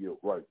man, yeah,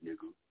 right, nigga.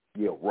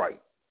 Yeah, right.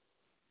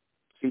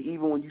 See,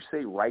 even when you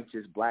say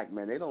righteous black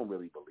man, they don't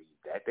really believe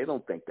that. They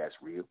don't think that's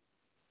real.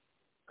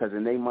 Because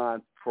in their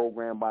mind,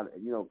 programmed by,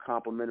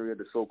 complimentary of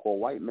the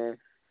so-called white man,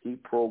 he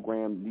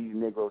programmed these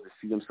Negroes to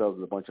see themselves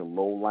as a bunch of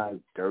low-life,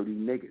 dirty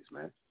niggas,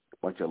 man. A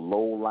bunch of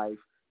low-life,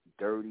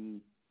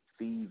 dirty,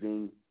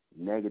 thieving,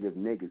 negative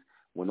niggas,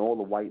 when all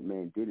the white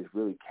man did is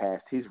really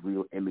cast his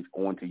real image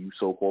onto you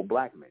so-called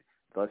black men,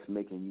 thus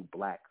making you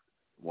black,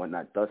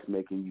 whatnot, thus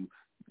making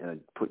you,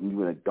 putting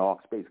you in a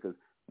dark space. Because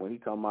when he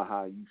talking about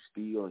how you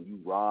steal and you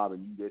rob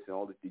and you this and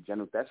all this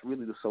degenerate, that's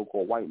really the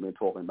so-called white man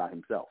talking about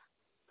himself.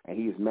 And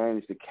he has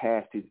managed to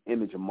cast his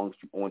image amongst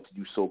you onto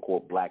you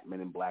so-called black men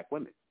and black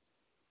women.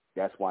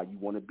 That's why you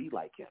want to be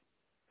like him.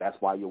 That's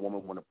why your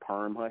woman want to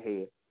perm her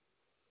hair.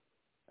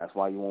 That's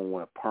why you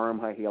want to perm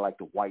her hair like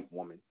the white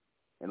woman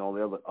and all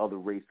the other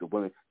race of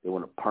women. They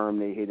want to perm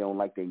their hair. They don't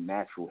like their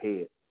natural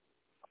hair.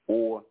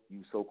 Or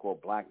you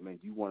so-called black men,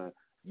 you want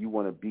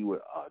to be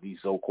with these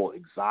so-called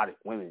exotic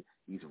women,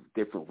 these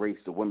different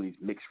races of women, these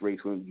mixed race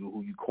women,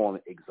 who you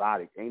calling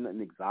exotic. Ain't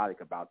nothing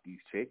exotic about these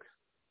chicks.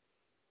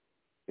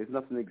 There's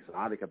nothing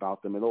exotic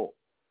about them at all.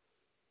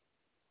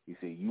 You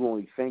see, you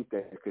only think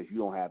that because you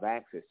don't have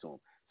access to them.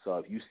 So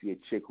if you see a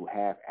chick who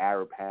half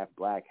Arab, half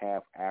black,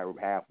 half Arab,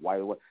 half white,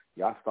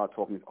 y'all start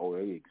talking, oh,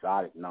 they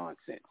exotic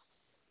nonsense.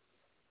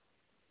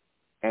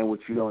 And what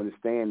you don't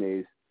understand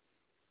is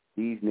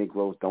these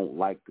Negroes don't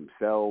like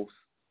themselves,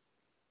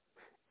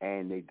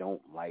 and they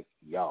don't like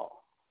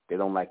y'all. They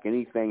don't like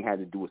anything had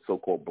to do with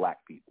so-called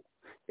black people.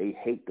 They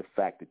hate the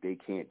fact that they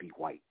can't be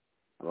white.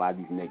 A lot of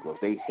these Negroes,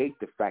 they hate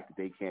the fact that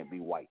they can't be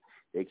white.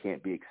 They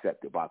can't be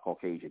accepted by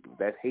Caucasian people.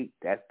 That's hate.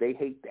 They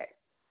hate that.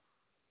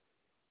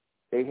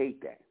 They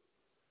hate that.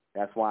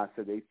 That's why I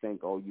said they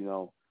think,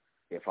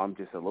 if I'm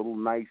just a little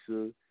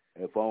nicer,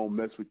 if I don't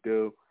mess with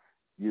them,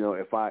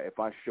 if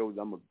I show them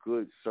I'm a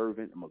good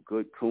servant, I'm a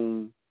good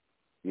coon,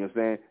 you know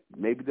what I'm saying?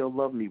 Maybe they'll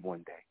love me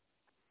one day.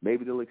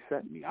 Maybe they'll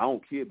accept me. I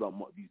don't care about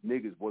these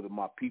niggas, whether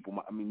my people,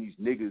 these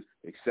niggas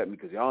accept me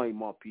because y'all ain't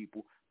my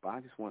people, but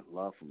I just want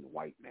love from the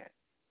white man.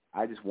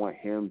 I just want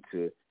him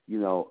to,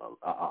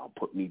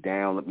 put me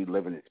down, let me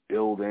live in his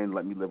building,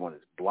 let me live on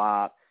his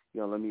block,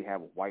 let me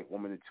have a white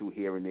woman or two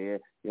here and there.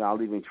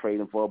 I'll even trade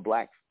them for a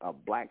black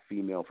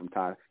female from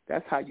time.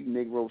 That's how you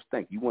Negroes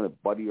think. You want to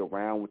buddy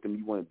around with them.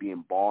 You want to be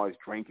in bars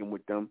drinking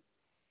with them.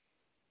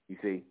 You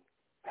see,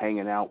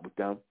 hanging out with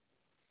them.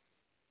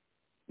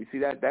 You see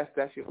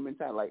that's your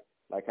mentality.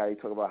 Like how you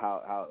talk about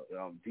how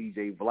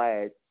DJ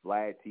Vlad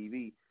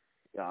TV,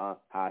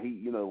 how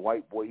he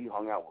white boy, he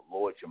hung out with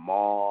Lord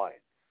Jamar and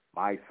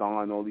my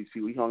son, all these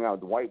people. He hung out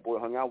with the white boy,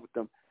 hung out with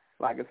them.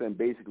 Like I said,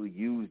 basically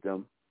used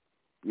them,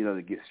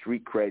 to get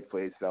street cred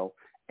for himself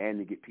and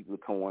to get people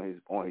to come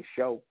on his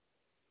show.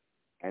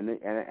 And then,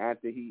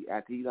 after he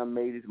done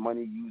made his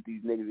money, used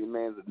these niggas, his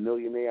man's a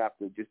millionaire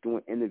after just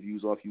doing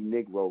interviews off you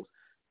Negroes.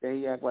 Then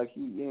he act like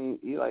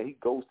he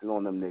ghosted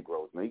on them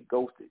Negroes, man. He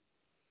ghosted.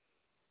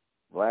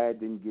 Vlad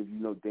didn't give you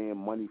no damn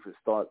money for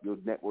start your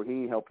network. He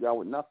didn't help you out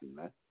with nothing,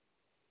 man.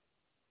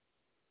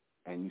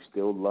 And you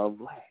still love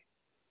Vlad.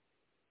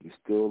 You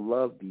still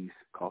love these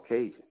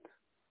Caucasians.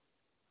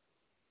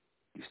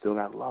 You still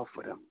got love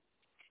for them.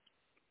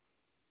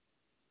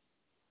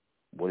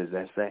 What does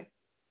that say?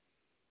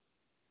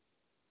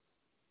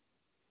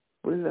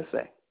 What does that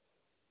say?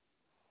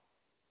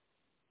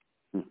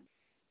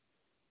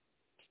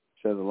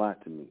 Says a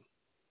lot to me.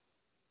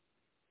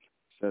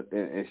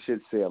 It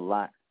should say a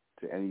lot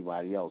to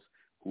anybody else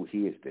who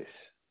hears this,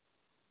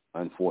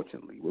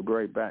 unfortunately. We'll be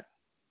right back.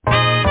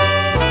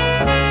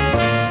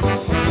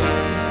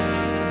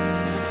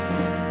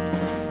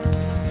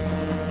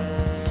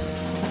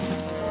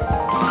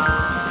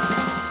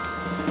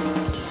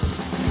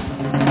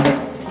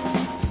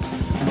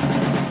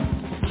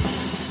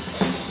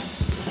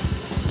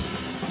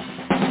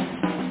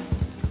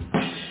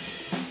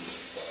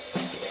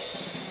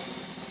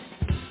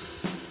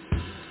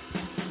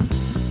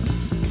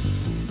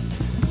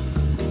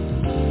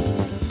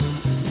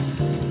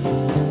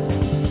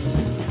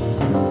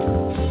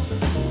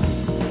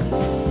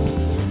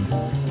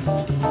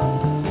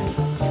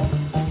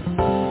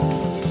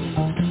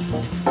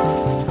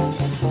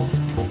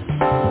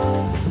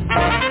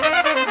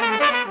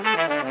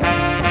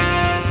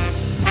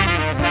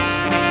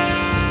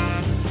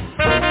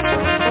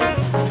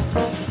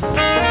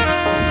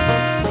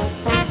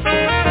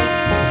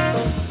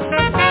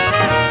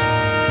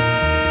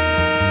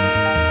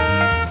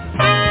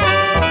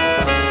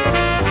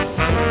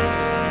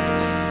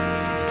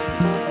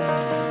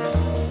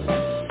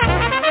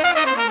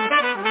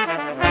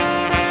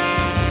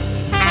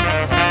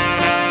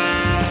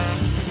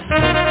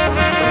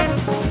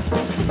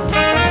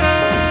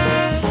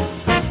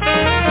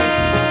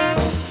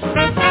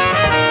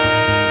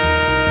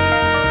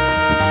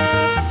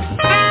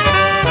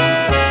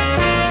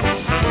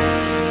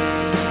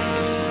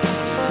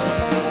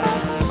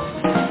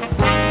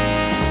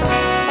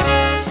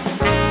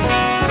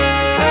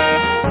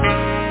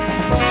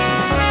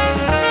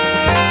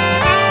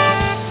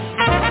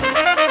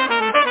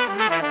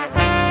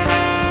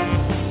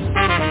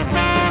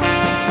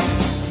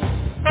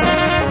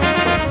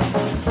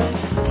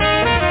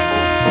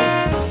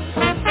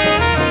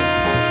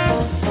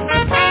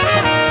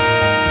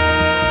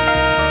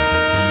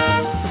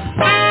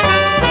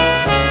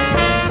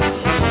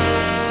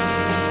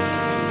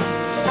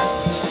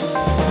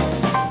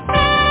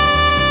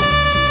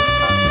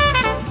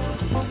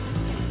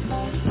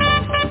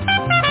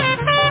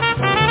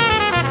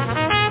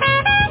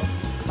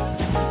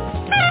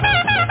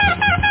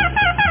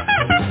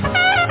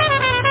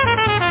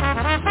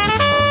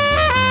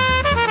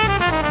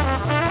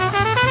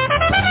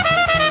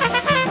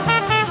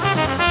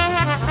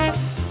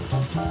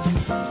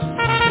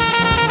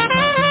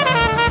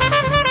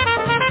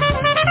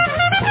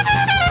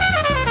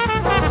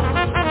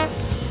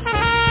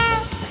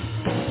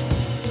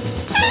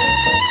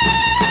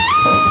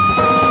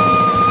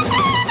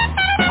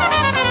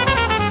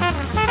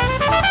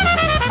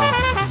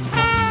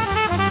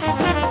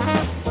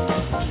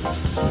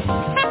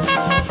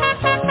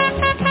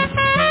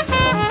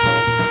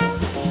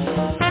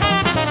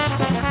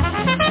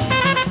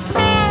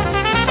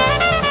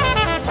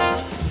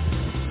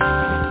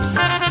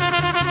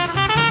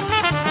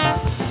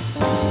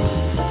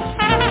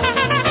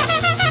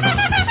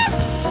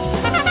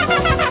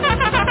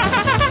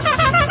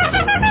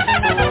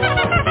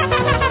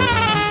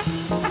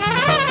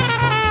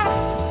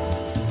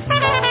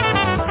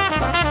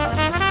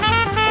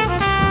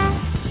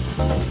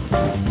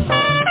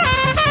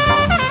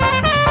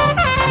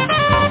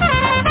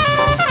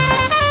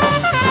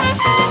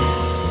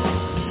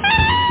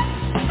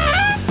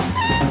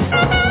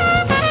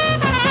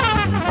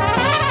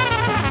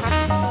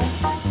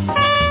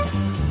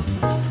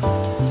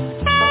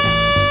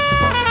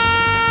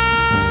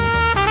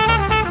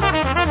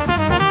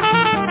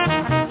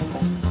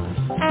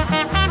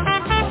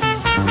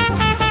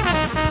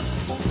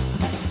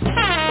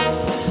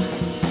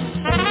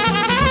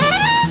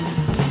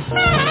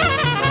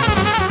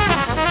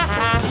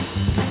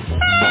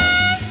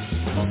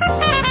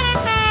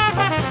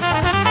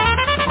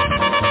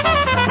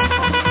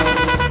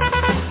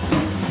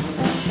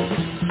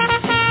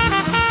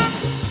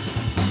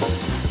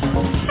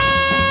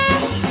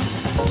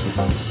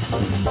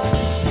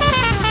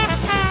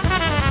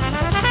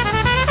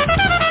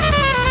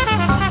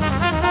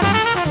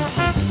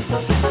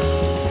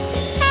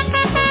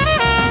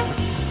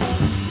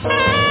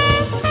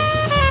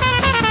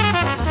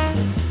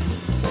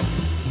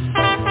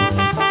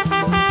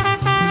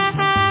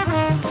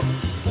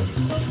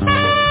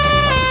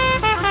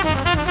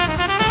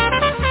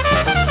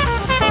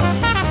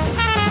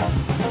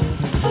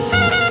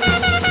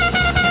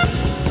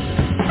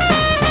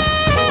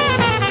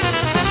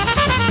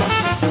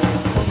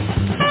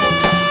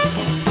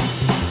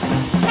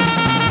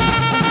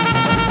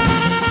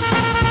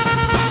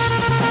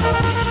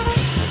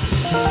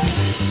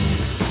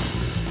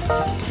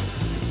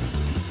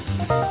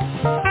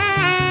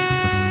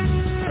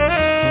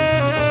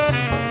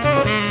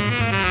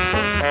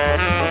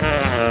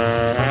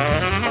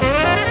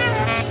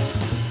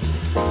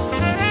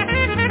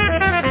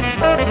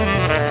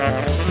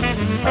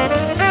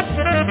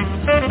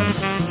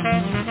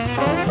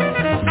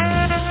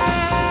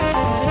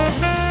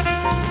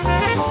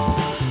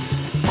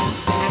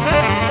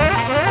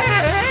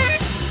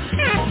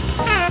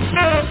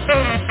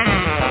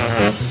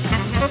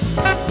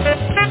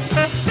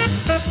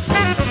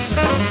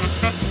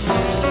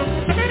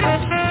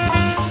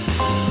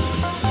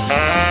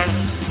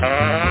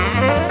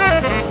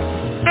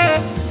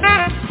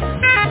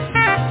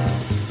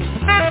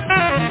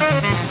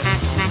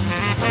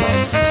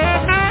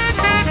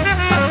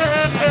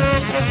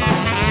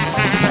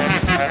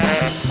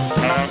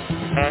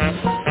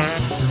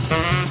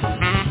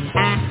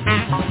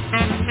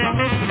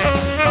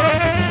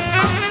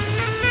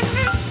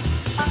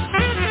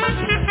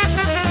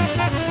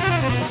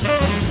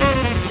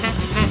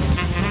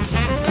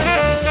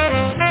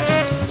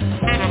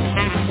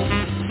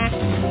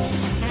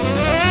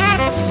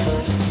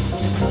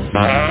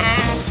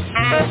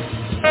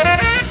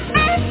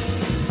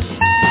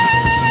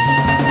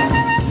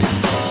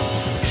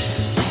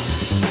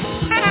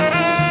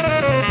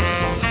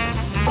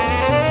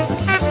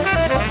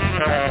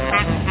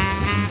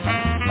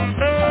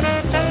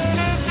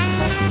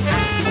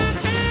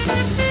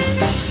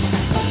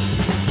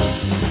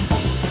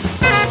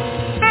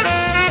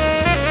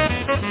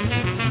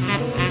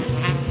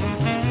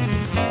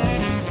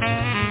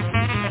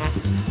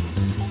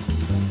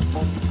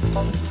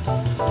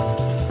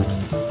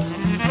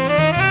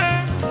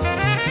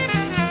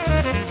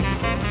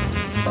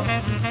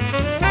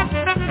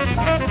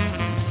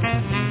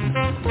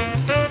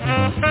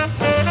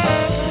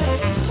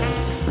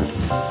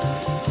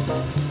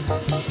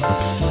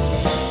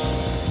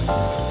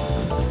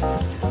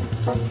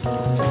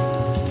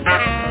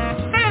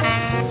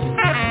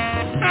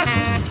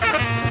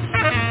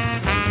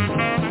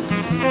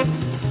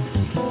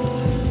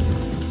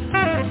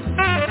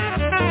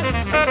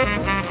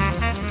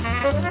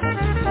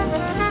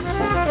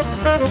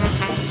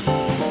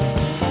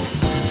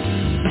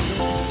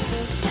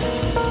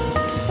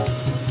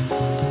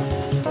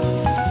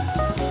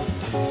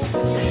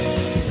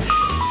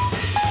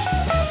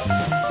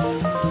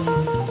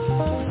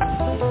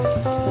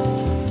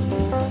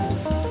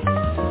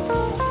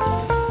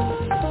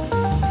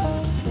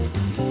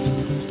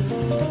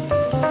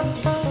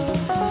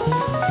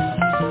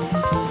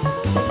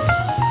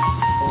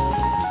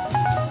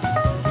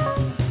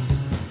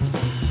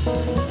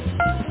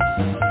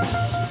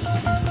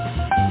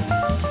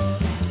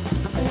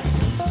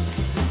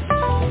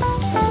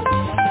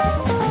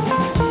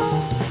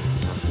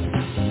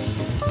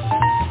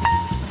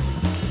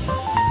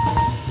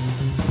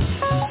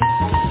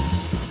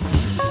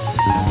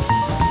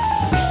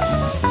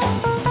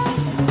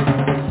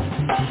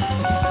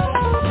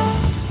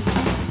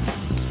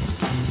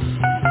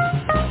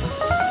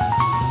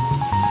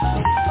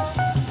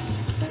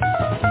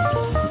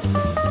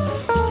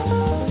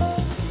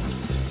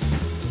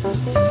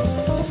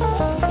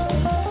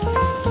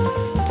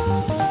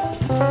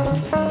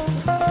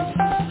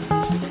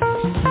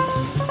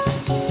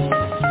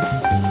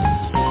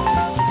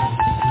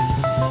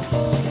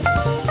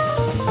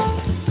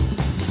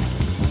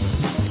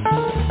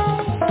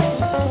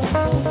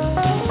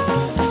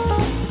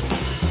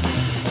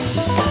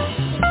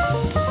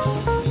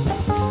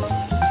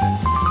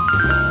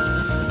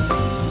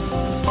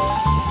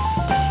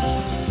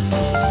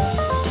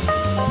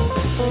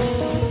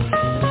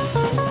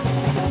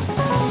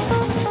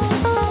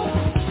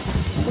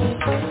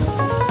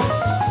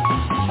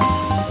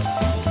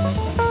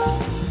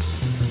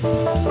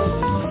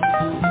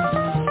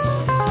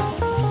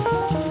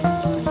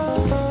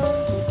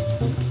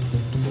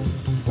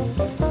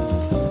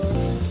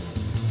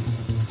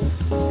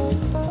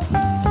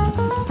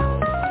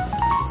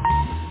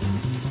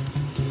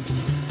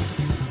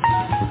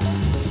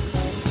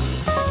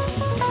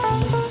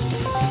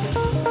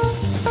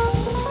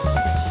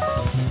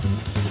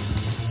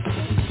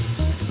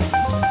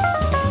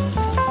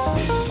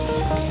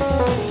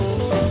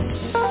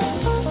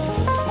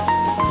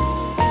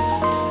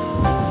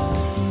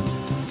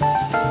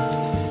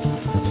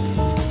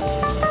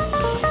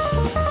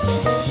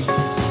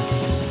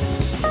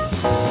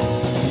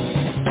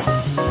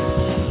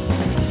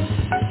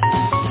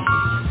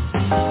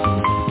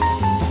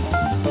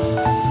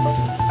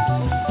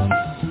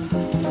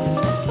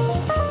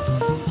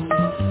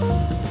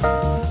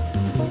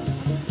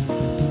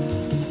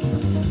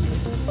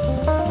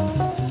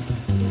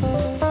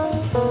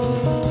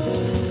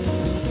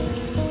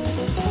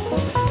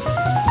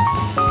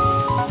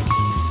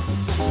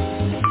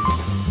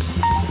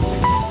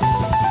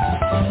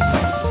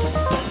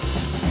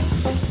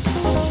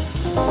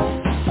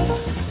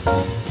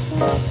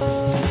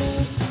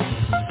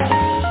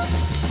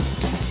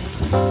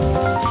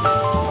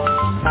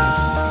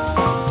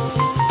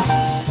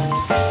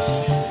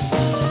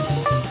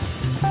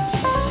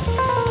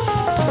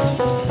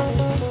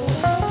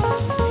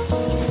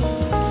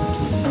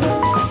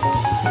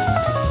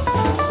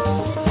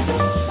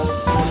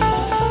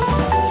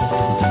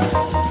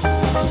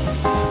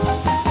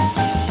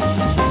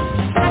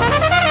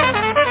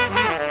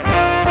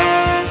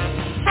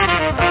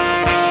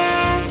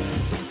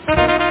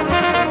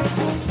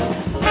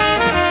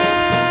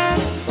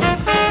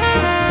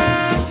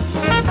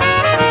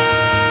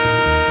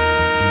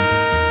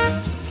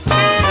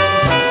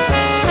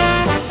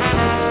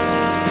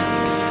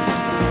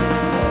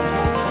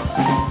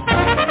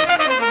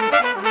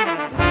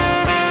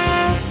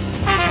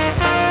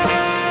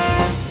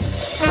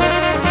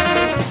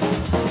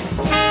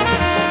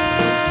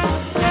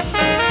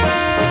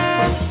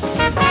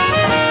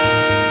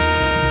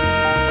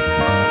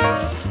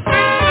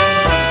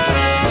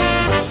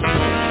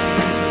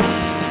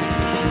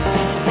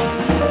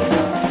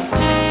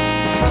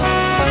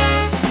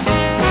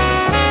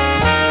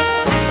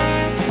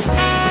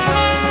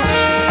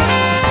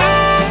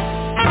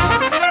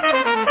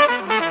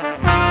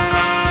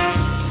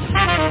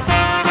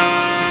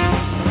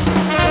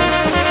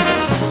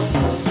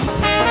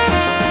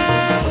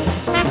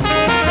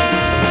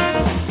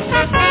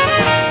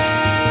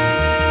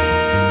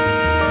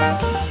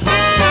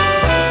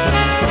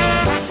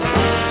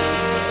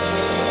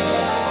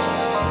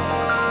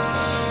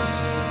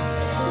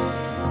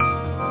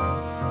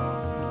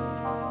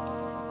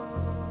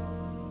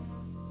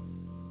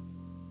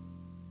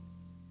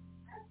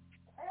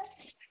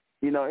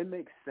 it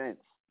makes sense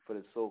for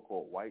the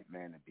so-called white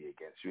man to be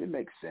against you. It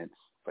makes sense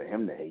for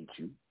him to hate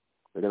you.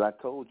 Because I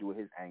told you what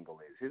his angle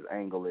is. His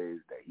angle is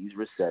that he's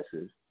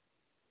recessive.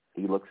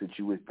 He looks at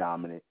you as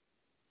dominant.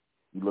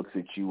 He looks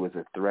at you as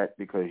a threat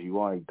because you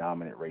are a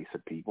dominant race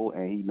of people,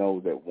 and he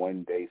knows that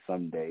one day,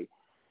 someday,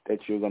 that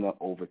you're going to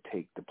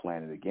overtake the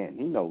planet again.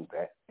 He knows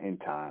that in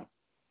time.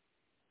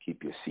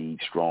 Keep your seed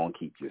strong.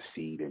 Keep your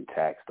seed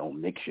intact. Don't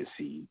mix your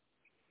seed,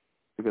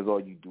 because all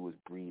you do is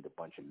breed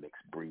a bunch of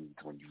mixed breeds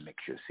when you mix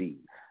your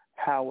seed.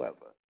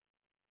 However,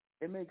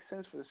 it makes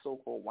sense for the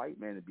so-called white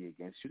man to be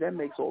against you. That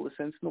makes all the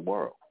sense in the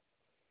world.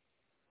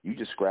 You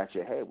just scratch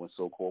your head when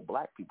so-called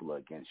black people are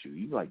against you.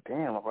 You're like,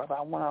 damn, brother,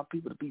 I want our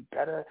people to be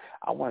better.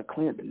 I want to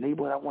clean up the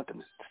neighborhood. I want them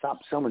to stop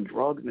selling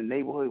drugs in the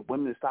neighborhood.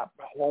 Women to stop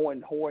whoring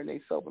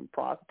themselves and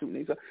prostituting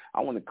themselves. I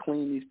want to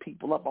clean these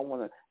people up. I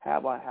want to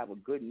have a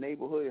good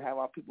neighborhood, have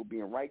our people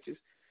being righteous.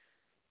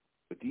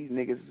 But these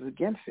niggas is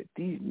against it.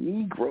 These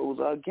Negroes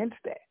are against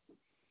that.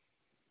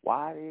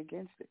 Why are they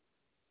against it?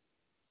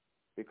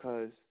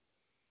 Because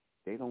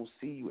they don't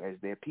see you as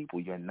their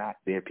people. You're not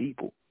their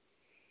people.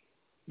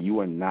 You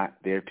are not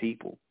their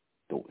people.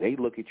 They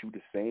look at you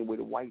the same way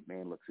the white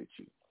man looks at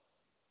you.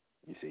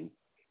 You see?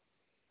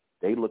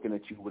 They looking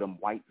at you with a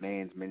white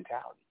man's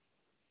mentality,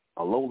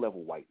 a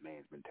low-level white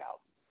man's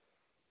mentality.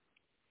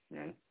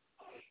 Yeah?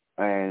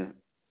 And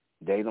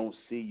they don't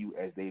see you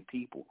as their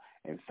people.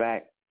 In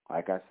fact,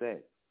 like I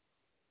said,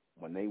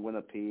 when they went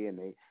up here and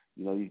they,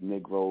 these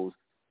Negroes,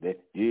 that,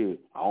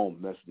 I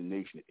don't mess with the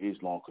Nation of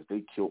Islam because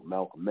they killed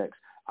Malcolm X.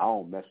 I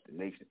don't mess with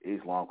the Nation of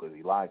Islam because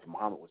Elijah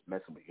Muhammad was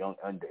messing with young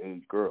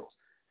underage girls.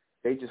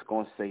 They just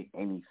going to say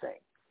anything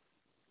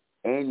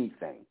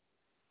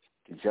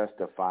to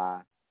justify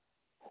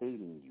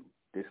hating you,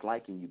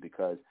 disliking you,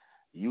 because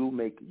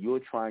you're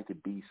trying to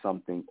be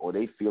something, or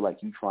they feel like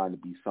you're trying to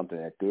be something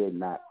that they're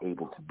not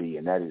able to be,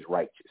 and that is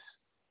righteous.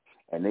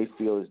 And they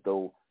feel as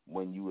though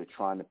when you are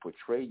trying to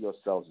portray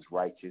yourselves as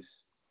righteous,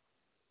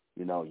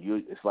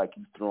 it's like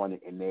you throwing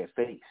it in their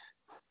face.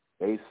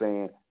 They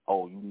saying,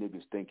 oh, you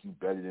niggas think you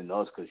better than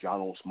us because y'all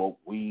don't smoke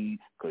weed,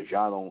 because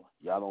y'all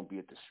don't be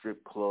at the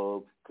strip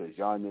club, because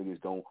y'all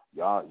niggas don't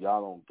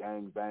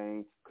gang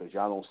bang, because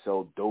y'all don't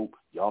sell dope.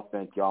 Y'all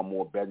think y'all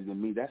more better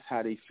than me. That's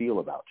how they feel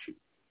about you.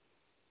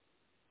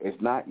 It's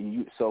not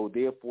you. So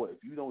therefore,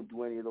 if you don't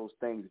do any of those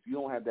things, if you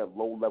don't have that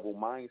low level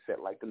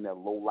mindset like them, that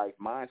low life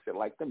mindset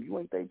like them, you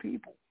ain't their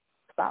people.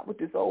 Stop with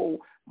this old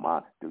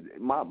my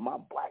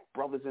black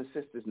brothers and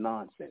sisters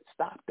nonsense.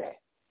 Stop that.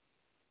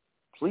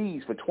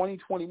 Please, for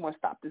 2021,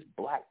 stop this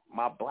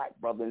my black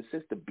brother and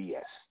sister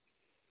BS.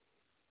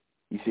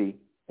 You see,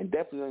 and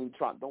definitely don't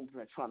trying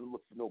to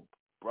look for no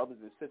brothers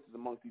and sisters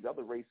amongst these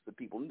other races of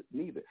people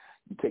neither.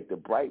 You take the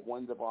bright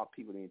ones of our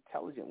people, the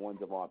intelligent ones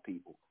of our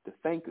people, the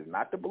thinkers,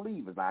 not the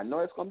believers. Now, I know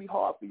it's going to be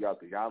hard for y'all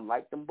because y'all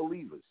like them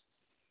believers.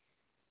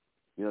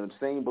 You know what I'm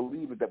saying?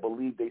 Believers that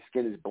believe their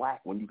skin is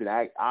black when you can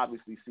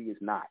obviously see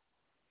it's not.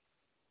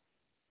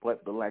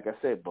 But like I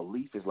said,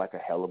 belief is like a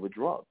hell of a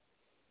drug.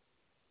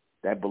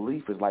 That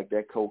belief is like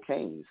that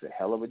cocaine. It's a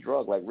hell of a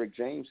drug, like Rick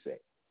James said.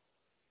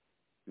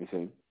 You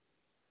see?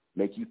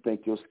 Make you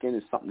think your skin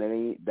is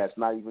something that's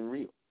not even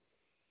real.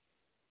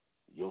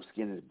 Your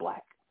skin is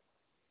black.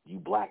 You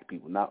black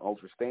people, not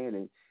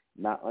understanding,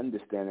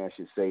 I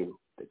should say,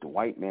 that the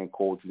white man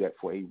called you that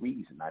for a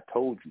reason. I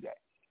told you that.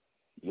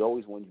 He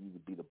always wanted you to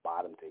be the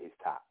bottom to his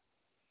top.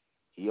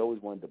 He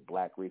always wanted the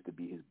black race to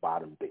be his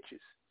bottom bitches.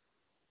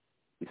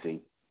 You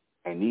see?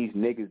 And these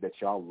niggas that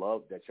y'all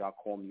love, that y'all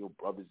call me your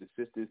brothers and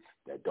sisters,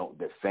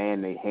 that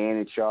fan their hand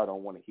at y'all,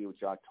 don't want to hear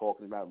what y'all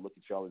talking about, look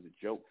at y'all as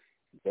a joke,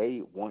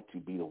 they want to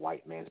be the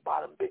white man's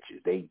bottom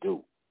bitches. They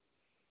do.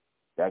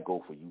 That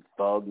go for you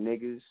thug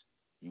niggas,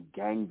 you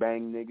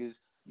gangbang niggas,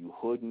 you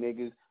hood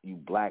niggas, you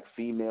black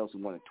females who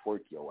want to twerk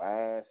your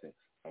ass,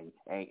 and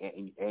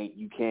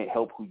you can't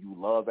help who you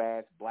love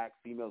ass black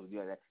females. You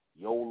know that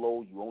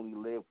YOLO, you only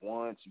live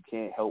once, you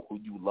can't help who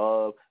you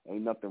love,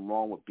 ain't nothing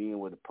wrong with being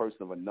with a person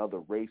of another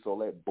race, all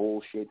that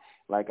bullshit.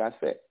 Like I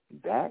said,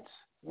 that's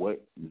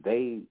what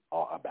they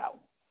are about.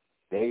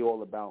 They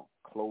all about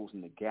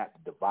closing the gap,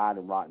 the divide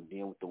and rot, and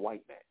being with the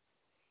white man.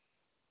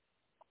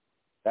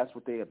 That's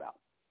what they about.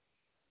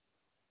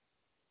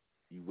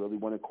 You really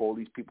want to call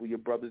these people your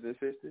brothers and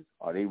sisters?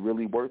 Are they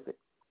really worth it?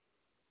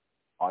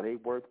 Are they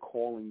worth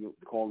calling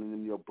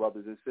them your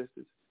brothers and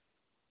sisters?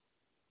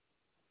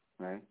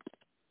 Right?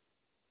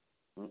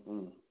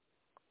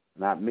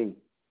 Not me.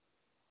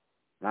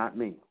 Not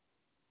me.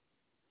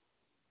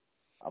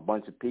 A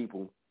bunch of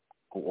people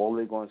who all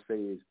they're going to say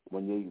is,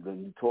 when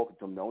you talk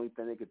to them, the only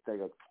thing they can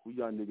think of, who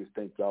y'all niggas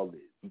think y'all is?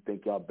 You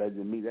think y'all better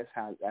than me? That's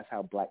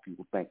how black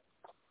people think.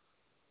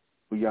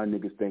 Who y'all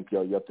niggas think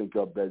y'all? Y'all think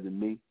y'all better than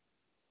me?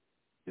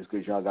 Just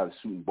because y'all got a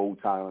suit and bow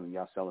tie on and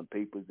y'all selling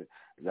papers and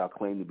y'all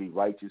claim to be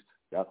righteous,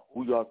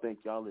 who y'all think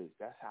y'all is?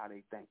 That's how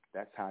they think.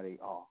 That's how they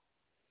are.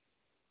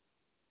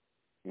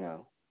 You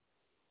know?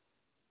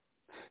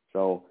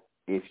 So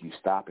if you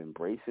stop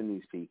embracing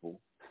these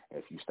people,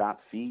 if you stop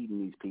feeding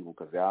these people,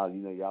 because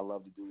y'all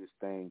love to do this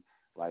thing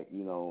Like,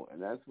 you know,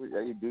 and that's what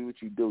you do.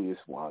 What you do is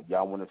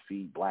y'all want to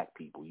feed black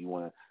people. You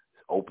want to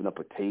open up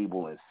a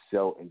table and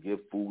sell and give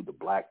food to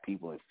black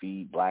people and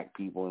feed black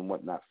people and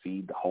whatnot,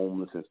 feed the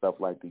homeless and stuff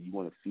like that. You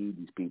want to feed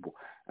these people.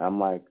 And I'm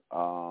like,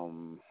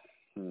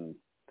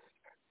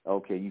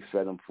 okay, you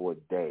fed them for a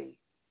day,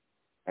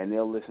 and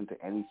they'll listen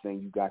to anything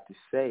you got to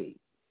say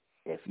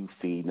if you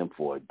feed them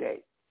for a day.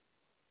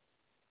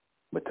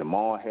 But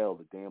tomorrow, hell,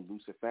 the damn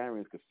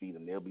Luciferians could feed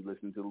them. They'll be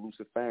listening to the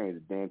Luciferians.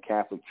 The damn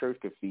Catholic Church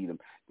could feed them.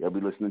 They'll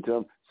be listening to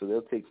them. So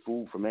they'll take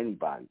food from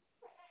anybody.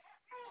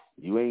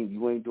 You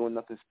ain't doing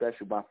nothing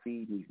special by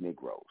feeding these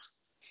Negroes.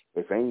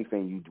 If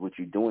anything, what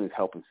you're doing is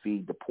helping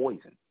feed the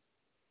poison.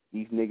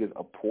 These niggas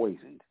are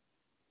poisoned.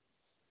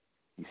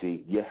 You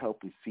see, you're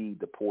helping feed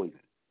the poison.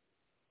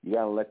 You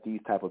gotta let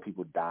these type of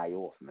people die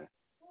off, man.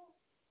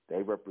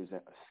 They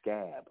represent a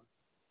scab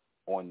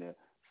on the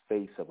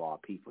face of our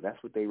people.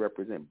 That's what they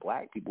represent.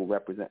 Black people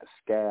represent a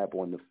scab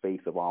on the face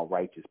of our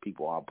righteous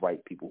people, our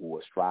bright people who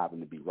are striving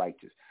to be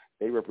righteous.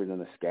 They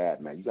represent a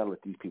scab, man. You got to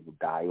let these people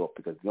die off,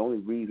 because the only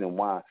reason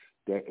why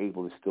they're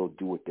able to still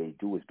do what they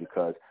do is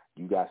because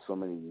you got so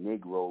many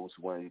Negroes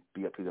who want to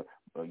be up here.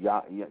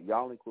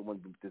 Y'all include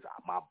this,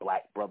 my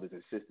black brothers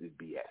and sisters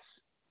BS.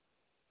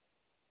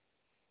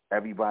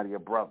 Everybody a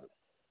brother.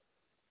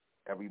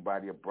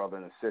 Everybody a brother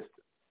and a sister.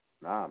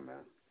 Nah, man.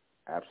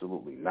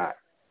 Absolutely not.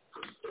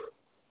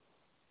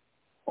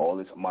 All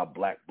this my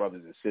black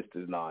brothers and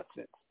sisters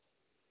nonsense.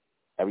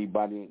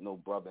 Everybody ain't no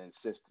brother and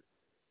sister.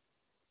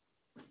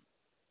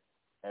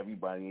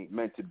 Everybody ain't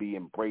meant to be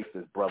embraced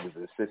as brothers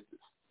and sisters.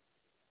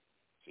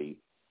 See,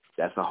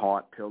 that's a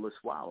hard pill to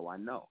swallow, I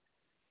know.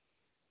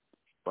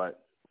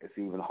 But it's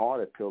even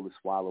harder pill to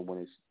swallow when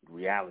it's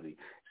reality.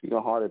 It's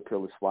even harder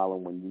pill to swallow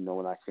when, you know,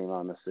 when I came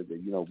on and I said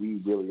that, you know, we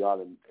really are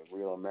the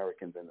real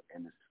Americans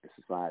in this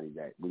society,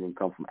 that we didn't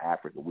come from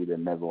Africa. We the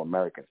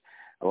Mesoamericans.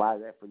 A lot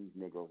of that for these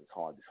Negroes is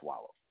hard to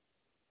swallow,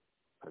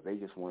 because they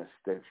just want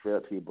to straight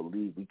up here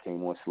believe we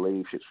came on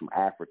slave ships from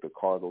Africa,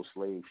 cargo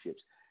slave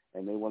ships,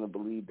 and they want to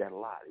believe that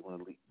lie. They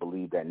want to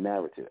believe that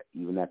narrative,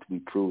 even that to be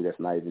proved that's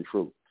not even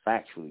true,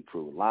 factually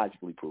proven,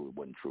 logically proven it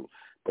wasn't true.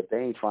 But they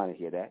ain't trying to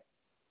hear that.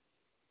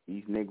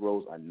 These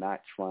Negroes are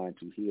not trying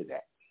to hear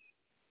that.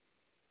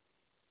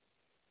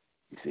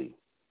 You see,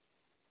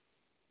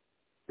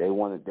 they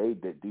want to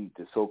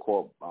the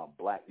so-called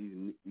black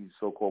these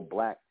so-called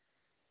black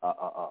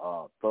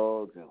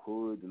thugs and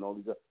hoods and all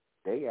these other,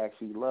 they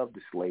actually love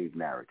the slave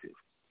narrative.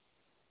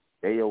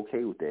 They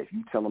okay with that. If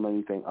you tell them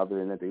anything other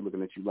than that, they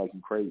looking at you like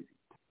you crazy.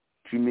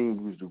 What you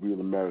mean we was the real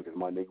Americans,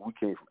 my nigga? We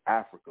came from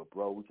Africa,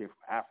 bro. We came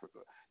from Africa.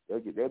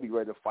 They'll be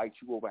ready to fight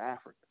you over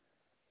Africa.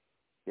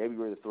 They'll be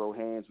ready to throw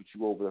hands with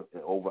you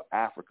over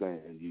Africa,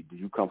 and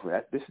you come from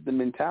that. This is the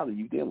mentality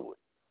you're dealing with.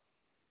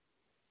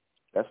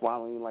 That's why I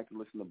don't even like to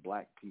listen to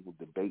black people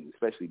debate,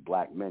 especially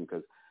black men,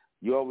 because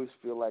you always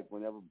feel like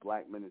whenever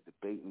black men is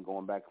debating,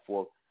 going back and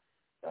forth,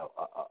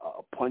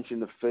 a punch in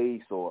the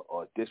face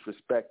or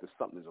disrespect or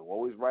something is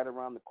always right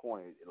around the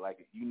corner.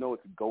 Like, you know,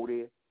 it could go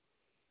there.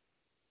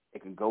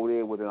 It can go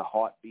there within a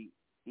heartbeat.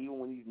 Even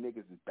when these niggas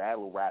is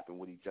battle rapping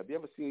with each other. You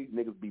ever seen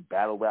these niggas be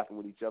battle rapping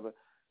with each other?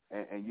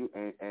 And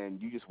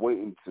you just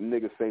waiting some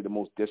niggas say the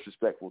most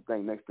disrespectful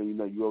thing. Next thing you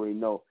know, you already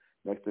know.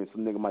 Next thing,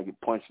 some nigga might get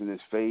punched in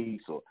his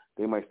face, or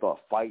they might start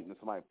fighting, and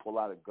somebody pull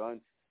out a gun.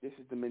 This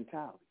is the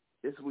mentality.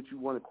 This is what you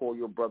want to call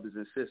your brothers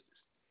and sisters.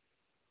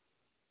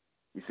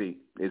 You see,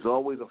 there's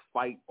always a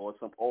fight or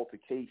some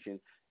altercation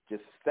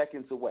just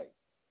seconds away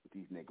with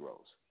these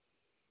Negroes.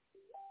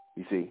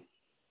 You see,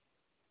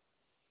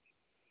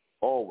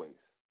 always.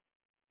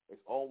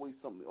 It's always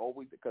something.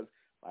 Always, because,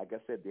 like I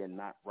said, they're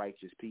not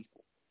righteous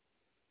people.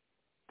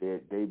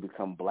 They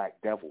become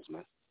black devils,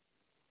 man.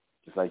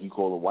 Just like you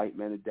call a white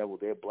man a devil,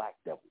 they're black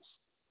devils.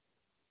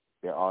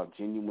 There are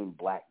genuine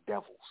black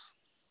devils.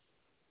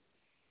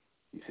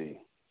 You see,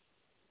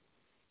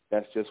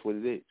 that's just what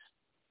it is.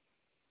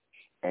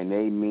 And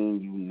they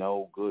mean you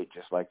no good,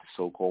 just like the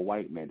so-called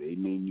white man. They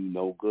mean you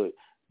no good.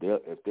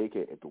 If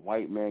the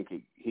white man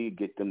he'll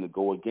get them to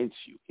go against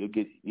you.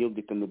 He'll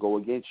get them to go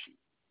against you.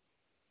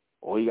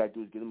 All you gotta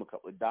do is give them a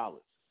couple of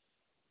dollars,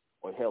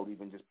 or hell,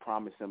 even just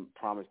promise them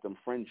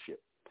friendship.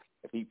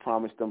 If he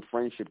promised them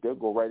friendship, they'll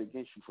go right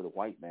against you for the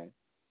white man.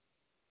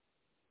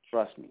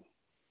 Trust me.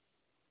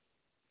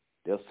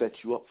 They'll set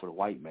you up for the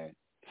white man.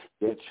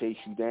 They'll chase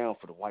you down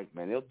for the white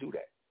man. They'll do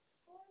that.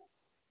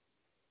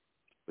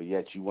 But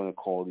yet you want to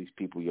call these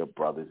people your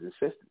brothers and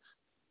sisters.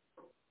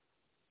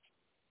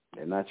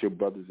 They're not your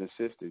brothers and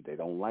sisters. They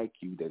don't like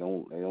you. They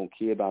don't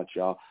care about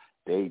y'all.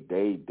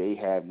 They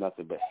have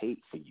nothing but hate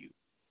for you.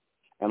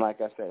 And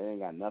like I said, it ain't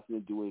got nothing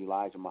to do with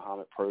Elijah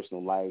Muhammad's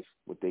personal life,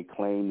 what they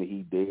claim that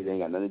he did. It ain't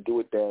got nothing to do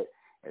with that.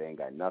 It ain't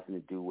got nothing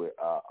to do with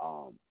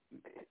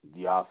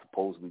y'all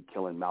supposedly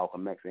killing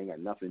Malcolm X. It ain't got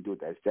nothing to do with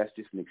that. That's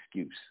just an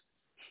excuse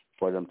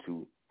for them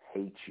to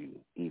hate you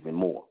even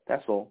more.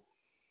 That's all.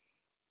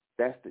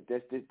 They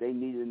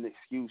needed an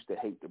excuse to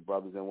hate the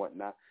brothers and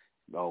whatnot.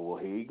 Oh, well,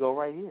 here you go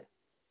right here.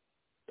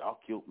 Y'all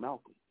killed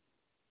Malcolm.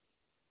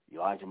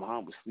 Elijah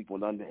Muhammad was sleeping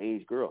with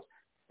underage girls.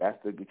 That's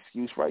the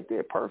excuse right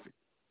there. Perfect.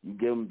 You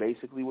give them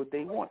basically what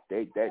they want.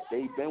 They've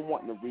been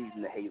wanting a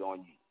reason to hate on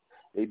you.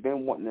 They've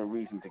been wanting a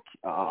reason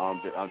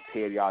to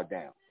tear y'all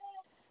down.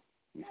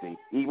 You see,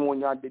 even when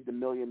y'all did the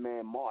Million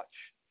Man March,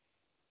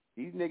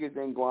 these niggas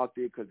didn't go out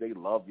there because they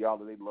love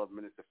y'all or they love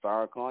Minister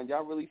Farrakhan.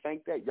 Y'all really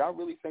think that? Y'all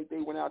really think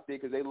they went out there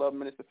because they love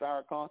Minister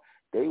Farrakhan?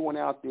 They went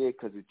out there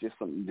because it's just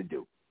something to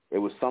do. It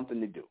was something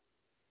to do.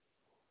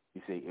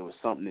 You see, it was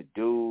something to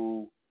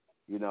do.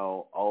 You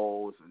know,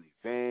 oh, it's an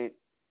event.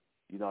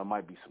 You know, it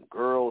might be some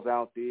girls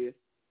out there.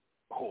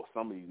 Oh,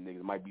 some of these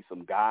niggas might be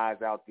some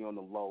guys out there on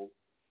the low.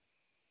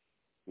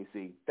 You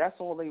see, that's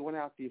all they went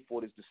out there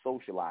for, is to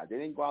socialize. They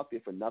didn't go out there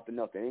for nothing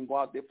else. They didn't go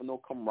out there for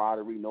no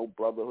camaraderie, no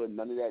brotherhood,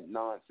 none of that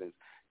nonsense.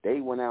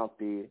 They went out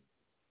there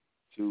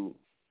to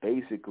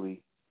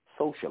basically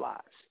socialize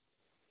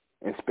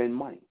and spend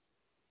money.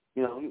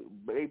 You know,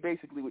 they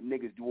basically what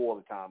niggas do all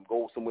the time,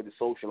 go somewhere to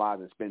socialize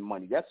and spend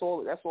money. That's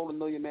all the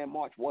Million Man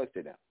March was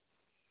to them.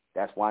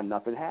 That's why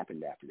nothing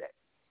happened after that.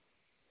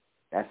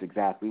 That's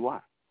exactly why.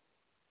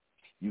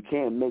 You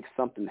can't make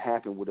something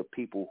happen with a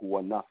people who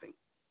are nothing,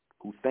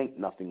 who think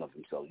nothing of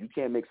themselves. You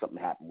can't make something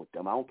happen with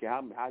them. I don't care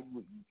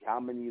how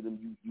many of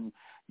them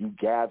you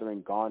gather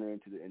and garner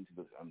into the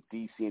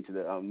D.C., into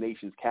the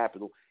nation's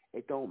capital.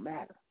 It don't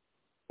matter.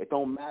 It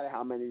don't matter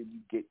how many of you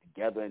get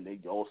together and they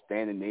all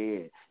standing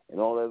there and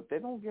all that. They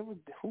don't give a.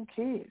 Who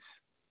cares?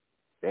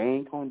 They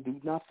ain't gonna do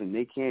nothing.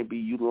 They can't be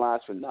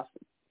utilized for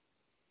nothing.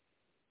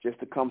 Just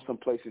to come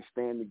someplace and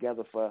stand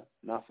together for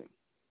nothing.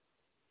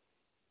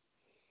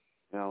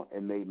 You know,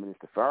 it made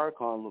Minister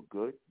Farrakhan look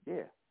good,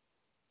 yeah,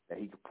 that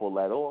he could pull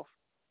that off.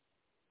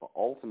 But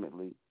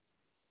ultimately,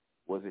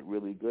 was it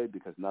really good?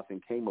 Because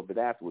nothing came of it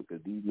afterwards.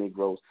 Because these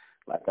Negroes,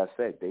 like I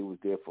said, they was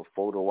there for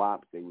photo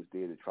ops. They was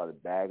there to try to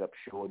bag up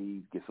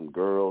shorties, get some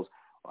girls,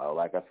 or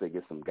like I said,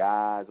 get some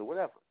guys or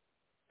whatever.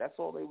 That's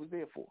all they was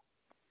there for.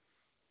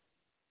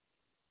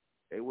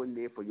 They wasn't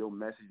there for your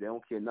message. They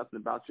don't care nothing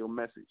about your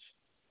message.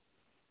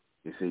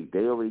 You see, they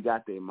already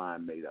got their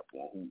mind made up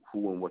on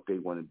who and what they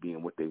want to be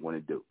and what they want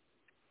to do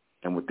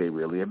and what they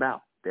really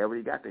about. They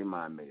already got their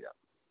mind made up.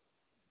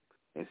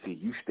 And see,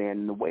 you stand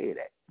in the way of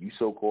that. You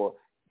so-called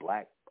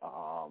black,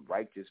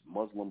 righteous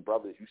Muslim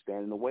brothers, you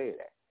stand in the way of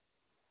that.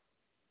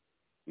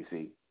 You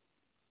see,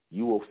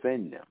 you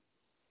offend them.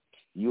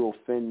 You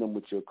offend them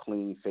with your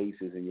clean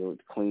faces and your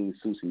clean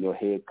suits and your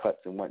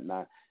haircuts and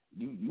whatnot.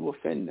 You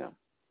offend them.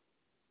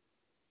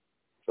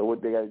 So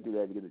what they got to do, they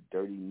got to get a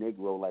dirty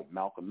Negro like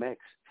Malcolm X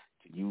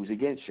to use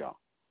against y'all.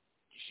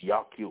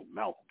 Y'all killed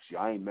Malcolm. See,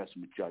 I ain't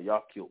messing with y'all.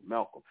 Y'all killed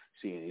Malcolm.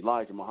 See, and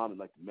Elijah Muhammad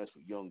like to mess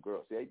with young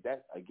girls. See,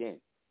 that, again,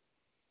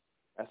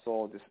 that's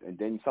all just, and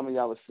then some of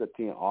y'all will sit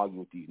there and argue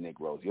with these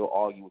Negroes. You'll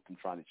argue with them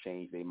trying to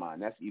change their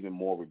mind. That's even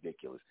more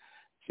ridiculous.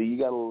 See, you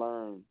got to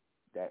learn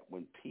that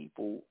when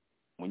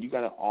you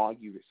got to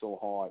argue it so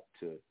hard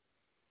to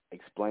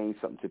explain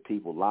something to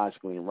people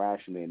logically and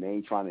rationally, and they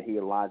ain't trying to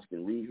hear logic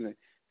and reasoning,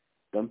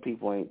 those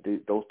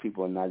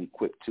people are not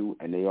equipped to,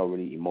 and they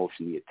already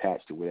emotionally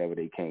attached to wherever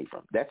they came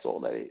from. That's all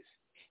that is.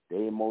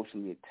 They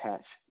emotionally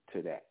attached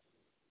to that.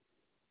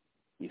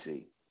 You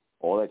see,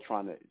 all that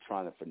trying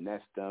to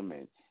finesse them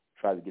and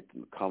try to get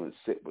them to come and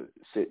sit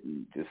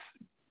and just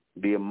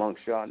be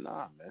amongst y'all.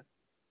 Nah, man.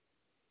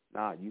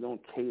 Nah, you don't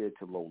cater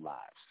to low lives.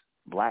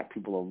 Black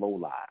people are low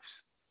lives.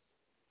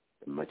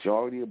 The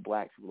majority of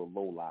black people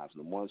are low lives,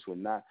 and the ones who are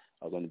not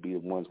are going to be the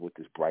ones with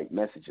this bright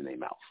message in their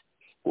mouth.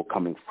 Who are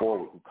coming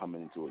forward, who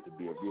coming into it to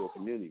be a real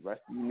community. The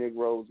rest of you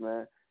Negroes,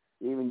 man,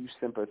 even you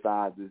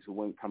sympathizers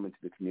who ain't coming to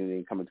the community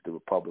and coming to the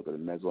Republic or the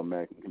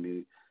Mesoamerican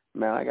community,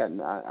 man,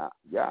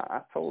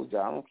 I told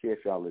y'all, I don't care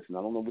if y'all listen.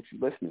 I don't know what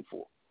you're listening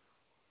for.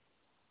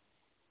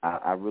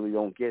 I really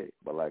don't get it.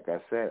 But like I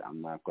said,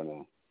 I'm not going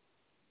to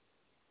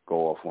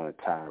go off on a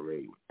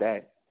tirade with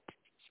that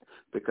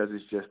because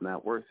it's just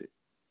not worth it.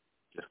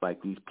 Just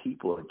like these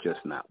people are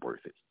just not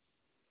worth it.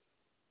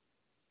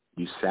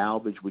 You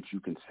salvage what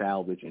you can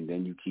salvage, and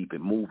then you keep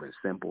it moving.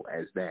 Simple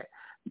as that.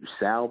 You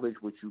salvage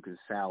what you can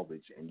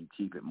salvage, and you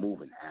keep it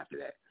moving after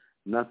that.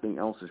 Nothing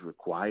else is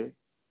required.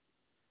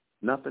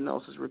 Nothing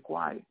else is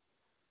required.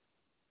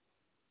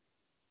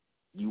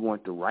 You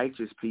want the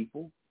righteous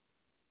people,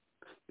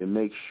 then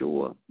make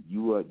sure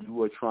you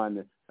are trying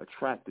to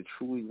attract the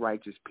truly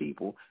righteous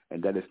people,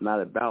 and that it's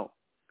not about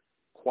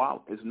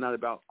it's not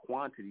about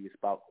quantity, it's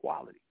about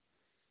quality.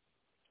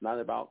 It's not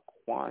about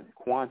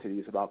quantity,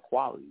 it's about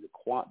quality.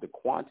 The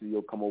quantity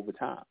will come over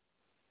time.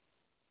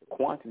 The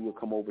quantity will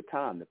come over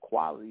time. The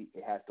quality,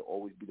 it has to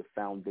always be the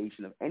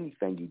foundation of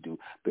anything you do,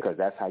 because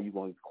that's how you're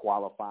going to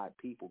qualify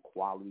people,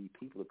 quality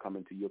people to come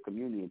into your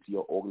community, into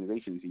your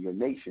organization, into your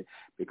nation,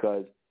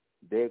 because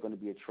they're going to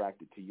be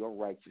attracted to your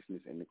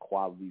righteousness and the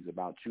qualities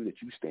about you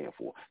that you stand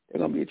for. They're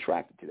going to be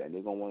attracted to that, and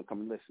they're going to want to come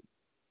and listen.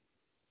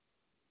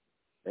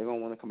 They're going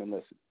to want to come and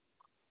listen.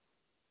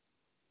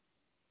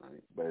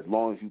 Right? But as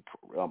long as you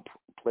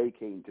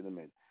placating to them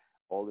and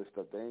all this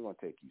stuff, they ain't going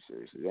to take you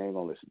seriously. They ain't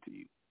going to listen to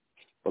you.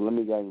 But let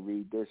me go ahead and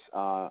read this.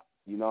 I'm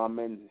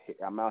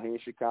out here in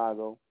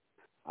Chicago.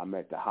 I'm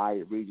at the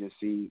Hyatt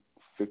Regency,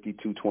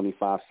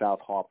 5225 South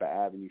Harper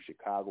Avenue,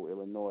 Chicago,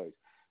 Illinois.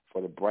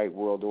 for the Bright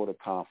World Order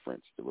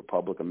Conference, the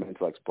Republic of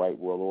Mentelect's Bright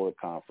World Order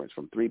Conference,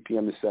 from 3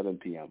 p.m. to 7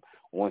 p.m.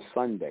 on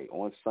Sunday,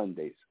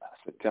 Sunday,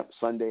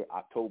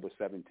 October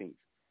 17th,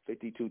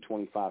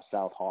 5225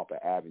 South Harper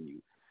Avenue,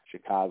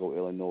 Chicago,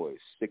 Illinois,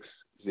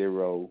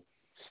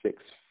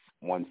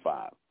 60615.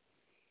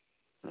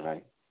 All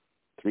right?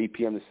 3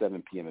 p.m. to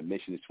 7 p.m.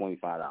 Admission is $25.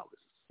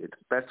 It's the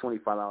best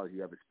 $25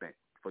 you ever spent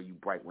for you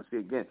Bright ones. See,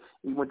 again,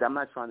 I'm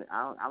not trying to,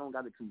 I don't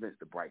got to convince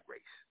the Bright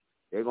race.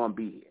 They're going to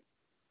be here.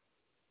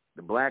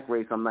 The black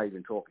race, I'm not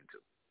even talking to.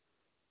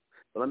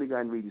 But let me go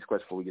ahead and read these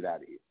questions before we get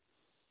out of here.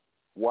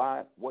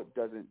 What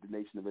doesn't the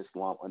Nation of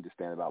Islam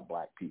understand about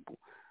black people?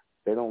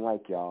 They don't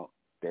like y'all.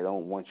 They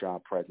don't want y'all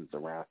presence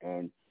around.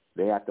 And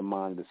they have to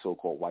mind the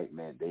so-called white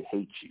man. They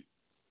hate you.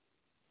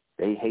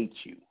 They hate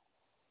you.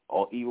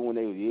 Or even when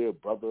they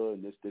brother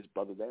and this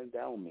brother, that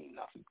don't mean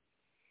nothing.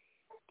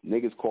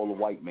 Niggas call the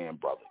white man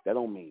brother. That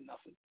don't mean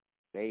nothing.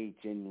 They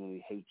genuinely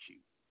hate you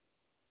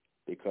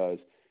because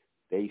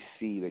they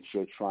see that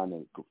you're trying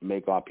to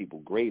make our people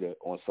greater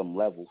on some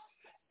level,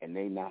 and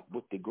they not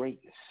with the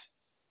greatness.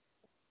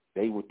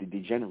 They with the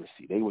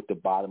degeneracy. They with the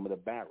bottom of the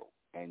barrel,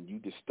 and you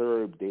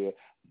disturb their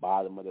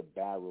bottom of the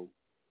barrel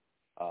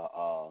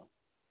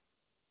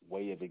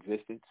way of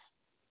existence.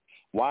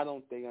 Why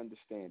don't they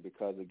understand?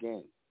 Because,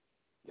 again,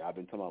 y'all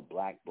been talking about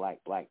black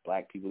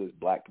people, this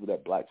black people,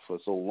 that black for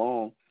so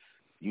long,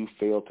 you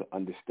fail to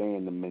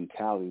understand the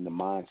mentality and the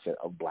mindset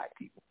of black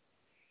people.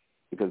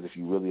 Because if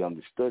you really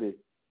understood it,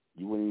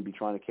 you wouldn't even be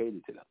trying to cater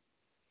to them.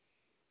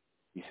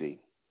 You see,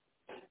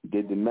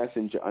 did the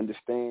messenger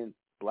understand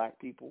black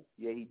people?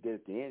 Yeah, he did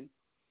at the end.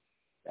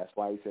 That's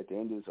why he said at the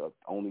end is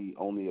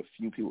only a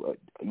few people,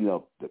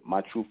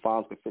 my true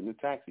followers could fit in the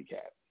taxi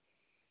cab.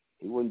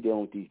 He wasn't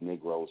dealing with these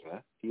Negroes,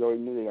 man. He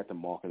already knew they got the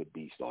mark of the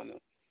beast on them.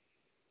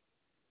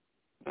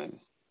 Right?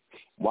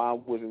 Why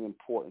was it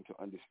important to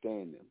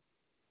understand them?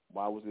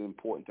 Why was it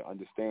important to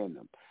understand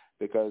them?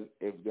 Because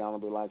if the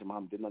Honorable Elijah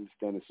Muhammad didn't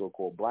understand the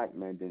so-called black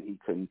men, then he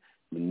couldn't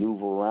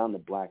maneuver around the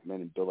black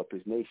men and build up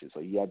his nation.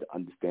 So he had to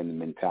understand the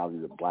mentality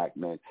of the black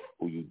men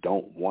who you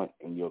don't want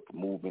in your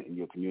movement, in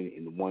your community,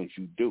 and the ones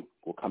you do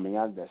who are coming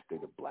out of that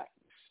state of blackness.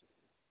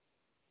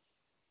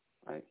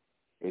 Right?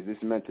 Is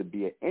this meant to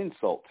be an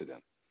insult to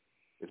them,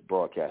 this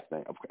broadcast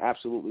thing?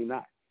 Absolutely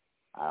not.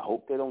 I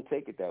hope they don't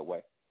take it that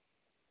way.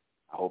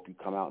 I hope you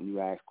come out and you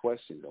ask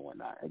questions and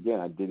whatnot. Again,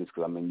 I did this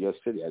because I'm in your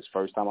city. It's the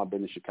first time I've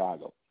been to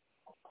Chicago.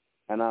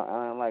 And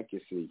I like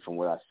your city from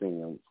what I've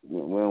seen. We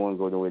don't want to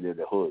go nowhere to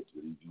the hoods.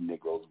 You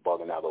Negroes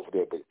bugging out over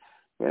there. But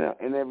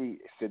in every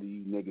city,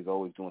 you niggas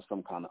always doing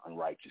some kind of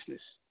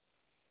unrighteousness.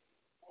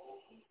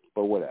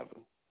 But whatever.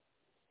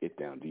 Get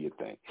down, do your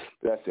thing.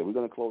 But that's it. We're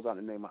going to close out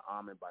in the name of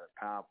Amen by the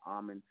power of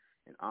Amen.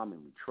 In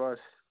Amen we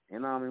trust.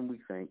 In Amen we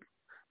think.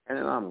 And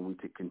in Amen we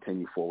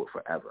continue forward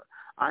forever.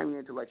 I'm the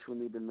intellectual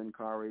NUBEN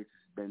MENKARAYZZ. This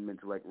has been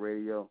MENTELECT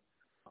Radio.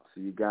 I'll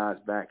see you guys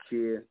back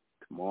here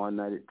tomorrow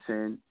night at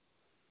 10.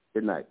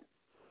 Good night.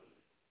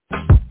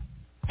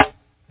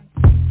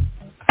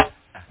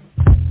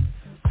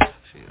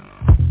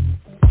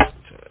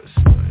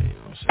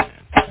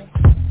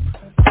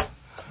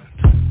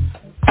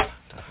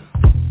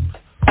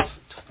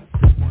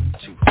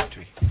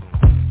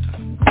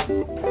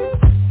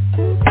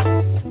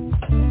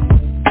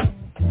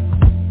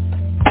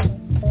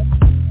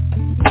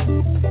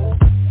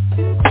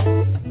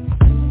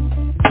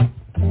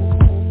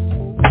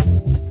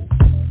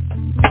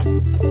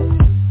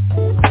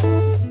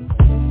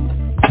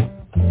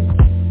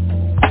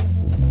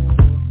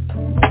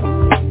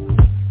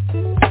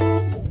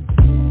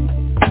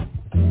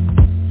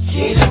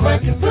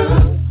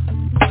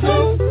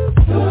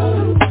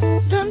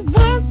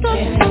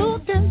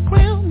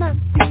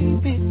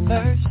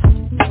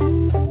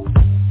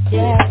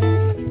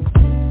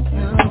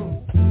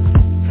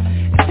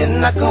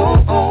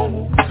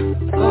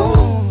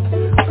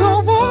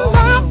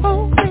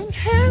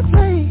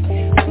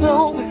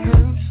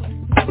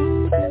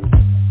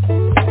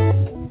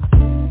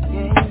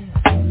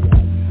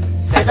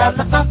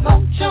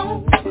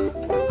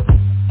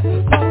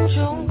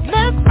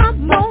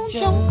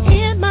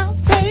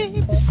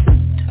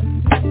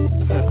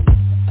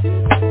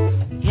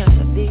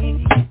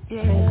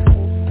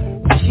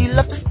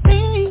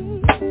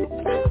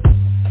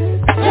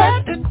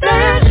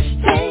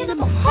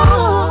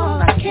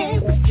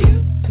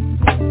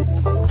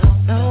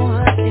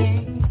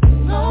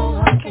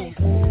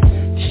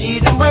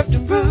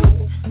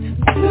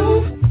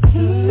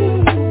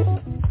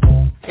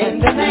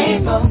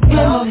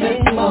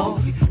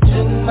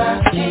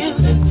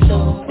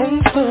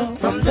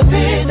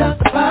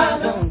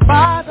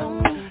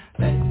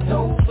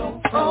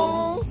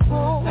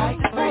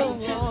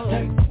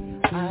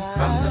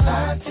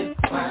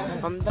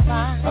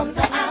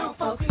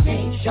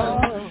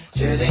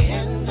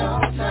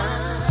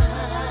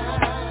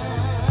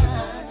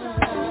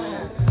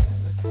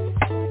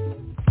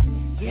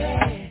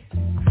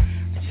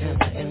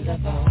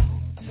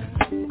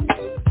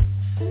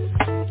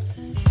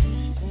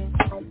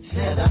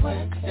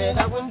 Said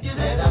I went to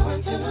the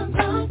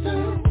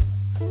doctor.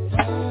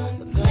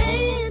 The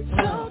man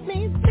told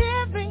me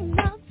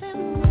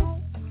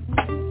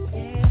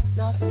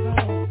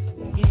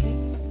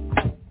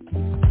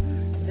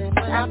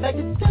make a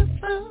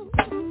difference.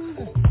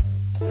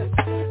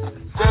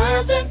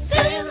 I've been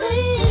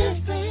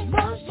feeling it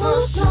much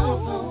too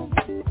long.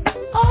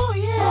 Oh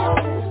yeah.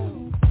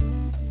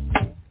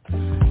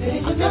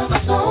 I got my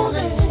soul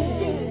in.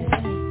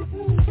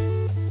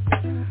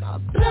 My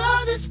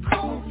blood is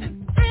cold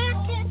and I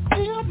can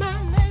feel my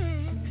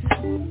legs.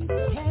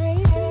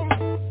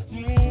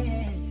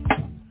 Yeah.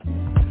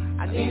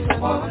 I need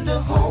someone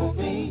to hold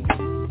me.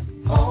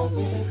 Hold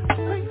me.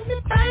 Bring me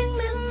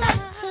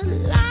back to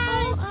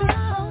life.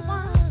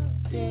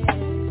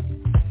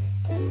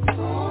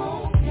 Oh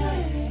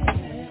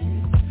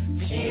yeah.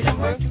 She done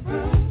worked the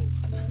room.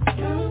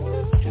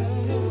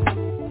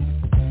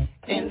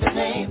 In the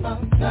name of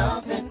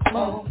love and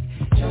hope,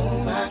 to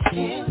my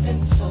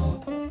healing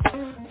soul.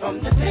 From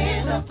the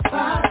pit of the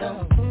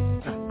bottom,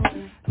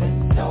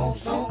 with no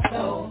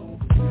flow,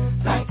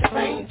 like the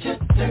rain to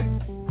dirt.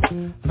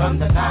 From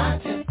the vine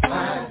to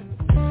vine,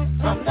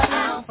 from the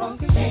alpha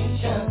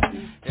creation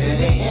to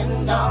the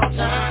end of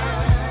time.